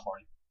Lucha House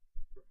Party.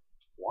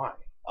 Why?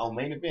 On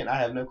Main Event, I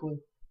have no clue.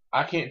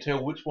 I can't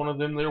tell which one of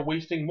them they're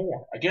wasting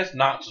more. I guess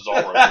not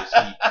Cesaro, because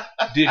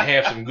he did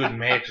have some good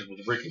matches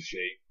with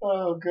Ricochet.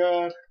 Oh,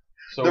 God.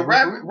 So the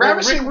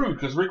ravishing Rick Rude,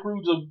 because Rick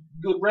Rude's a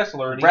good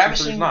wrestler, and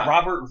ravishing not.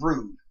 Robert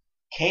Roode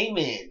came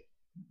in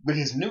with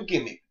his new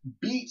gimmick,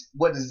 beat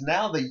what is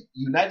now the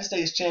United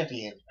States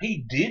champion.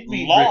 He did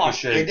beat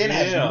lost, Ricochet, and then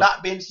has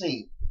not been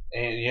seen.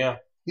 And yeah,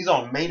 he's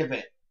on Main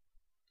Event.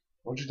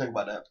 What do you think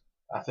about that?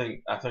 I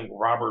think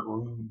Robert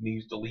Roode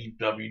needs to leave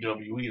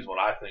WWE is what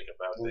I think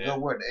about that. Go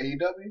where, to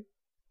AEW?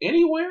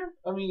 Anywhere?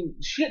 I mean,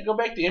 shit, go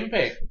back to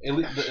Impact.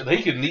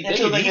 They could need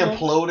until they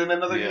implode in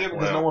another year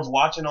because no one's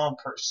watching on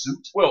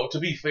Pursuit. Well, to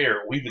be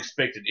fair, we've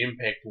expected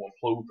Impact to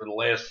implode for the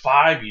last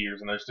 5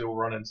 years, and they're still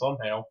running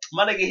somehow.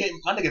 My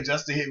nigga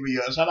Justin hit me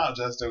up. Shout out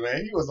Justin,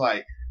 man. He was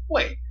like,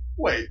 wait.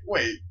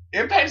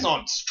 Impact's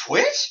on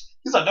Twitch?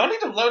 He's like, don't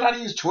need to learn how to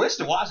use Twitch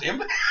to watch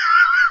Impact.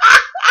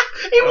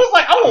 He was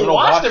like, I don't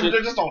watch them,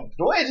 they're just on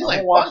Twitch. He's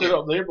like, watch it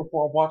up there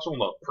before I watch on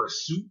the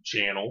Pursuit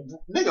channel.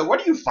 Nigga, where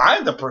do you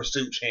find the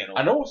Pursuit channel?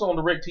 I know it's on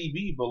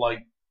DirecTV, but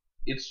like,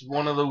 it's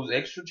one of those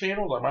extra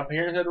channels. Like my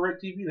parents had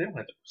DirecTV, they don't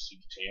have the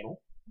Pursuit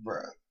channel.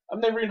 Bruh. I've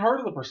never even heard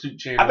of the Pursuit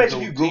channel. I bet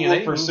if you Google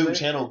Pursuit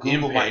channel,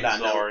 Google might not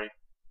know. Sorry.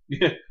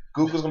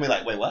 Google's gonna be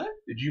like, wait, what?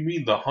 Did you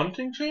mean the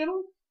hunting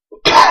channel?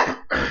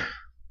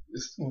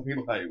 It's gonna be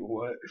like,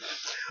 what?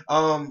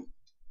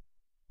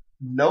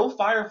 No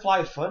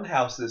Firefly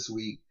Funhouse this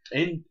week.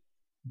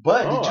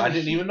 But I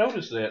didn't even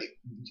notice that.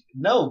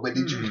 No, but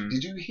did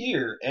you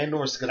hear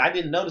because I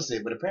didn't notice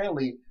it, but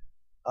apparently,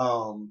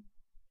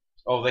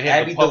 they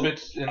had the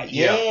puppets.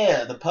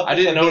 The puppets. I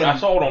didn't know. I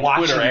saw it on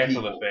Twitter after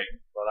the fact,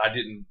 but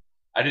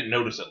I didn't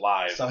notice it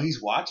live. So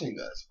he's watching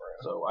us, bro.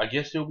 So I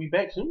guess he'll be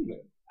back soon then.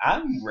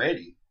 I'm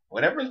ready.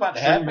 Whatever's about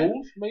to happen.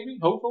 Move, maybe,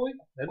 hopefully.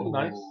 That'd be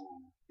nice.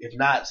 If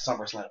not,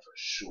 SummerSlam for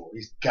sure.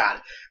 He's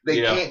got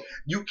it.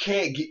 You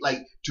can't get,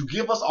 to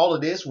give us all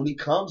of this when he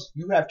comes,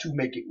 you have to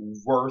make it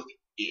worth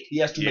it. He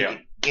has to make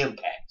an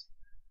impact.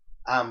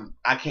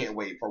 I can't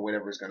wait for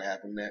whatever's going to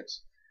happen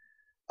next.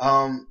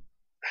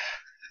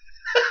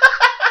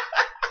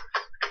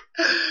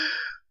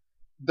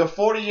 The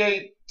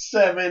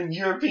 48-7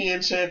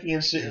 European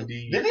Championship.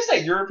 Indeed. Did he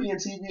say European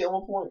TV at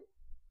one point?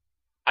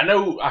 I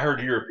know I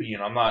heard European.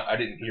 I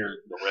didn't hear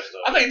the rest of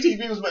it. I think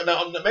TV was,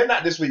 maybe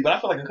not this week, but I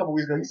feel like a couple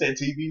weeks ago he said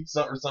TV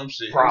or some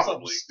shit. Probably.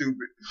 Something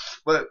stupid.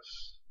 But.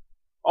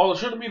 Oh, it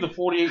shouldn't be the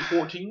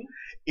 48-14?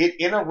 It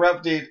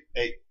interrupted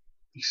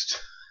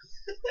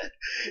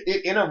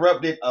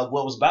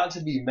what was about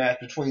to be a match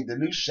between the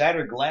new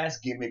Shattered Glass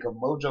gimmick of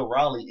Mojo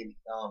Rawley and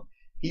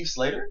Heath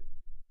Slater.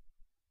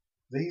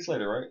 Is it Heath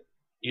Slater, right?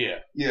 Yeah.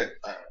 Yeah.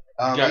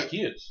 Got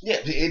kids.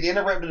 Yeah, it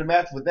interrupted the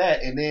match with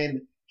that, and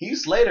then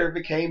Heath Slater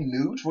became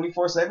new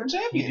 24/7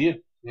 champion. He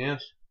did,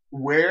 yes.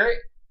 Where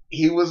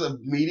he was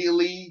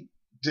immediately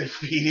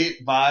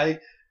defeated by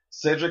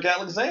Cedric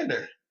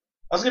Alexander.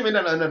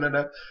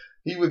 No.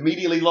 He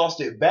immediately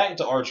lost it back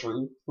to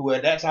R-Truth, who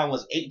at that time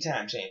was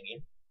 8-time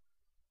champion.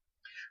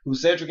 Who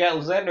Cedric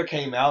Alexander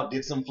came out,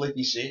 did some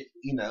flippy shit,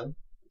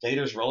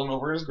 Vader's rolling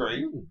over his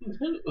grave,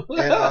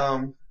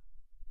 and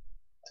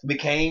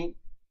became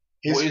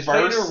his is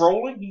first. Vader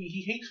rolling?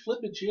 He hates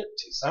flipping shit.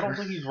 I don't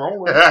think he's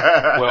rolling.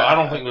 Well, I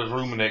don't think there's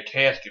room in that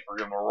casket for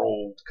him to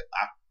roll.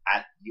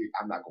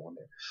 I'm not going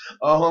there.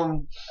 I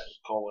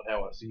just call it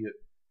how I see it.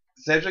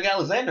 Cedric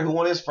Alexander, who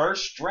won his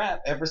first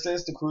strap ever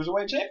since the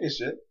Cruiserweight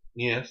Championship.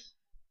 Yes.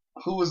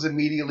 Who was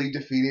immediately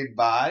defeated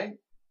by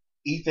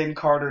Ethan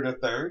Carter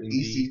III,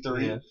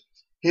 EC3. Yes.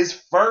 His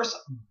first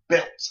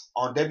belt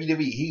on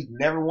WWE. He's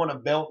never won a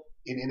belt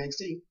in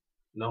NXT.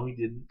 No, he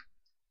didn't.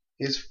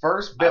 His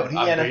first belt.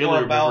 I barely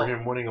remember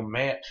him winning a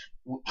match.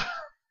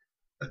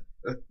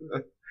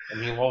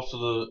 And he lost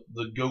to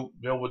the GOAT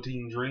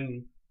Velveteen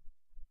Dream.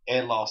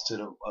 And lost to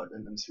the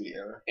Undisputed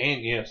Era.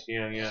 And yes,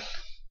 yeah.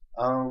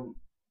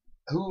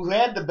 Who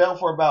had the belt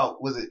for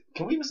about,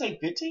 can we even say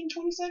 15,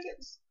 20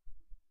 seconds?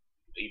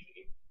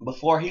 Maybe.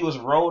 Before he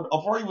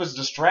was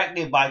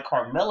distracted by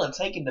Carmella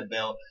taking the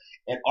belt,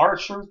 and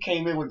R-Truth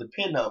came in with the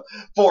pin up.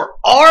 For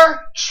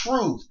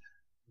R-Truth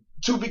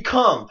to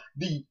become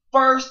the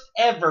first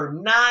ever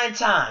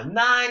 9-time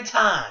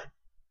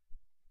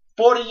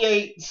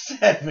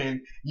 48-7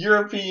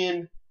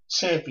 European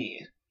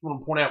champion. I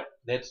want to point out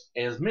that's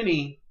as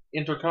many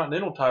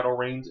Intercontinental title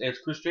reigns as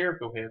Chris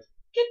Jericho has.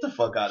 Get the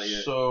fuck out of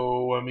here.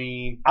 So, I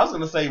mean... I was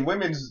going to say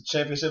women's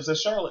championships at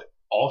Charlotte.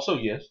 Also,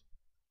 yes.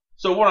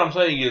 So what I'm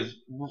saying is...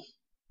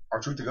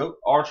 R-Truth the GOAT?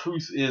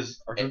 R-Truth is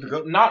R-Truth the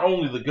GOAT? Not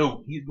only the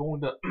GOAT, he's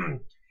going to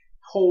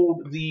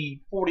hold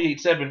the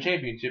 48-7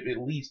 championship at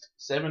least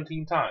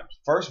 17 times.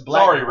 First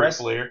black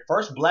wrestler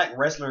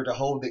to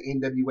hold the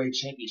NWA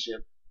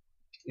championship.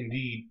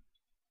 Indeed.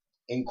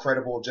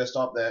 Incredible just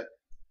off that.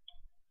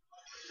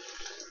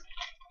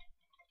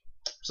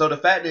 So the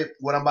fact that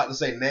what I'm about to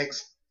say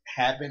next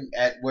happened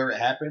at where it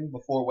happened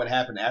before what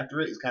happened after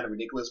it is kind of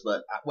ridiculous,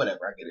 but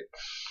whatever, I get it.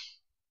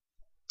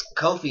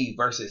 Kofi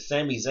versus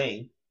Sami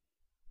Zayn.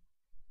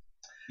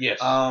 Yes.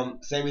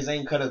 Sami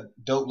Zayn cut a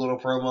dope little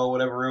promo,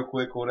 whatever, real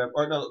quick, or whatever.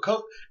 Or no,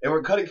 they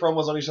were cutting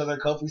promos on each other.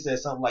 Kofi said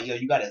something like, "Yo,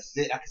 you gotta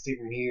sit. I can see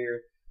from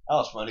here." That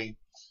was funny.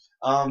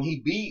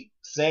 He beat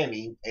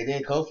Sami, and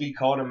then Kofi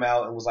called him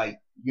out and was like,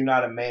 "You're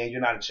not a man.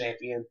 You're not a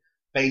champion.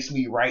 Face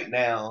me right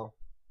now."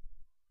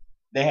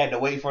 They had to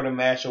wait for the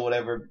match or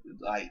whatever,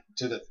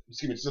 till the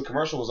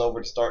commercial was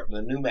over to start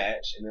the new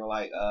match, and they're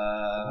like,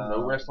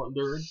 no wrestling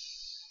during.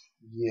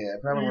 Yeah,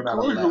 apparently we're not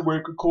allowed.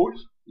 Of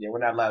course. Yeah, we're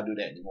not allowed to do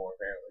that anymore.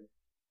 Apparently,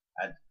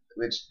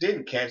 which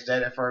didn't catch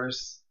that at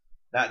first,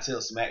 not till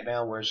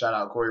SmackDown, where shout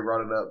out Corey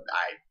brought it up.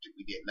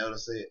 We didn't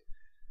notice it.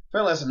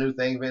 Apparently that's a new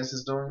thing Vince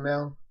is doing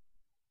now.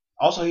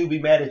 Also, he'll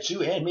be mad at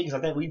you and me because I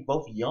think we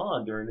both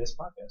yawned during this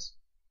podcast.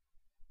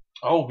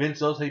 Oh, Vince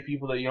does hate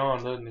people that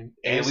yawn, doesn't he?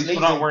 And at least we're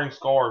not wearing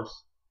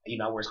scarves. You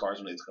not wear scarves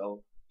when it's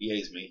cold. He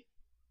hates me.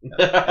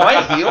 Am I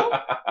a heel?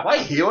 Am I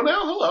a heel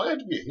now? Hold on, I have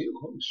to be a heel.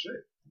 Holy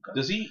shit. Okay.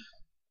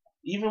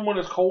 Even when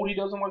it's cold, he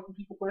doesn't like when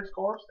people wear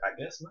scarves.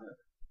 I guess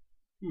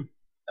not.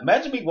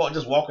 Imagine me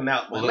just walking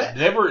out. Well,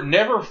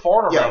 never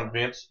fart around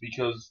Vince,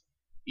 because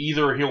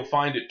either he'll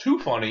find it too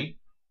funny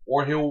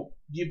or he'll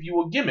give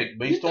you a gimmick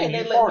based on you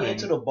they farting. let me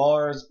into the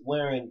bars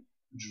wearing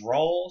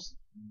drawers,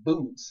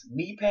 boots,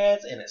 knee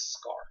pads, and a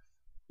scarf?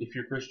 If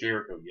you're Chris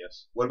Jericho,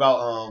 yes. What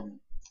about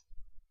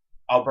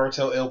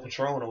Alberto El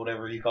Patron or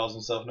whatever he calls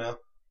himself now?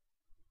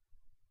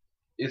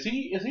 Is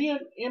he in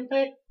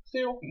Impact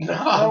still? No,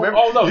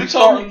 oh no, you he's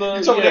told me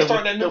starting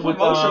starting that new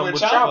promotion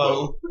with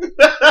Chavo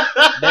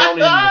down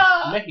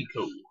in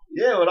Mexico.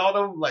 Yeah, with all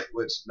them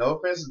which no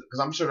offense, because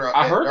I'm sure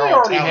I heard they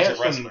already have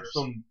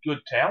some good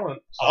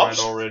talent signed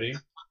already.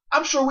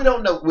 I'm sure we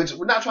don't know. Which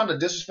we're not trying to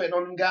disrespect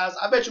on them guys.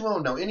 I bet you we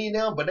don't know any of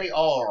them, but they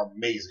all are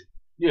amazing.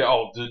 Yeah.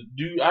 Oh,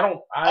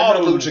 all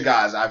the lucha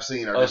guys I've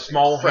seen are a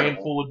small incredible.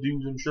 handful of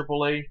dudes in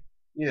AAA.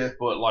 Yeah,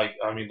 but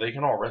they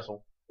can all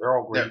wrestle. They're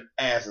all great. Their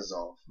asses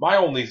off. My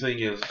only thing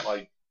is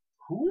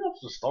who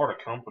wants to start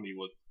a company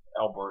with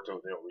Alberto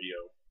Del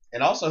Rio?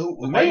 And also,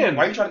 why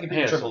are you trying to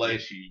compete with AAA?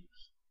 Issues.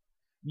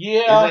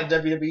 Yeah. Is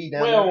that WWE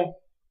down there?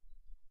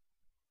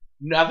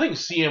 No, I think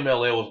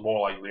CMLL is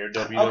more like their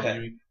WWE,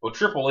 okay. But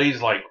AAA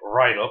is right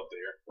up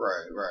there.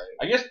 Right.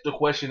 I guess the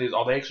question is,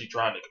 are they actually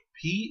trying to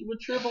compete with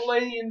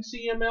AAA and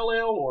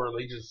CMLL, or are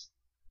they just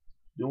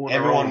doing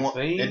their own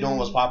thing? They're doing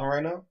what's popping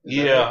right now?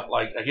 Yeah,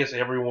 I guess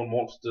everyone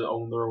wants to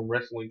own their own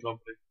wrestling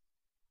company.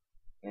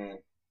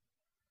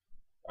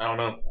 I don't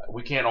know.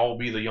 We can't all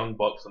be the Young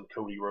Bucks and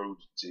Cody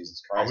Rhodes.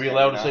 Jesus Christ. Are we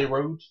allowed to say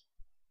Rhodes?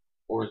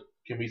 Or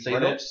can we say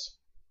Reynolds?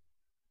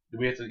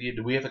 that?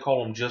 Do we have to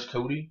call him just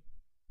Cody?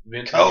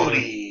 Vince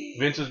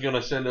is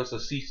gonna send us a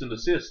cease and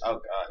desist. Oh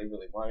God, he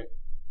really might.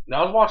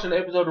 Now I was watching an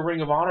episode of Ring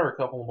of Honor a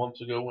couple of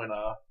months ago, and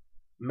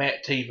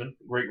Matt Taven,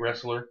 great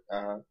wrestler,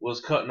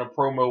 was cutting a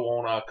promo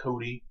on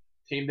Cody.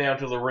 Came down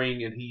to the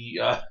ring and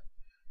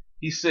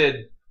he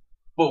said,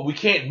 "But we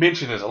can't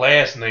mention his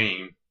last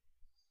name."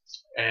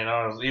 And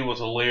it was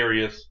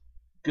hilarious.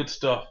 Good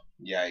stuff.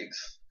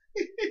 Yikes.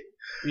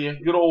 Yeah,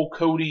 good old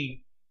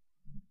Cody.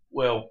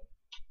 Well,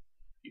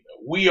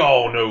 we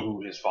all know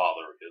who his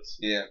father is.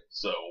 Yeah.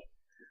 So,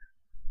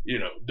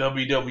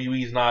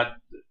 WWE's not.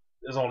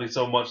 There's only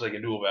so much they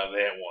can do about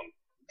that one.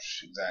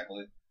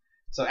 Exactly.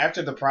 So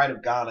after the Pride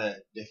of Ghana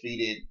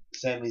defeated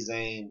Sami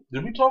Zayn,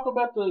 did we talk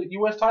about the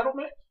U.S. title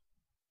match?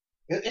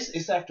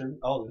 It's after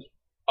all this.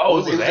 Oh,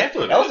 it was after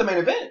that. That was the main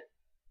event.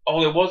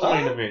 Oh, it was the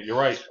main event. You're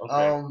right.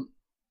 Okay.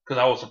 Because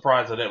I was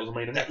surprised that was the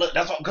main event. Look,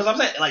 that's because I'm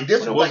saying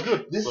this was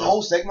good. This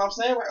whole segment I'm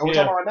saying we're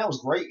talking about right now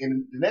was great,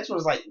 and the next one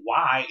is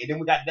why, and then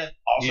we got that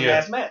awesome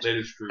ass match. That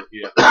is true.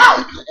 Yeah.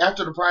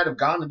 After the Pride of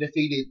Ghana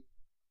defeated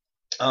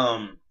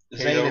Zayn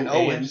and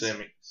Owens,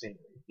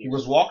 he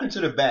was walking to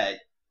the back,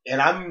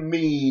 and I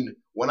mean,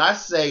 when I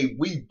say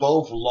we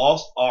both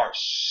lost our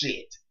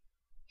shit,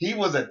 he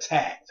was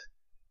attacked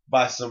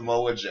by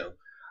Samoa Joe.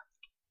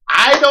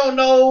 I don't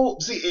know.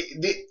 See,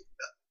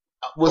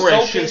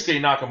 Shinsuke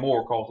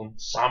Nakamura calls him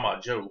Sama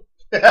Joe.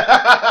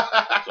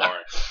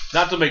 Sorry.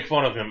 Not to make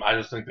fun of him, I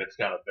just think that's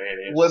kind of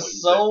badass.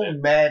 Was so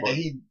mad that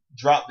he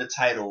dropped the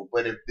title,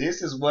 but if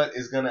this is what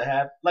is going to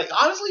happen,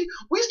 honestly,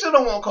 we still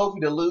don't want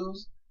Kofi to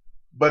lose,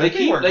 but they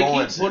keep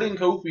putting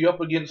Kofi up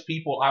against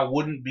people I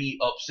wouldn't be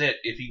upset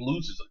if he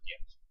loses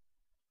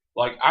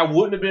against. I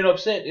wouldn't have been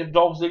upset if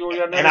Dolph Ziggler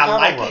got another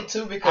title run. It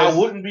too because I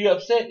wouldn't be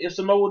upset if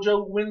Samoa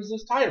Joe wins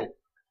this title.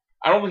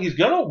 I don't think he's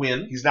gonna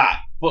win. He's not.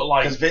 But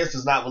because Vince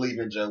does not believe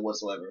in Joe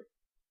whatsoever.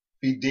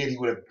 If he did, he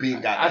would have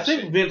been got. I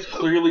think Vince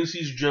clearly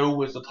sees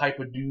Joe as the type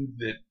of dude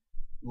that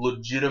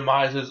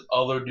legitimizes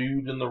other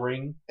dudes in the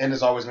ring, and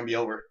it's always gonna be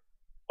over.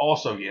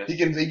 Also, yes, he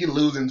can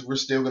lose, and we're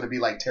still gonna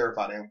be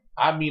terrified of him.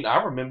 I mean,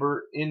 I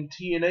remember in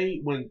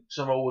TNA when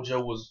Samoa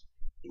Joe was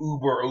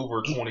uber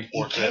over 24/7.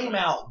 He came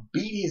out,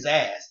 beat his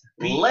ass,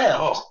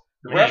 left.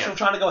 The refs were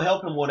trying to go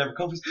help him, whatever.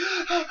 Kofi's.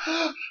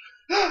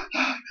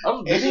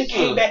 And he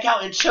came back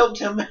out and choked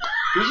him.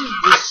 This is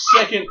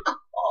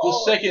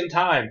the second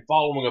time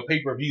following a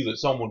pay-per-view that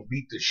someone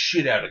beat the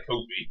shit out of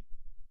Kofi.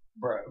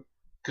 Bro.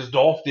 Because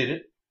Dolph did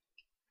it.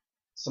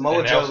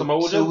 Samoa Joe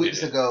 2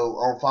 weeks ago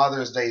on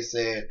Father's Day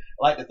said,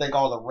 "I'd like to thank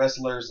all the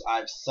wrestlers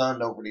I've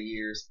sunned over the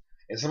years."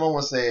 And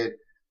someone said,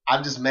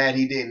 "I'm just mad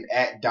he didn't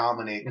at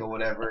Dominic or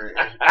whatever."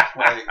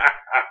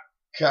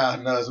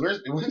 God knows.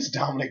 When's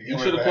Dominic? He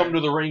should have come to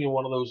the ring in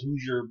one of those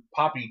Who's Your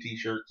Poppy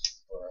t-shirts.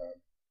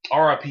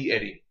 R.I.P.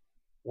 Eddie.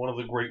 One of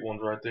the great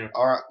ones right there.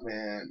 All right,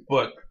 man.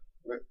 But,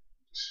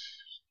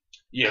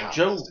 yeah,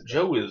 Joe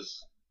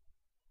is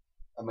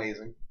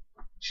amazing.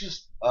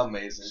 Just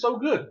amazing. So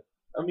good.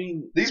 I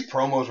mean, these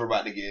promos we're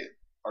about to get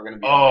are going to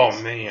be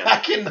amazing. Man. I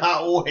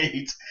cannot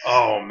wait.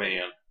 Oh,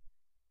 man.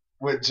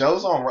 With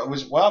Joe's on,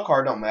 which wild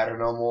card don't matter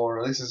no more.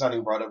 At least it's not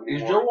even brought up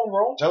anymore. Is Joe on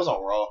Raw? Joe's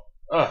on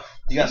Raw.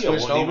 He got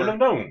switched over. Even have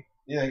known.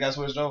 Yeah, he got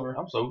switched over.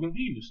 I'm so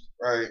confused.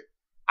 Right.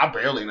 I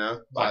barely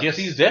know. I guess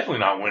he's definitely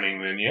not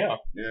winning then, yeah.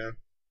 Yeah.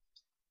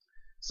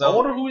 So I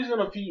wonder who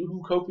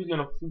Kofi's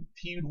gonna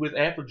feud with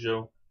after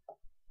Joe.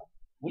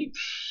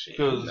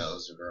 Who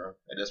knows, bro?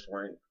 At this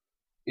point,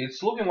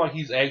 It's looking like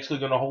he's actually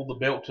going to hold the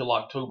belt till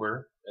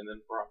October, and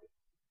then Brock.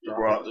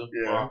 Brock,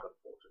 unfortunately.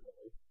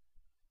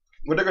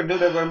 What they're gonna do?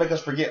 They're gonna make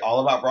us forget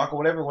all about Brock or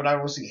whatever. We're not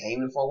gonna see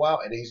Heyman for a while,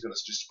 and then he's gonna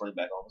just spring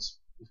back on us.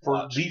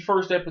 For the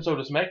first episode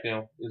of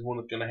SmackDown is when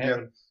it's going to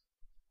happen. Yeah.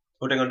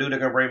 What they're gonna do? They're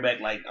gonna bring back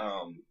like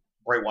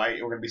Bray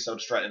Wyatt. We're gonna be so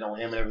distracted on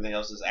him and everything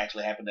else that's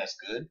actually happened. That's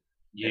good.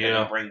 Yeah. They're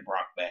gonna bring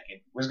Brock back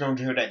in. We're just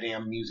gonna hear that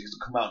damn music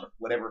to come out of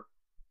whatever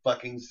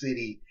fucking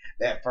city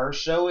that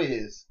first show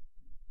is.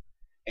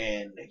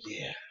 And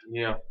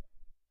yeah,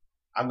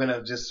 I'm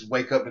gonna just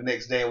wake up the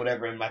next day or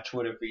whatever, and my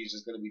Twitter feed is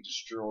just gonna be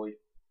destroyed.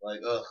 Like,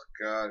 oh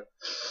god.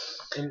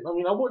 And I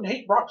mean, I wouldn't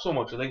hate Brock so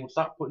much if they would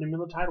stop putting him in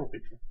the title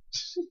picture.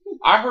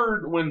 I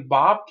heard when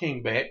Bob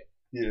came back,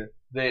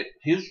 that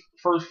his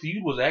first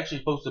feud was actually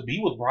supposed to be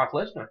with Brock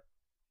Lesnar,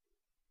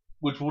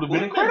 which would have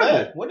been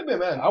incredible. Wouldn't have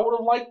been bad. I would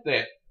have liked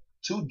that.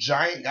 Two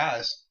giant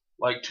guys,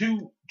 like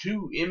two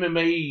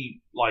MMA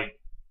like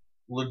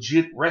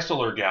legit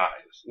wrestler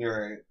guys.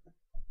 You're right.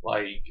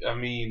 Like, I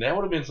mean, that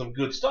would have been some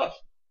good stuff.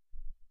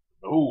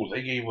 Oh,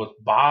 they gave us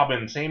Bob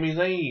and Sami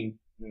Zayn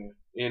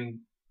and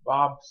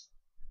Bob's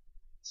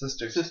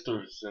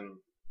sisters and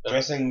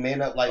dressing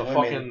men up like a women.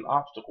 Fucking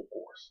obstacle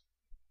course.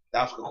 The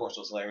obstacle course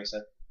was hilarious.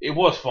 It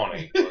was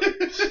funny,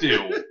 but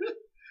still.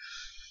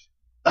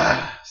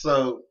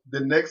 So the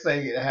next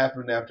thing that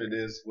happened after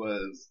this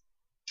was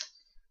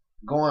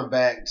going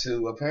back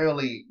to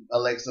apparently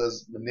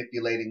Alexa's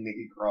manipulating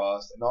Nikki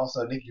Cross, and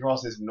also Nikki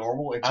Cross is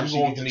normal until she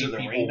gets into the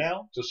ring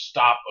now. To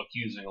stop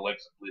accusing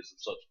Alexa Bliss of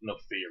such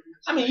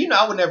nefarious. I mean,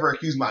 I would never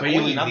accuse my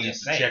queen. I'm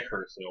just saying. Check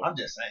herself. I'm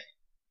just saying.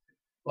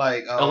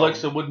 Like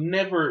Alexa would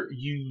never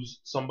use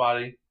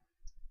somebody.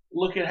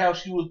 Look at how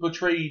she was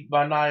betrayed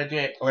by Nia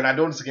Jax. We're not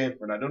doing this again.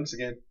 We're not doing this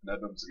again.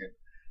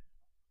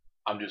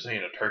 I'm just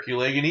saying, a turkey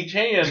leg in each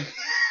hand.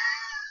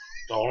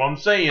 That's all I'm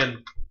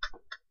saying.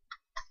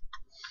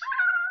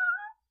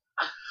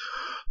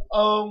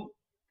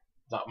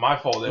 Not my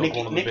fault. That was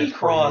one of the Nikki best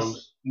Cross promos.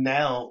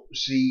 Now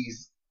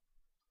she's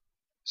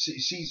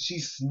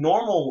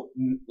normal,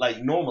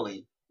 like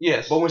normally.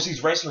 Yes. But when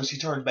she's wrestling, she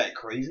turns back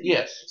crazy.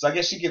 Yes. So I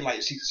guess she can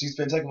she's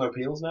been taking her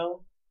pills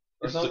now.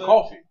 It's the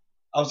coffee.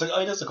 I was like,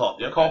 oh, that's the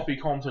coffee. The coffee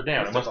calms her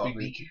down. It must be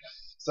decaf.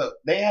 So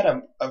they had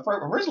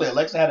originally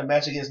Alexa had a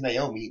match against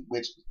Naomi,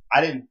 which I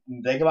didn't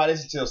think about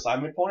this until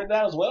Simon pointed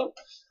out as well.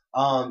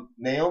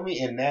 Naomi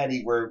and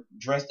Natty were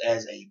dressed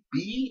as a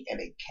bee and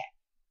a cat.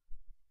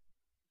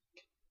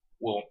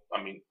 Well,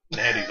 I mean,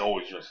 Natty's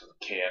always dressed as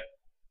a cat.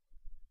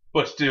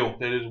 But still,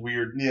 that is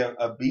weird. Yeah,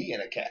 a bee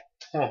and a cat.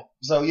 Huh.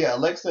 So yeah,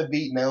 Alexa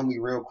beat Naomi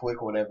real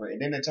quick or whatever, and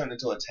then it turned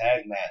into a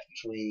tag match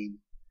between.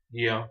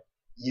 Yeah,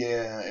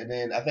 and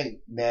then I think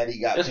Natty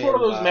got. It's one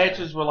of those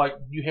matches where like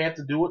you had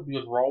to do it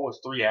because Raw was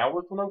 3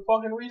 hours for no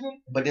fucking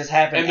reason. But this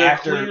happened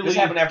after. This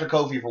happened after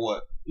Kofi for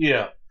what?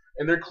 Yeah,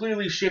 and they're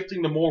clearly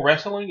shifting to more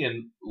wrestling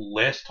and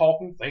less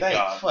talking. Thank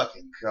God.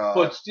 Fucking God.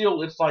 But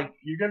still, it's like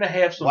you're gonna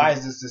have some. Why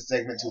is this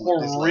segment too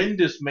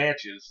horrendous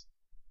matches?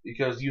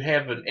 Because you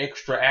have an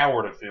extra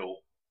hour to fill,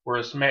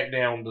 whereas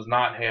SmackDown does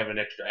not have an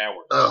extra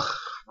hour. Ugh,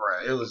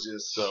 right. It was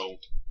just so.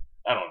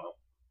 I don't know.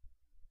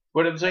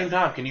 But at the same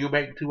time, can you go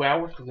back to 2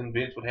 hours? Because then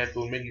Vince would have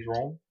to admit he's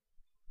wrong.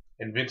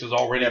 And Vince is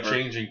already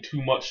changing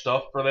too much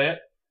stuff for that.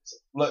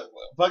 Look,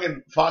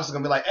 fucking Fox is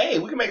going to be like, hey,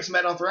 we can make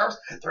SmackDown 3 hours.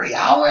 3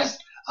 hours?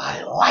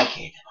 I like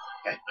it.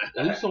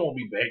 At least it won't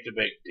be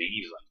back-to-back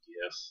days, I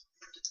guess.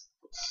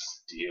 But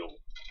still.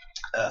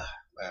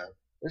 Man.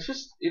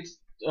 It's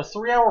a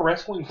 3-hour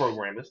wrestling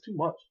program. That's too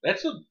much.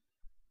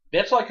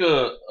 That's like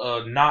a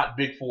not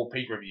Big Four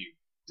pay-per-view.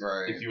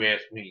 Right. If you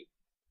ask me.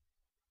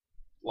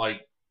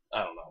 Like, I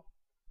don't know.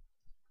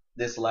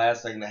 This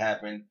last thing that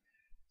happened.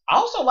 I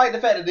also like the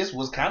fact that this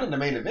was kind of the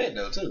main event,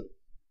 though, too.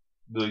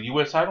 The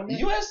U.S. title match?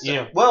 U.S.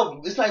 Yeah.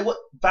 Well, it's like what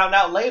found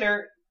out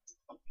later.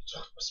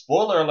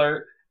 Spoiler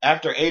alert: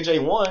 after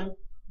AJ won,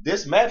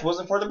 this match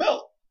wasn't for the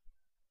belt.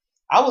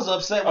 I was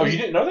upset. You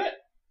didn't know that?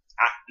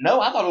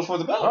 No, I thought it was for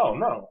the belt. Oh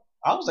no,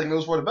 I was thinking it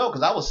was for the belt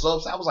because I was so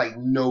upset. I was like,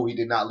 no, he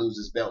did not lose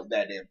his belt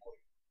that damn quick.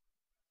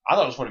 I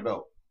thought it was for the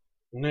belt.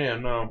 Yeah,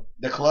 no.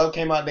 The club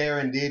came out there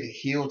and did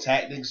heel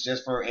tactics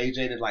just for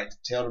AJ to like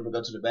tell them to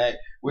go to the back,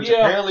 which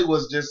apparently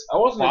was just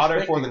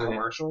fodder for the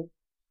commercial.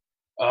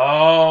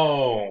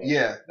 Oh.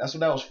 Yeah, that's what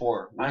that was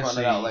for. We found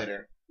it out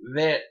later.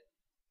 That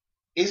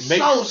it's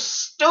so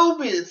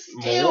stupid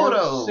still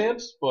though.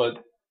 Sense, but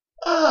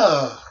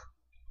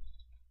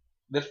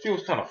that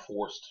feels kind of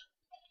forced.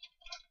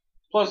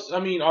 Plus, I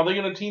mean, are they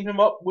going to team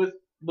him up with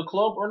the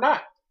club or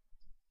not?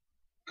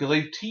 Because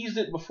they've teased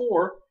it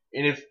before.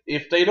 And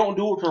if they don't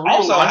do it for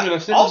real, I'm going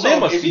to send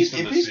them a cease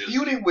and desist. If he's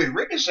feuding with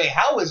Ricochet,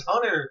 how is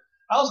Hunter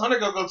going to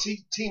go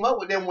team up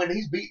with them when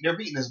they're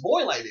beating his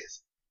boy like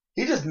this?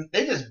 They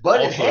just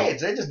butted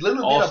heads. They just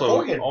literally did a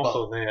forehead bump.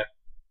 Also that.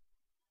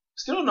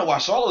 Still don't know why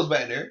Charlotte's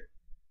back there.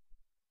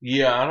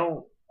 Yeah,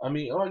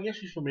 I guess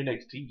she's from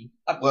NXT.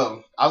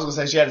 Well, I was gonna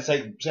say she had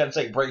to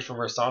take breaks from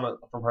her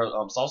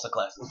salsa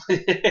classes.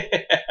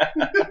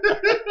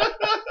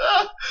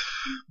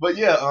 But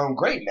yeah,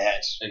 great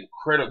match.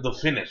 Incredible. The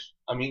finish.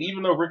 I mean,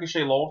 even though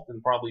Ricochet lost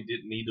and probably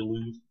didn't need to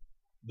lose,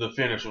 The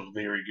finish was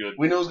very good.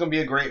 We knew it was gonna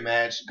be a great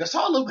match. I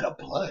saw a little bit of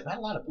blood, not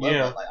a lot of blood.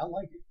 Yeah. But I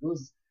like it. It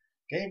was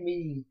gave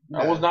me.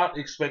 I was not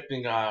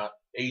expecting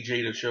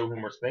AJ to show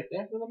him respect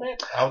after the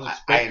match. I was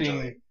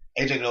expecting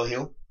AJ go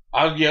heel.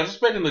 I was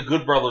expecting the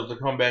Good Brothers to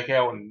come back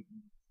out and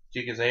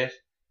kick his ass,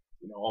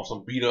 on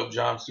some beat up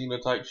John Cena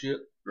type shit.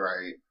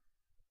 Right.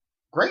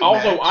 Great.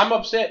 Also, match. I'm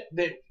upset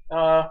that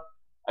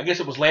I guess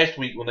it was last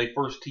week when they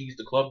first teased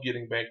the club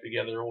getting back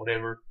together or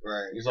whatever.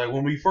 Right. He's like,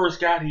 when we first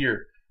got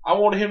here, I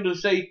wanted him to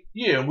say,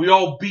 yeah, and we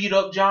all beat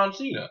up John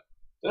Cena.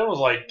 That was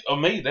like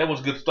amazing. That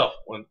was good stuff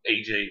when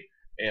AJ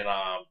and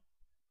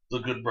the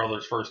Good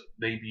Brothers first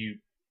debut.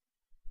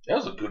 That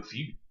was a good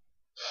feud.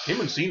 Him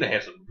and Cena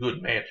had some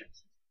good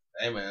matches.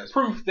 Hey man.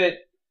 Proof that,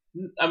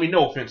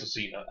 no offense to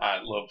Cena, I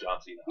love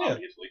John Cena,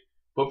 obviously,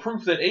 but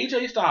proof that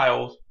AJ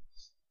Styles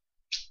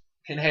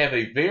can have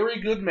a very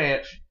good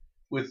match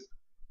with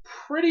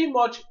pretty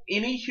much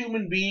any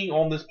human being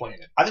on this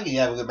planet. I think he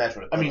had a good match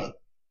with a fella.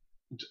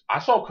 I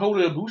saw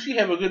Kota Ibushi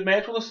have a good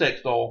match with a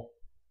sex doll.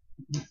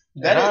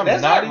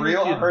 That's not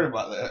real. I heard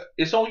about that.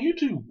 It's on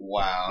YouTube.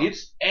 Wow.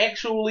 It's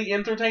actually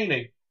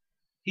entertaining.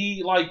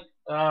 He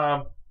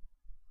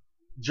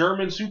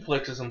German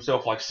suplexes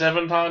himself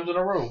 7 times in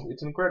a row.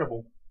 It's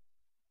incredible.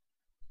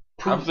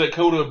 Proof that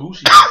Kota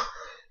Ibushi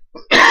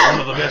is one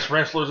of the best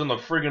wrestlers in the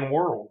friggin'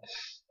 world.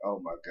 Oh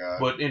my god.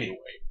 But anyway.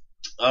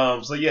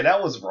 So yeah,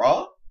 that was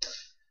Raw.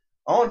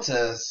 On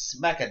to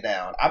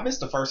SmackDown. I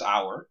missed the first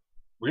hour.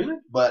 Really?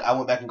 But I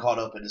went back and caught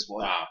up at this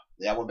point. Ah.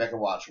 Yeah, I went back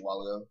and watched a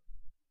while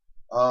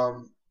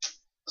ago.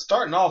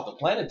 Starting off, the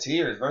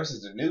Planeteers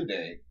versus the New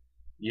Day.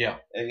 Yeah.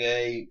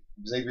 AKA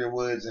Xavier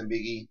Woods and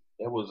Big E.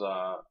 It was,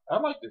 I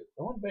liked it.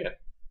 It wasn't bad.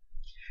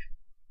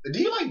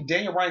 Do you like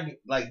Daniel Bryan,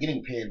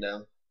 getting pinned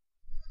though?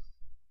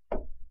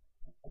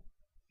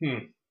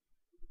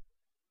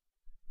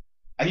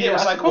 I get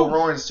Recyclable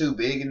Rowan's too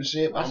big and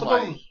shit. I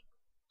suppose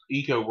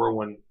Eco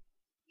Rowan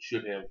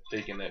should have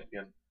taken that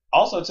pin.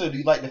 Also, too, do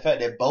you like the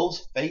fact that both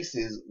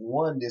faces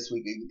won this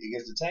week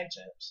against the tag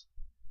champs?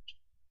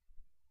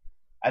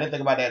 I didn't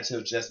think about that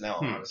until just now,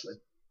 honestly.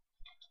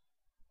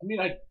 I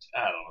don't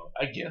know.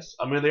 I guess.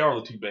 They are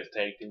the 2 best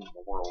tag teams in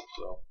the world,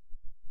 so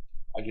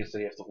I guess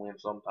they have to win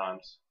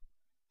sometimes.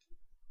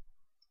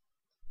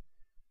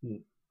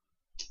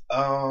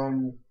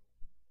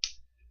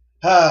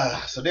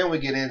 So then we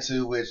get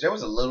into which there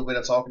was a little bit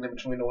of talking in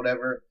between or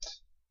whatever.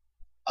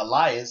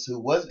 Elias,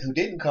 who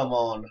didn't come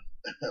on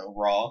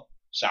Raw,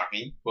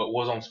 shocking, but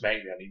was on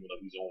SmackDown even though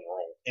he's on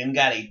Raw, and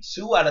got a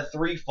 2 out of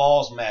 3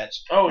 falls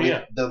match. Oh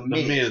yeah, the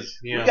Miz.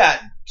 Yeah. We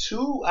got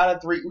 2 out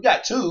of 3. We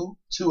got two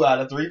out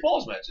of 3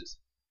 falls matches,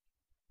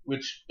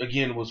 which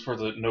again was for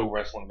the no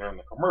wrestling during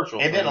the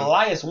commercial. And then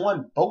Elias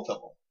won both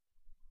of them.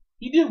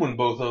 He did win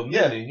both of them.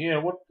 Yeah, didn't he? Yeah.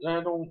 What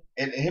I don't.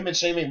 And him and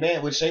Shane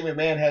McMahon, which Shane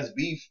McMahon has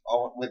beef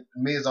with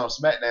Miz on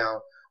SmackDown,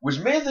 which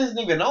Miz isn't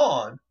even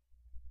on.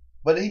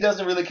 But he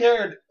doesn't really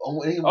care.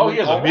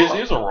 The Miz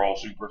is a Raw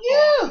superstar.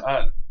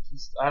 Yeah.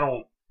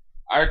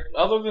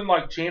 Other than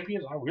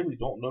champions, I really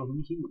don't know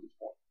who's who at this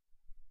point.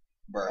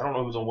 Bro. I don't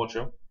know who's on what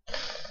show.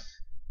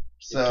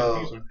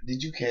 So,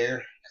 did you care?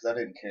 Because I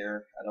didn't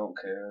care. I don't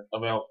care.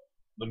 About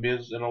the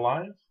Miz and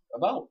Elias?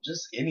 About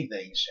just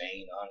anything,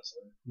 Shane,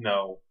 honestly.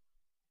 No.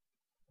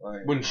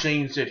 When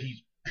Shane said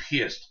he's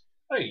pissed,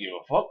 I didn't give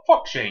a fuck.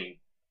 Fuck Shane.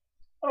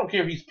 I don't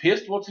care if he's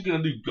pissed. What's he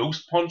gonna do?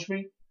 Ghost punch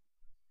me?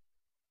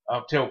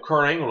 I'll tell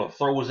Kurt Angle to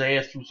throw his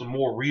ass through some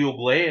more real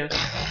glass.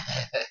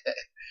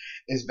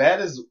 As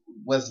bad as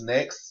what's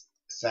next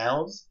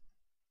sounds,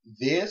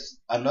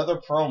 another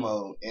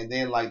promo, and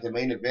then the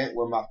main event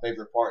were my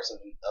favorite parts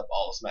of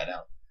all of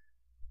SmackDown.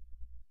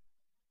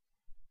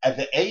 At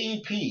the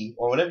AEP,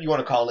 or whatever you want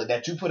to call it,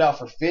 that you put out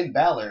for Finn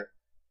Balor,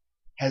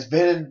 has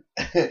been,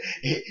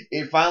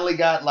 it finally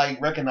got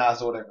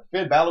recognized or whatever.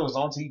 Finn Balor was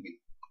on TV.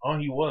 Oh,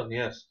 he was,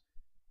 yes.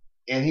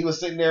 And he was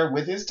sitting there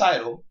with his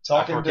title,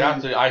 talking to... I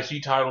forgot the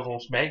IC titles on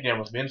SmackDown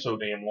has been so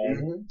damn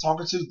long.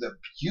 Talking to the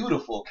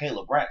beautiful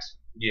Kayla Braxton.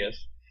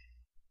 Yes.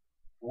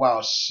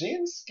 While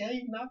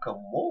Shinsuke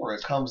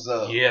Nakamura comes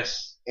up...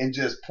 Yes. And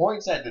just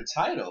points at the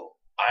title.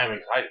 I am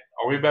excited.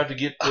 Are we about to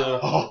get the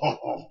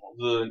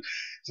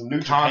some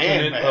new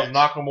continent of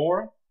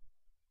Nakamura?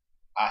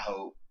 I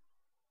hope.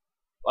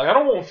 I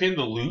don't want Finn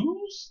to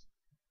lose,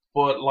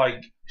 but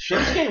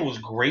Shinsuke was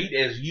great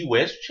as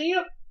U.S.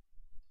 champ.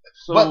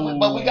 So,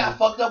 but we got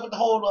fucked up with the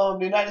whole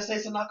United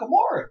States of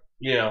Nakamura.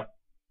 Yeah.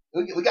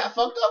 We got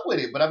fucked up with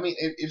it. But I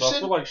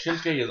feel like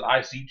Shinsuke as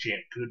IC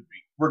champ could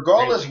be.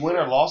 Regardless, win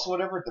or loss or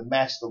whatever, the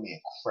match is going to be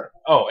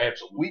incredible. Oh,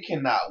 absolutely. We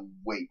cannot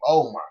wait.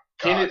 Oh, my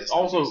God.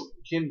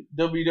 Can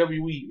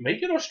WWE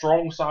make it a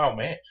strong style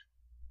match?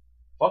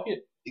 Fuck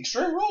it.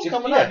 Extreme Rules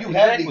coming up. You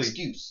have the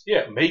excuse.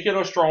 Yeah, make it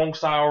a strong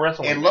style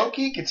wrestling and match.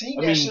 low-key,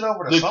 continue that shit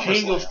over to SummerSlam. The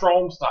king of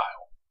strong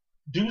style.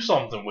 Do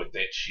something with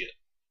that shit.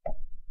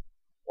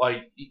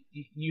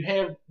 You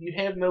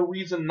have no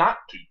reason not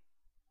to.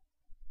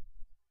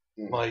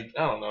 I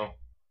don't know.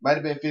 Might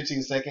have been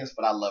 15 seconds,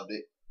 but I loved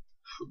it.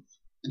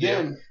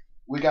 Then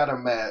we got a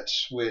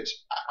match, which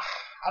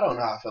I don't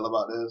know how I feel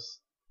about this.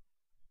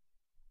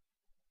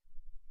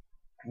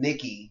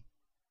 Nikki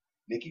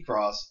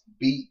Cross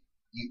beat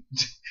you,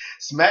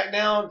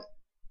 SmackDown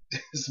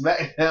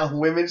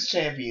Women's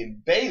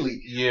Champion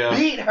Bayley. Yeah.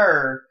 Beat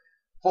her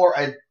for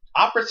an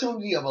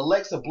opportunity of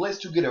Alexa Bliss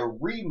to get a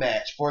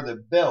rematch for the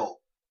belt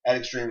at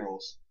Extreme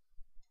Rules.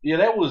 Yeah,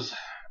 that was...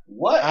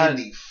 What in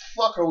the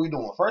fuck are we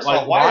doing? First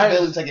like, off, why is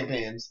Bayley taking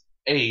pins?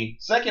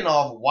 Second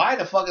off, why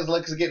the fuck is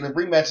Alexa getting a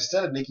rematch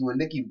instead of Nikki when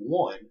Nikki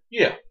won?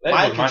 Yeah, that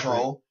Mind was my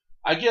control. thing.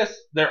 I guess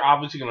they're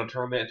obviously going to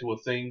turn that into a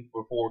thing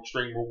before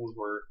Extreme Rules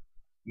where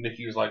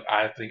Nikki was like,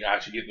 I think I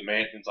should get the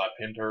man since I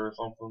pinned her or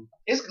something.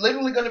 It's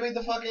literally going to be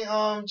the fucking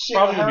shit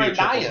Probably with her be a and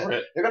triple Nia.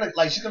 threat. They're gonna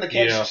she's gonna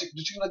catch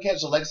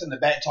Alexa in the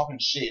back talking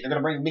shit. They're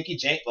gonna bring Mickey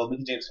James. Well,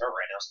 Mickey James is hurt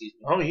right now. Excuse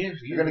me. Oh yeah.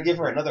 They're gonna give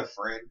her another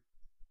friend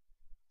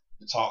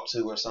to talk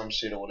to or some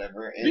shit or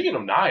whatever. And speaking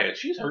of Nia,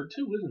 she's hurt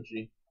too, isn't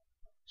she?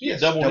 She had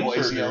double knee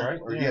surgery, ACL, right?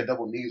 Or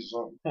double knees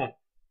or something. Huh.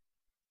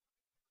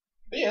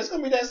 Yeah, it's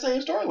gonna be that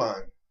same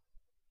storyline.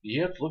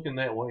 Yeah, it's looking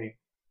that way.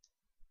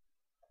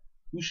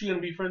 Who's she gonna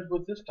be friends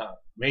with this time?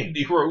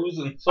 Mandy Rose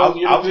and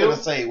Sonya I was Deville?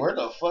 gonna say, where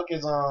the fuck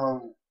is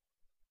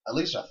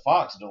Alicia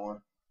Fox doing?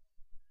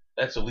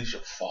 That's Alicia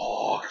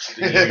Fox,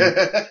 dude.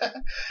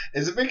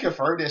 Is it been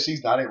confirmed that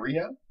she's not in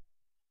rehab?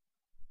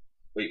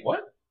 Wait, what?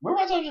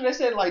 Remember I told you they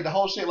said like the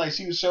whole shit like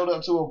she showed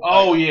up to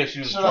a she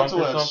was showed drunk up to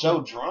or a something?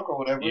 show drunk or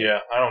whatever. Yeah,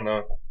 I don't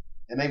know.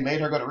 And they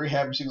made her go to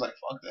rehab and she was like,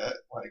 fuck that.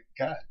 Like,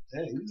 god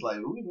dang. He's like,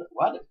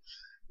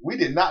 we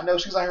did not know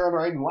she was out here on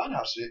her Amy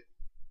Winehouse shit.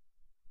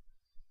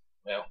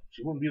 Well,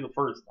 she wouldn't be the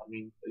first. I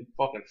mean, they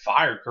fucking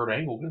fired Kurt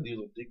Angle because he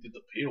was addicted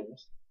to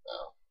pills.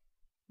 Oh.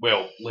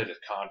 Well, let his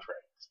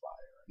contract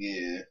expire.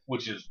 Yeah.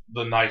 Which is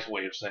the nice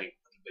way of saying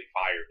they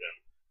fired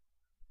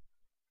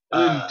him.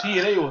 And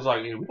TNA was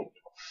like, yeah, we don't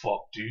give a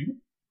fuck, dude.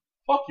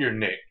 Fuck your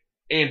neck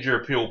and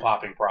your pill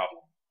popping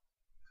problem.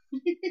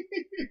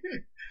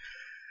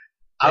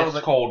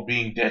 That's called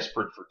being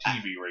desperate for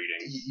TV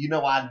ratings. You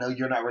know, I know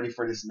you're not ready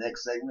for this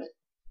next segment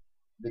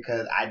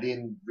because I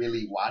didn't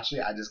really watch it.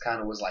 I just kind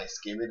of was like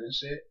skimming and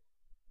shit.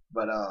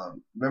 But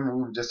remember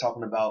we were just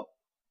talking about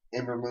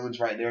Ember Moon's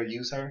right there.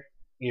 Use her.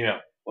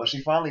 Yeah. Well,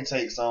 she finally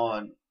takes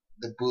on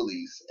the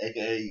Bullies,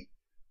 aka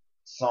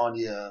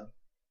Sonya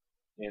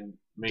and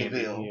Mandy.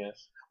 Deville.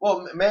 Yes.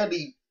 Well,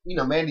 Mandy. You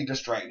know, Mandy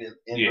distracted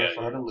Ember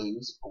for her to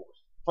lose. Of course.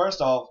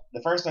 First off, the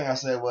first thing I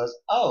said was,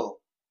 "Oh,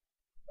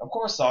 of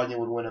course Sonya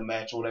would win a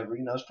match or whatever.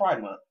 You know, it's Pride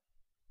Month."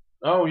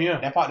 Oh yeah.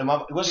 That part of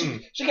my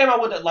she came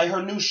out with like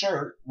her new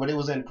shirt, but it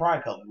was in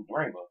Pride color with the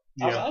rainbow.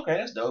 I was like, okay,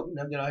 that's dope. You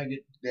know, I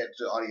get that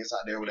to the audience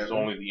out there, or whatever. It's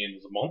only the end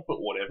of the month, but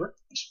whatever.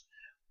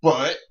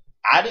 But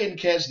I didn't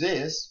catch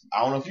this.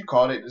 I don't know if you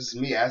caught it. This is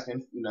me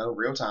asking, you know,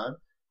 real time.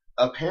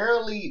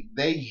 Apparently,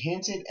 they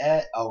hinted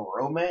at a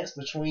romance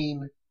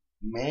between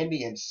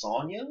Mandy and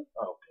Sonya. Oh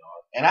god!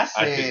 And I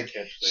said,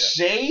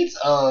 shades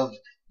of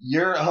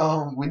your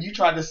when you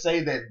tried to say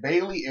that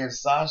Bayley and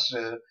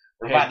Sasha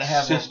were about to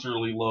have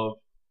sisterly love.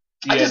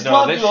 Yeah, I just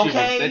love you,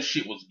 okay? That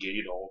shit was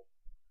gay, dog.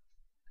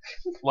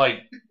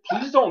 Like,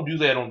 please don't do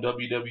that on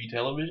WWE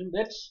television.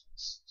 That's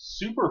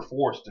super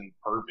forced and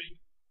pervy.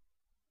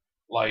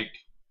 Like,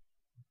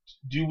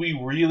 do we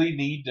really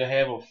need to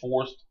have a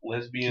forced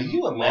lesbian? Can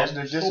you imagine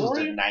if this was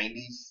the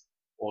 90s?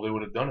 Well, they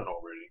would have done it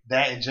already.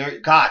 That and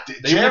Jerry, God,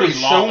 they would have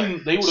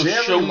shown. They would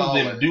have shown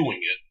them doing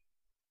it,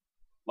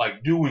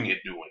 like doing it.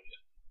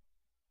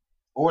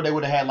 Or they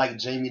would have had like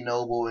Jamie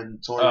Noble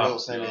and Tori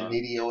Wilson and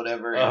Nitty or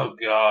whatever. Oh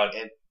God!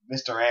 And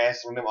Mr.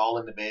 Ass when them all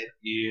in the bed.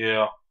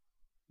 Yeah.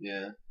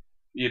 Yeah.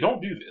 Don't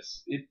do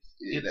this. It's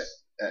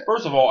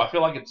first of all, I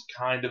feel like it's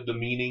kind of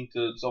demeaning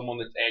to someone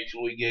that's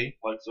actually gay,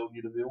 like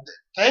Sonya Deville.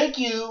 Thank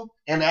you.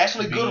 And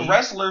actually good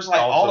wrestlers,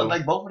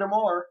 like both of them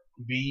are.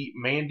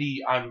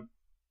 Mandy, I'm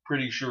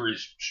pretty sure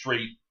is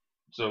straight.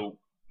 So,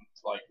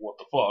 like, what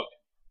the fuck?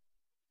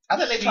 I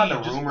think they tried to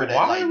rumor that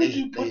why would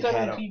you put that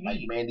on TV?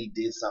 Like Mandy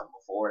did something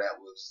before that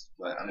was,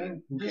 but I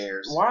mean, who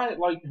cares? Why?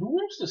 Like, who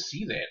wants to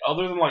see that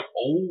other than like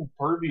old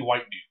pervy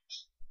white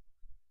dudes?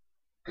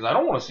 Because I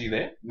don't want to see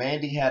that.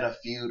 Mandy had a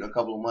feud a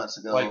couple of months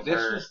ago of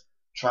her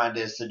trying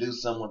to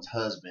seduce someone's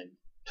husband.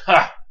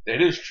 Ha!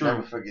 That is true.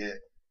 Never forget.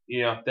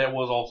 Yeah, that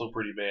was also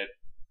pretty bad.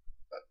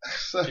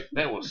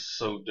 That was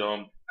so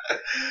dumb.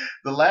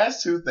 The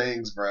last two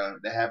things, bro,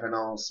 that happened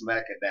on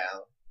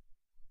SmackDown.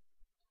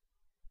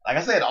 Like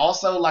I said,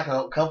 also like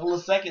a couple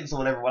of seconds or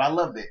whatever, but I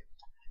loved it.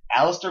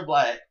 Aleister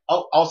Black.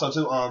 Oh, also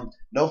too,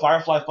 no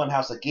Firefly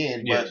Funhouse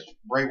again, but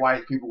Bray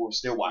Wyatt people were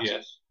still watching.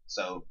 Yes.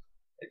 So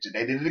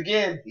they did it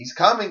again. He's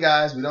coming,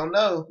 guys. We don't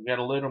know. We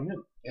gotta let him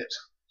in. Let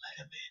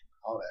him in.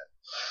 All that.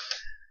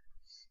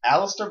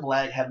 Aleister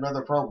Black had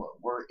another promo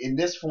where, in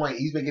this point,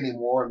 he's been getting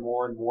more and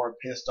more and more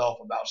pissed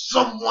off about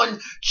someone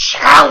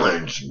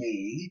challenge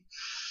me.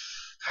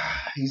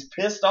 He's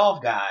pissed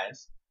off,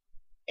 guys.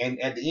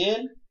 And at the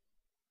end,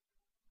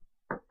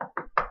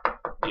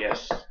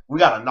 yes, we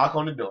got a knock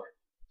on the door.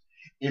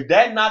 If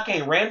that knock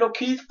ain't Randall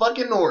Keith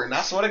fucking Norton,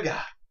 I swear to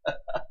God.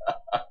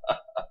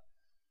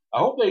 I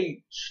hope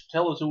they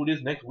tell us who it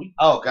is next week.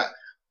 Oh God,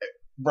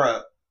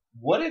 bruh.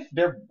 What if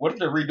they're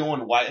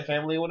redoing Wyatt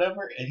family or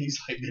whatever, and he's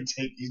like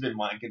he's been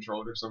mind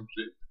controlled or some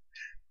shit?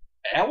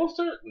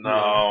 Alistair?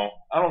 No,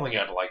 I don't think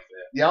I'd like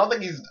that. Yeah, I don't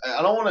think he's.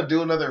 I don't want to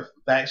do another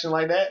faction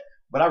like that,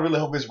 but I really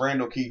hope it's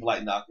Randall Keith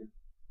like knocking.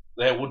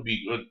 That would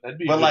be good. That'd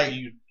be But a good like,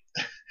 feud.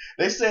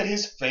 they said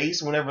his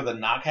face whenever the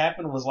knock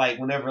happened was like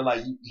whenever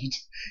like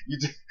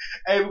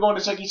hey, we're going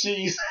to Chuck E.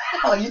 Cheese.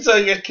 Like you tell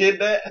your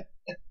kid that,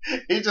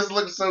 he just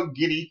looks so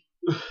giddy.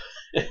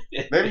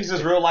 Maybe he's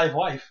his real life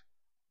wife.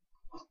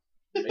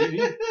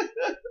 Maybe.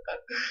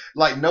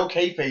 Like no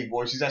kayfabe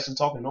boy, she's actually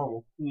talking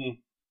normal.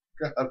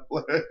 God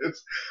bless.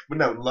 But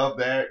no, love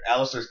that.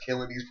 Alistair's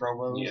killing these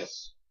promos.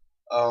 Yes.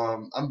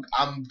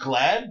 I'm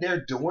glad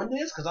they're doing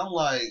this because I'm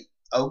like,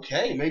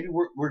 okay, maybe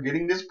we're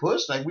getting this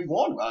push like we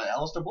want by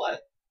Aleister Black.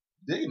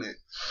 Digging it.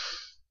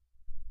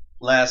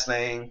 Last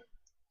thing.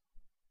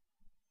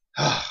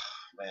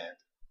 Man.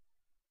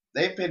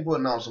 They've been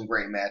putting on some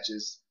great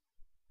matches.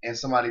 And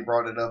somebody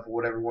brought it up or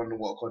whatever, one of the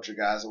World Culture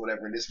guys or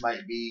whatever, and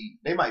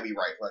they might be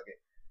right, fuck it.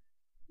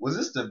 Was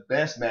this the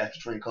best match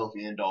between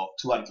Kofi and Dolph?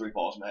 2 out of 3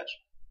 falls match?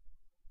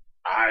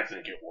 I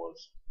think it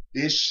was.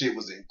 This shit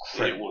was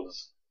incredible. It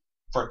was.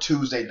 For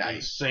Tuesday night.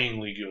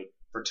 Insanely good.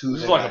 For Tuesday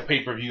This is like night. a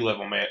pay-per-view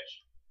level match,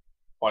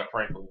 quite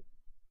frankly.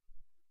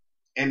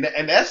 And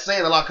that's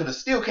saying a lot because the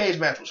steel cage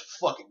match was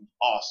fucking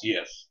awesome.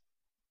 Yes.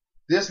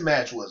 This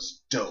match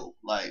was dope.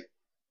 Like,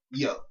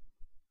 yo.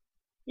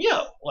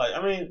 Like,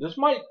 I mean, This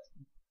might.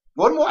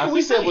 what more I can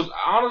we think say? that was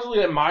honestly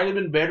that might have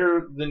been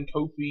better than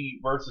Kofi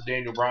versus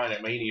Daniel Bryan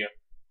at Mania.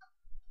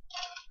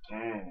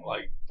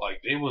 Like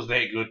it was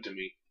that good to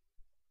me.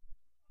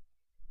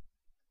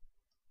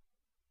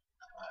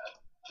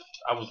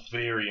 I was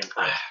very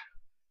impressed.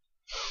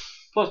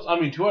 Plus, I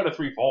mean, 2 out of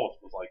 3 falls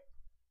was like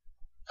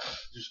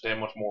just that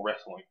much more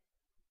wrestling.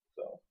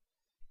 So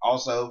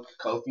Also,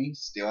 Kofi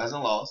still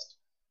hasn't lost.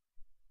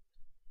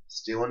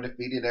 Still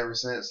undefeated ever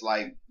since,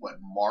 like, what,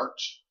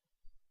 March?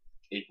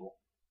 April.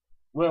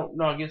 Well,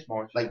 no, I guess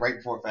March. Like, right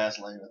before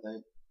Fastlane, I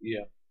think.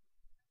 Yeah.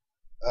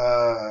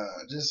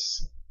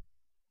 Just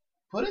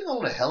putting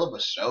on a hell of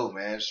a show,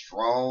 man.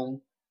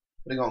 Strong.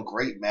 Putting on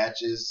great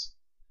matches.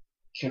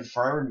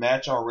 Confirmed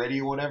match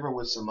already or whatever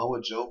with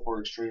Samoa Joe for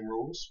Extreme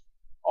Rules.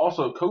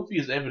 Also, Kofi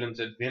is evidence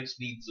that Vince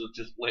needs to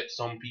just let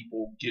some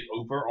people get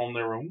over on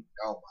their own.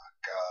 Oh my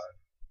god.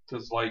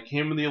 Because, like,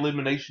 him in the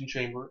Elimination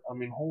Chamber, I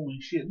mean, holy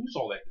shit, who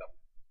saw that coming?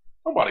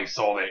 Nobody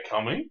saw that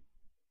coming.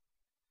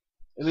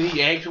 And then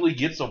he actually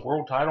gets a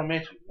world title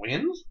match and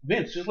wins?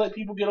 Vince, just let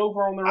people get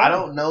over on their own. I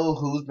don't know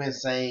who's been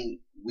saying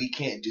we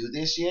can't do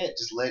this yet.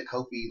 Just let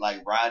Kofi,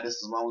 like, ride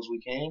this as long as we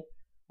can.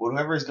 But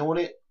whoever is doing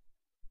it,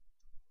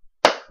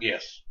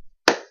 yes.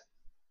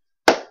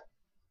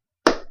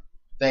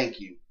 thank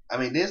you. I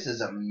mean, this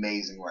is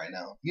amazing right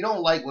now. If you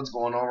don't like what's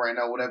going on right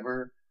now,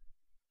 whatever,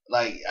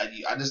 like,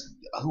 I just,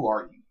 who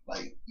are you?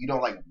 Like, you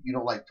don't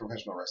like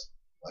professional wrestling.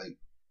 Like,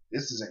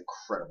 this is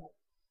incredible.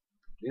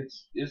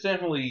 It's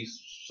definitely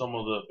some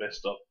of the best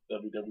stuff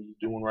WWE's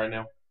doing right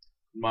now,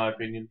 in my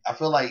opinion. I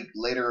feel like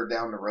later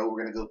down the road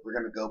we're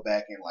gonna go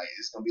back and like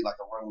it's gonna be like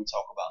a run we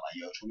talk about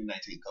like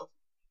 2019 Kofi.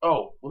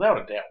 Oh, without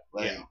a doubt.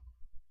 Like, Yeah.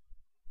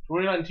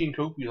 2019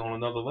 Kofi's on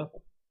another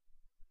level.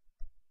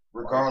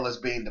 regardless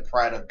being the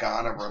pride of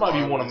Ghana. This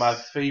might be one of my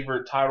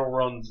favorite title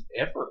runs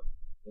ever.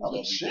 in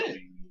Holy WWE. shit.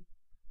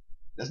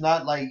 That's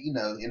not like, in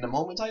the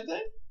moment type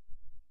thing.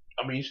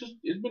 I mean,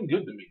 it's been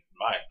good to me, in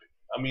my opinion.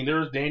 I mean, there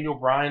was Daniel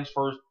Bryan's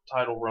first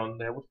title run.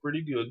 That was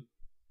pretty good.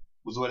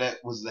 Was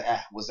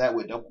that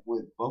with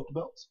both the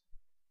belts?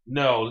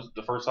 No, this is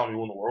the first time he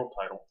won the world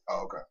title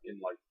Oh, okay. in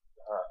like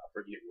I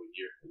forget what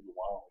year. It was a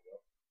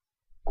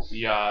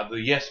while ago.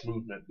 The Yes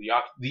movement,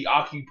 the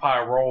Occupy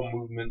Raw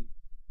movement,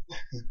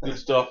 good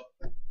stuff.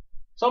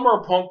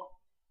 Summer Punk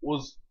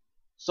was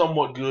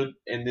somewhat good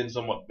and then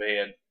somewhat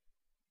bad.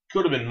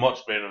 Could have been much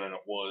better than it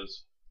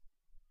was.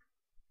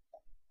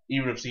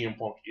 Even if CM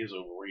Punk is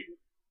overrated.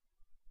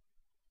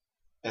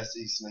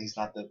 He's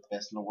not the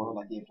best in the world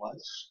like he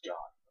implies. God,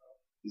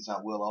 He's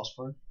not Will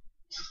Ospreay.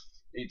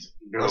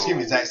 no. Or excuse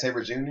me, Zack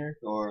Sabre Jr.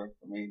 Oh,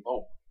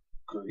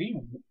 good.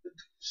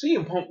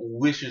 CM Punk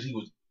wishes he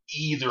was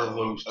either of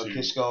those two.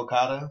 Kazuchika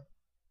Okada.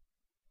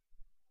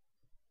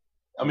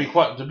 I mean,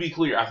 quite to be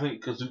clear, I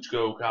think Kazuchika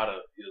Okada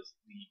is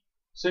the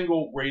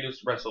single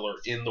greatest wrestler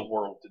in the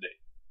world today.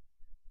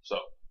 So,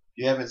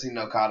 If you haven't seen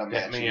the Okada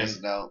That match, man-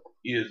 listen out.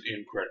 is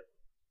incredible.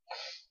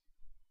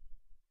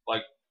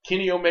 Like,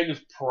 Kenny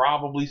Omega's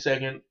probably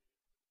second,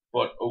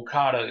 but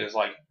Okada is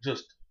like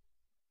just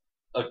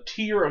a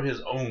tier of his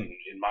own,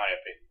 in my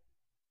opinion.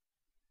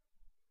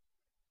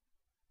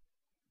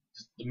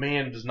 The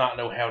man does not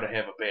know how to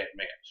have a bad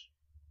match.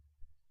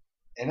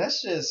 And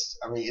that's just,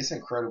 it's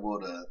incredible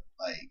to,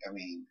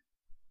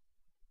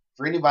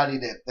 for anybody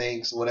that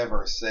thinks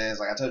whatever it says,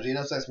 like I told you, it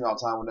upsets me all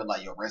the time when they're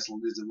like, your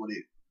wrestling isn't what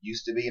it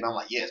used to be. And I'm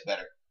like, yeah, it's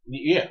better.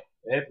 Yeah,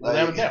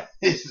 without a doubt.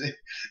 It's so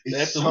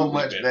Absolutely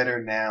much better.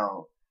 better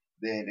now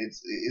than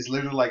it's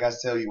literally like I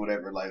tell you,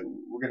 whatever, like,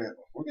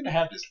 we're gonna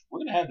have this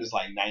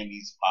like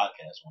 90s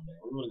podcast one day.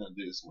 We're really gonna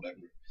do this, whatever.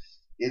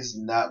 It's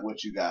not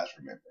what you guys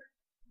remember.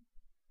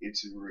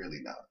 It's really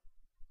not.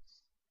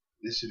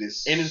 This shit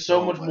is And it's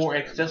so much more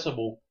better now.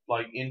 accessible,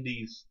 like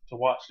indies, to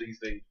watch these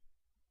days.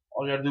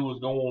 All you gotta do is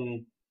go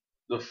on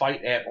the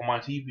Fight app on my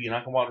TV, and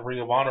I can watch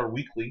Ring of Honor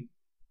weekly.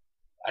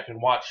 I can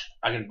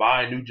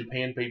buy New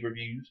Japan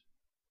pay-per-views.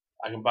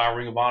 I can buy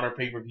Ring of Honor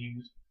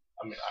pay-per-views.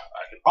 I mean,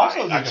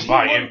 I can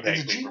buy Impact.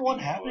 Is the G1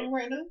 happening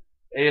right now?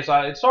 Yes,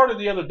 it started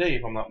the other day,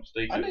 if I'm not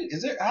mistaken.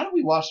 How do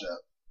we watch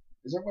that?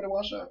 Is everybody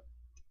watch that?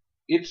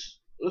 It's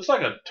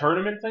like a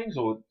tournament thing,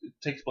 so it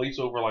takes place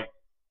over like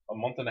a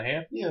month and a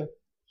half. Yeah.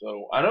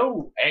 So I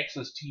know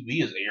Access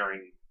TV is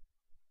airing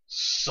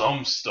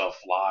some stuff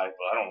live,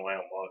 but I don't know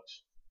how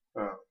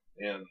much.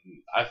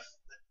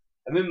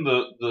 And then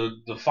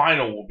the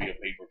final will be a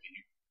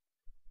pay-per-view.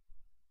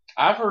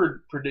 I've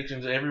heard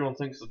predictions that everyone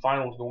thinks the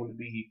final is going to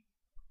be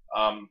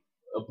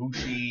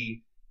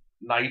Ibushi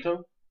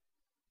Naito.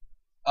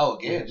 Oh,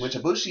 again, which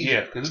Ibushi?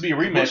 Yeah, because it'd be a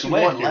rematch from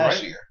last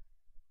year,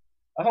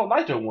 right? I thought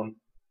Naito won.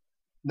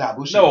 Nah,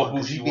 Ibushi won.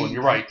 Ibushi won.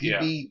 You're right. He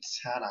beat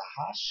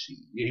Tanahashi.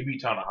 Yeah, he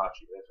beat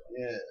Tanahashi. That's right.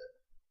 Yeah.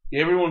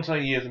 Yeah, everyone's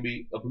saying he has to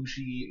beat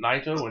Ibushi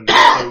Naito, and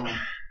Naito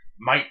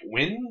might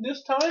win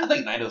this time. I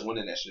think Naito's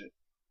winning that shit.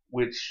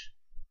 Which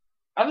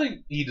I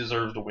think he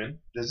deserves to win.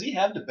 Does he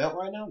have the belt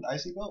right now, the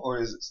IC belt,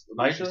 or is it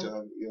Naito? Still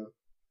have it? Yeah.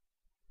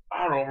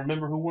 I don't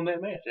remember who won that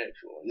match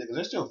actually. Yeah, because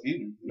they're still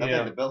feuding. I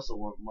think the belt's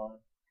still on mine.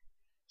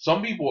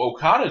 Some people,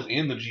 Okada's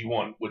in the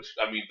G1, which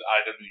I mean the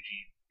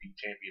IWGP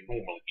champion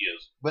normally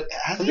is. But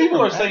has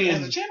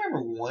the champ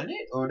ever won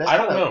it? Or I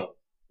don't know.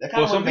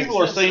 Well, some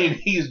people are saying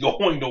he's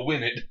going to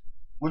win it.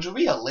 Which would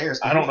be hilarious.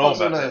 I don't know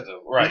about that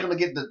though. Right. He's going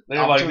to get the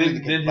They're like,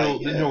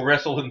 then he'll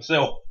wrestle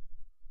himself.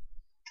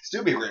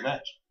 Still be a great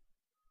match.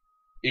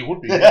 It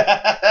would be.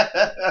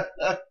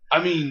 I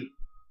mean,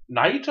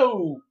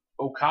 Naito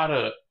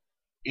Okada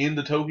in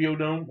the Tokyo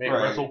Dome at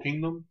Wrestle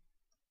Kingdom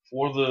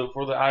for the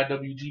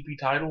IWGP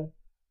title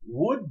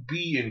would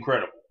be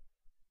incredible.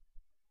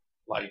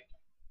 Like,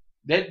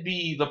 that'd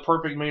be the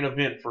perfect main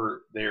event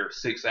for their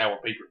 6-hour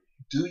pay-per-view.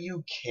 Do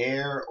you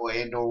care or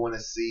want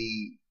to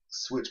see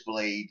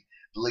Switchblade,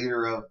 the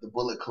leader of the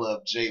Bullet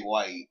Club, Jay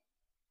White,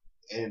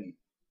 and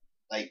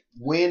like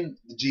win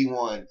the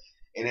G1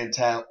 and then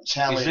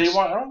challenge? Jay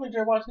White? I don't think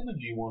Jay White's in the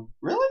G1.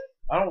 Really?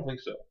 I don't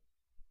think so.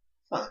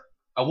 Huh.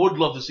 I would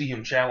love to see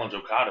him challenge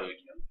Okada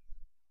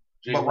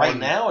again. But right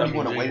now, or you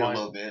want to wait a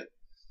little bit?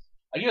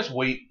 I guess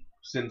wait,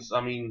 since,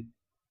 I mean,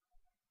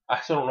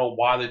 I still don't know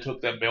why they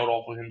took that belt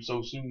off of him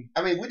so soon.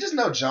 I mean, we just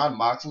know Jon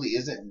Moxley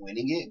isn't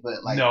winning it,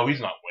 but like... No, he's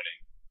not winning.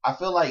 I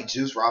feel like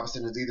Juice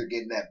Robinson is either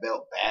getting that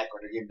belt back or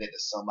they're giving it to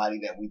somebody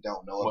that we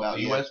don't know about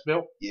the yet. U.S.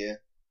 belt? Yeah.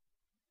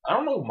 I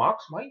don't know,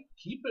 Mox might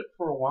keep it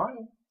for a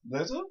while.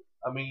 Does it?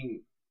 I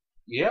mean,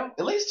 yeah.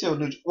 At least till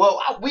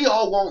we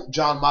all want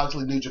Jon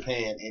Moxley New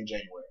Japan in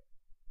January.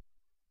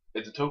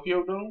 At the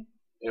Tokyo Dome?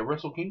 At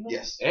Wrestle Kingdom?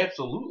 Yes.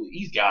 Absolutely.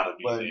 He's got to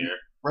be there.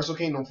 Wrestle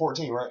Kingdom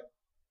 14, right?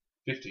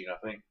 15, I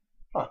think.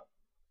 Huh.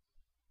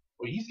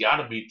 Well, he's got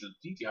to be at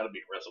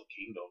Wrestle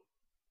Kingdom.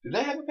 Do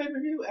they have a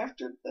pay-per-view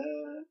after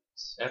that?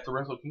 After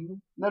Wrestle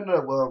Kingdom? No.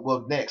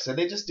 Well, next. So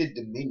they just did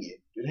Dominion.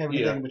 Do they have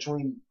anything in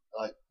between,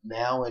 like,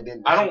 now and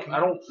then? I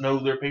don't know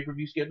their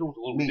pay-per-view schedule. It's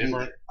a little different.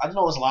 Neither. I just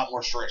know it's a lot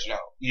more stretched out.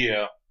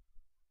 Yeah.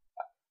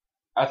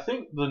 I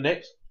think the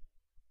next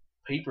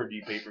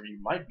pay-per-view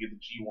might be the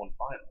G1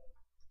 final.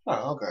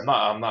 Oh, okay.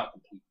 I'm not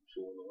completely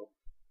sure though.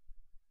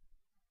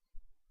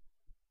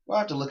 We'll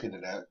have to look into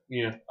that.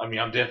 Yeah, I mean,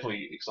 I'm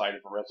definitely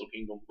excited for Wrestle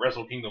Kingdom.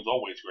 Wrestle Kingdom's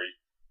always great.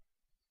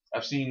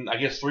 I've seen, I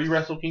guess, 3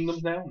 Wrestle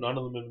Kingdoms now. None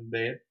of them have been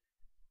bad.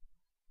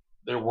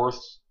 They're worth.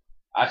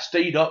 I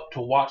stayed up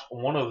to watch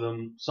one of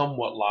them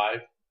somewhat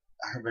live.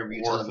 I remember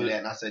you telling me that,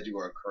 and I said you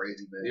were a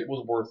crazy man. It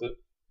was worth it.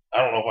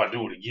 I don't know if I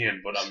do it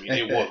again, but I mean,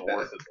 it was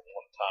worth it for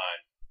one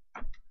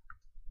time.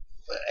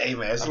 But, hey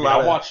man,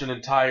 I watched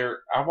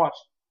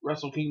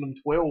Wrestle Kingdom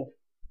 12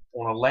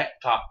 on a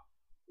laptop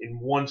in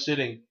one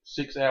sitting,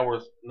 6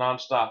 hours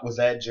nonstop. Was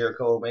that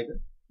Jericho Omega?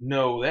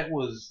 No, that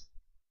was.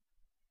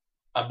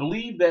 I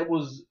believe that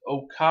was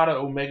Okada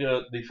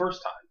Omega the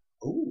first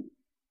time. Ooh.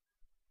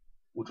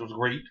 Which was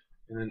great.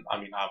 And then, I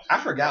mean, obviously. I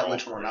forgot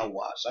which one I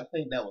watched. I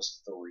think that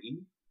was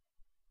 3.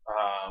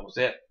 Was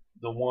that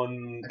the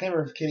one? I can't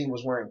remember if Kenny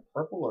was wearing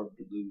purple or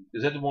blue.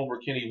 Is that the one where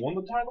Kenny won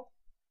the title?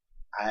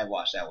 I had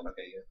watched that one,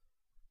 okay, yeah.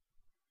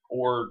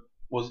 Or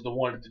was it the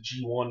one at the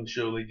G1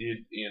 show they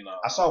did in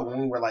I saw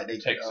one where like they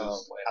Texas.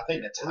 I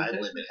think the time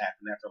limit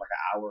happened after like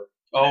an hour.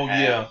 Oh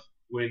yeah.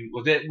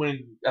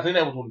 I think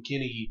that was when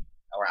Kenny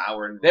or an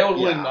hour. That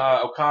was when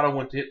Okada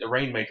went to hit the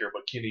Rainmaker,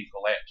 but Kenny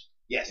collapsed.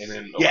 Yes. And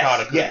then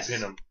Okada couldn't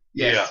pin him.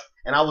 Yes. Yeah.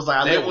 And I was like,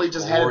 I literally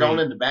just had it on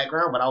in the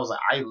background, but I was like,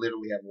 I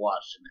literally have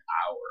watched an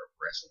hour of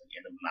wrestling,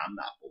 and I'm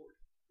not bored.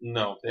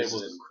 No, that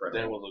was incredible.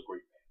 That was a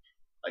great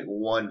match. Like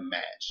one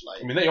match.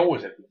 Like I mean, they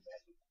always have good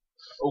matches.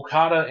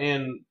 Okada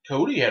and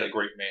Cody had a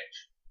great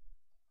match.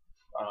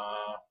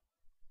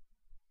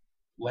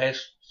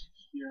 Last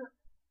year,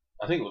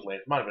 I think it was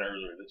last. It might have been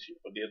earlier this year,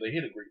 but yeah, they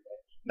hit a great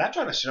match. Not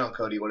trying to shit on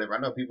Cody or whatever. I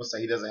know people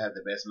say he doesn't have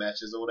the best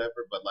matches or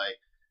whatever, but like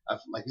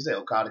you said,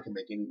 Okada can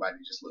make anybody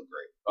just look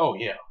great. Oh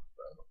yeah.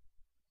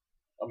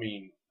 I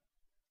mean,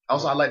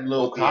 also I like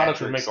little Okada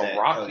can make a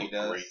Rock look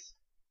great.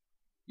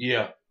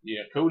 Yeah,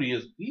 Yeah,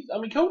 Cody's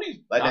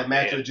like not that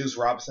match bad. with Juice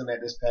Robinson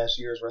at this past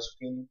year's Wrestle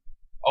Kingdom.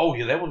 Oh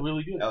yeah, that was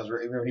really good. That was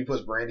remember he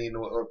puts Brandy in,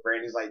 or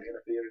Brandy's like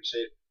interfered and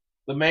shit.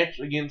 The match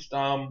against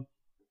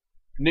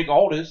Nick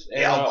Aldis.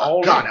 And, Yeah,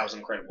 oh my God, that was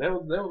incredible. That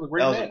was a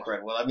great match.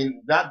 Incredible. I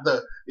mean,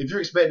 if you're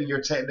expecting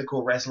your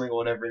technical wrestling or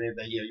whatever it is,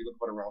 then yeah, you look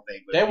for the wrong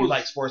thing. But if you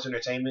like sports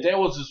entertainment, that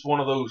was just one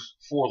of those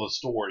for the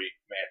story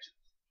matches,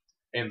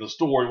 and the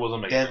story was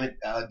amazing.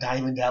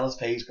 Diamond Dallas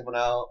Page coming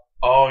out.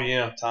 Oh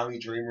yeah, Tommy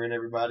Dreamer and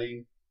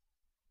everybody.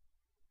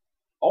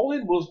 All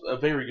In was a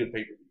very good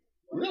pay per view.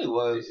 It really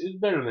was. It's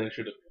better than it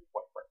should have been,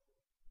 quite frankly.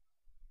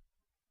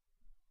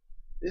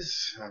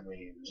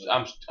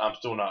 I'm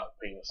still not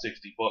paying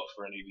 $60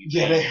 for any of these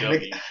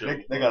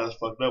shows. They got us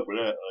fucked up with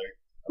that. Like,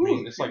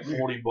 it's like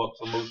 $40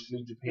 on most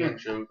New Japan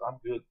shows. I'm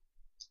good.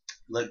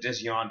 Look,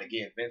 just yawned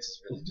again. Vince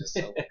is really just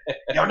so.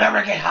 You'll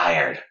never get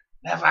hired.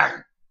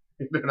 Never.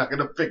 They're not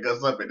gonna pick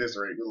us up at this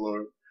rate, good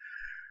Lord.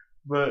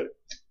 But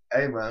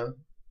hey, man,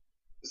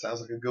 it sounds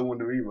like a good one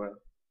to me, man.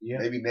 Yeah.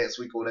 Maybe next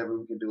week or whatever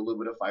we can do a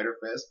little bit of Fyter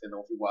Fest, and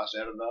if we watch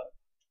that or not.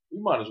 We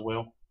might as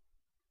well.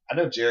 I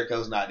know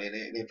Jericho's not in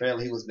it, and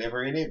apparently he was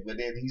never in it. But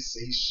then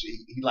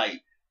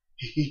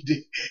he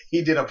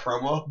did a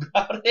promo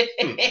about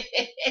it.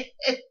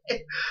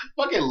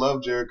 Fucking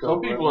love Jericho.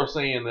 Some people are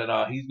saying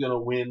that he's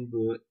gonna win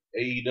the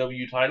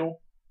AEW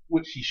title,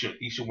 which he should.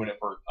 He should win it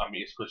first. I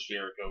mean, it's Chris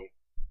Jericho.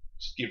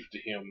 Just give it to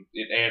him.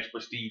 It adds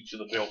prestige to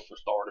the belt for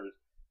starters,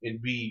 and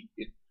B,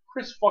 it's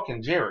Chris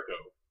fucking Jericho.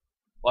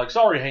 Like,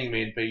 sorry,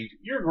 Hangman Page,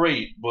 you're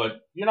great,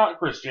 but you're not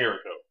Chris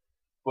Jericho.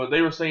 But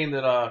they were saying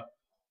that,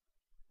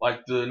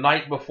 like the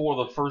night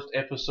before the first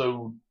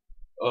episode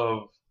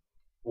of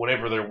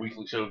whatever their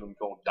weekly show is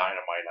called,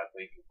 Dynamite, I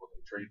think is what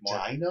they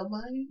trademarked.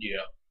 Dynamite?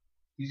 Yeah.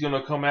 He's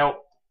gonna come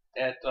out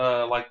at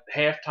like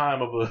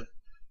halftime of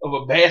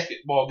a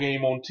basketball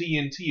game on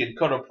TNT and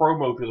cut a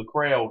promo to the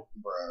crowd.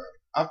 Bruh.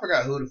 I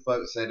forgot who the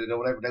fuck said it or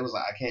whatever. They was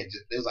like, I can't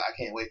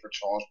wait for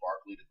Charles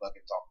Barkley to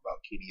fucking talk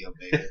about Kenny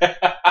Omega.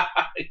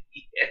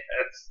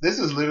 Yes. This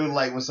is literally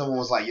like when someone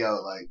was like,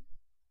 yo, like,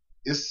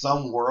 it's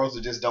some worlds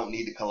that just don't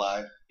need to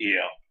collide.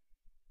 Yeah.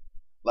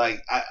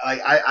 Like,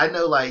 I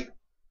know, like,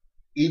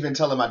 even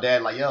telling my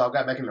dad, like, yo, I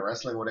got back into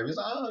wrestling or whatever. He's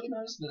like, oh,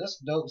 that's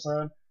dope,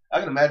 son. I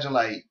can imagine,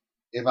 like,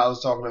 if I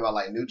was talking about,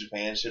 like, New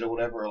Japan shit or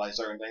whatever, or, like,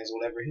 certain things or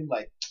whatever, he'd be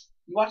like,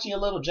 you watching your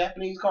little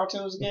Japanese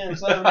cartoons again,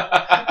 son?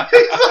 my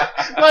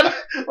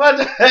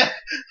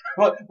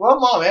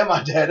mom and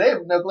my dad, they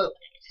have no clue.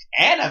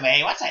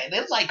 Anime? What's that?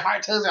 It's like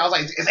cartoons. I was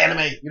like, it's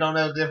anime. You don't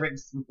know the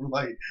difference.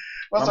 Like,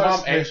 my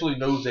mom actually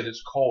knows that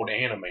it's called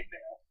anime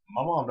now.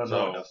 My mom doesn't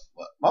know enough.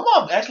 My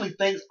mom actually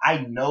thinks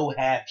I know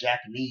half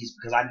Japanese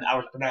because I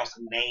was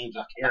pronouncing names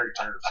of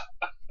characters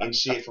and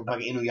shit from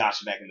fucking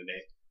Inuyasha back in the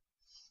day.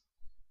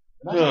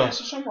 And I was like,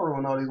 that's Shishimaru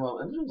and all these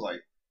ones. And she was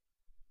like,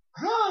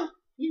 huh?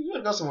 You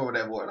gotta go somewhere with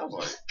that boy. And I was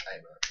like,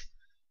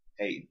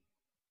 hey,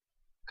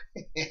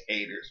 man.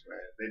 Haters,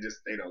 man.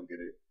 They don't get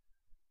it.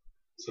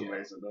 It's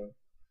amazing, though.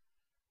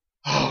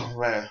 Oh,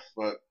 man.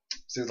 But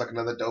seems like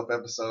another dope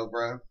episode,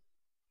 bro.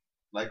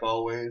 Like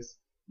always.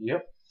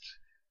 Yep.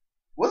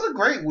 Was a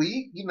great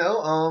week,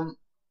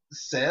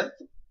 Seth,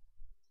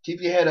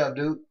 keep your head up,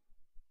 dude.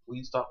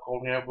 Please stop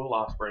calling out Will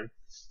Ospreay.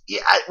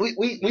 Yeah,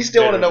 we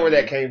still want to know where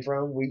that came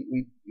from.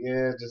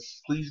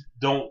 Just please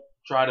don't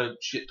try to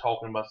shit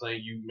talk him by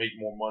saying you make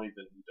more money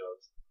than he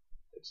does.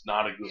 It's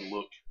not a good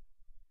look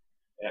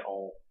at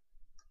all.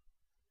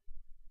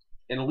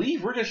 And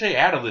leave Ricochet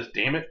out of this,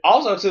 damn it.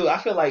 Also, too, I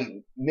feel like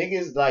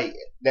niggas like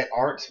that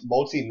aren't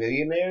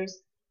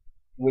multi-millionaires.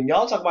 When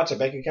y'all talk about your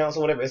bank accounts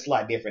or whatever, it's a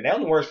lot different. That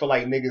only works for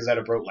like niggas that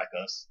are broke like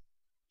us.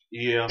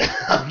 Yeah.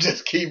 I'm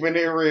just keeping it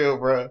real,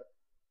 bro.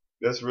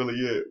 That's really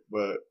it.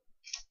 But,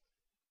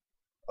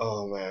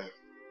 oh man.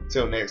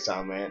 Till next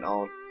time, man.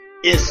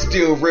 It's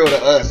still real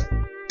to us.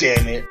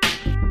 Damn it.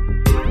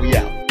 We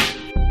out.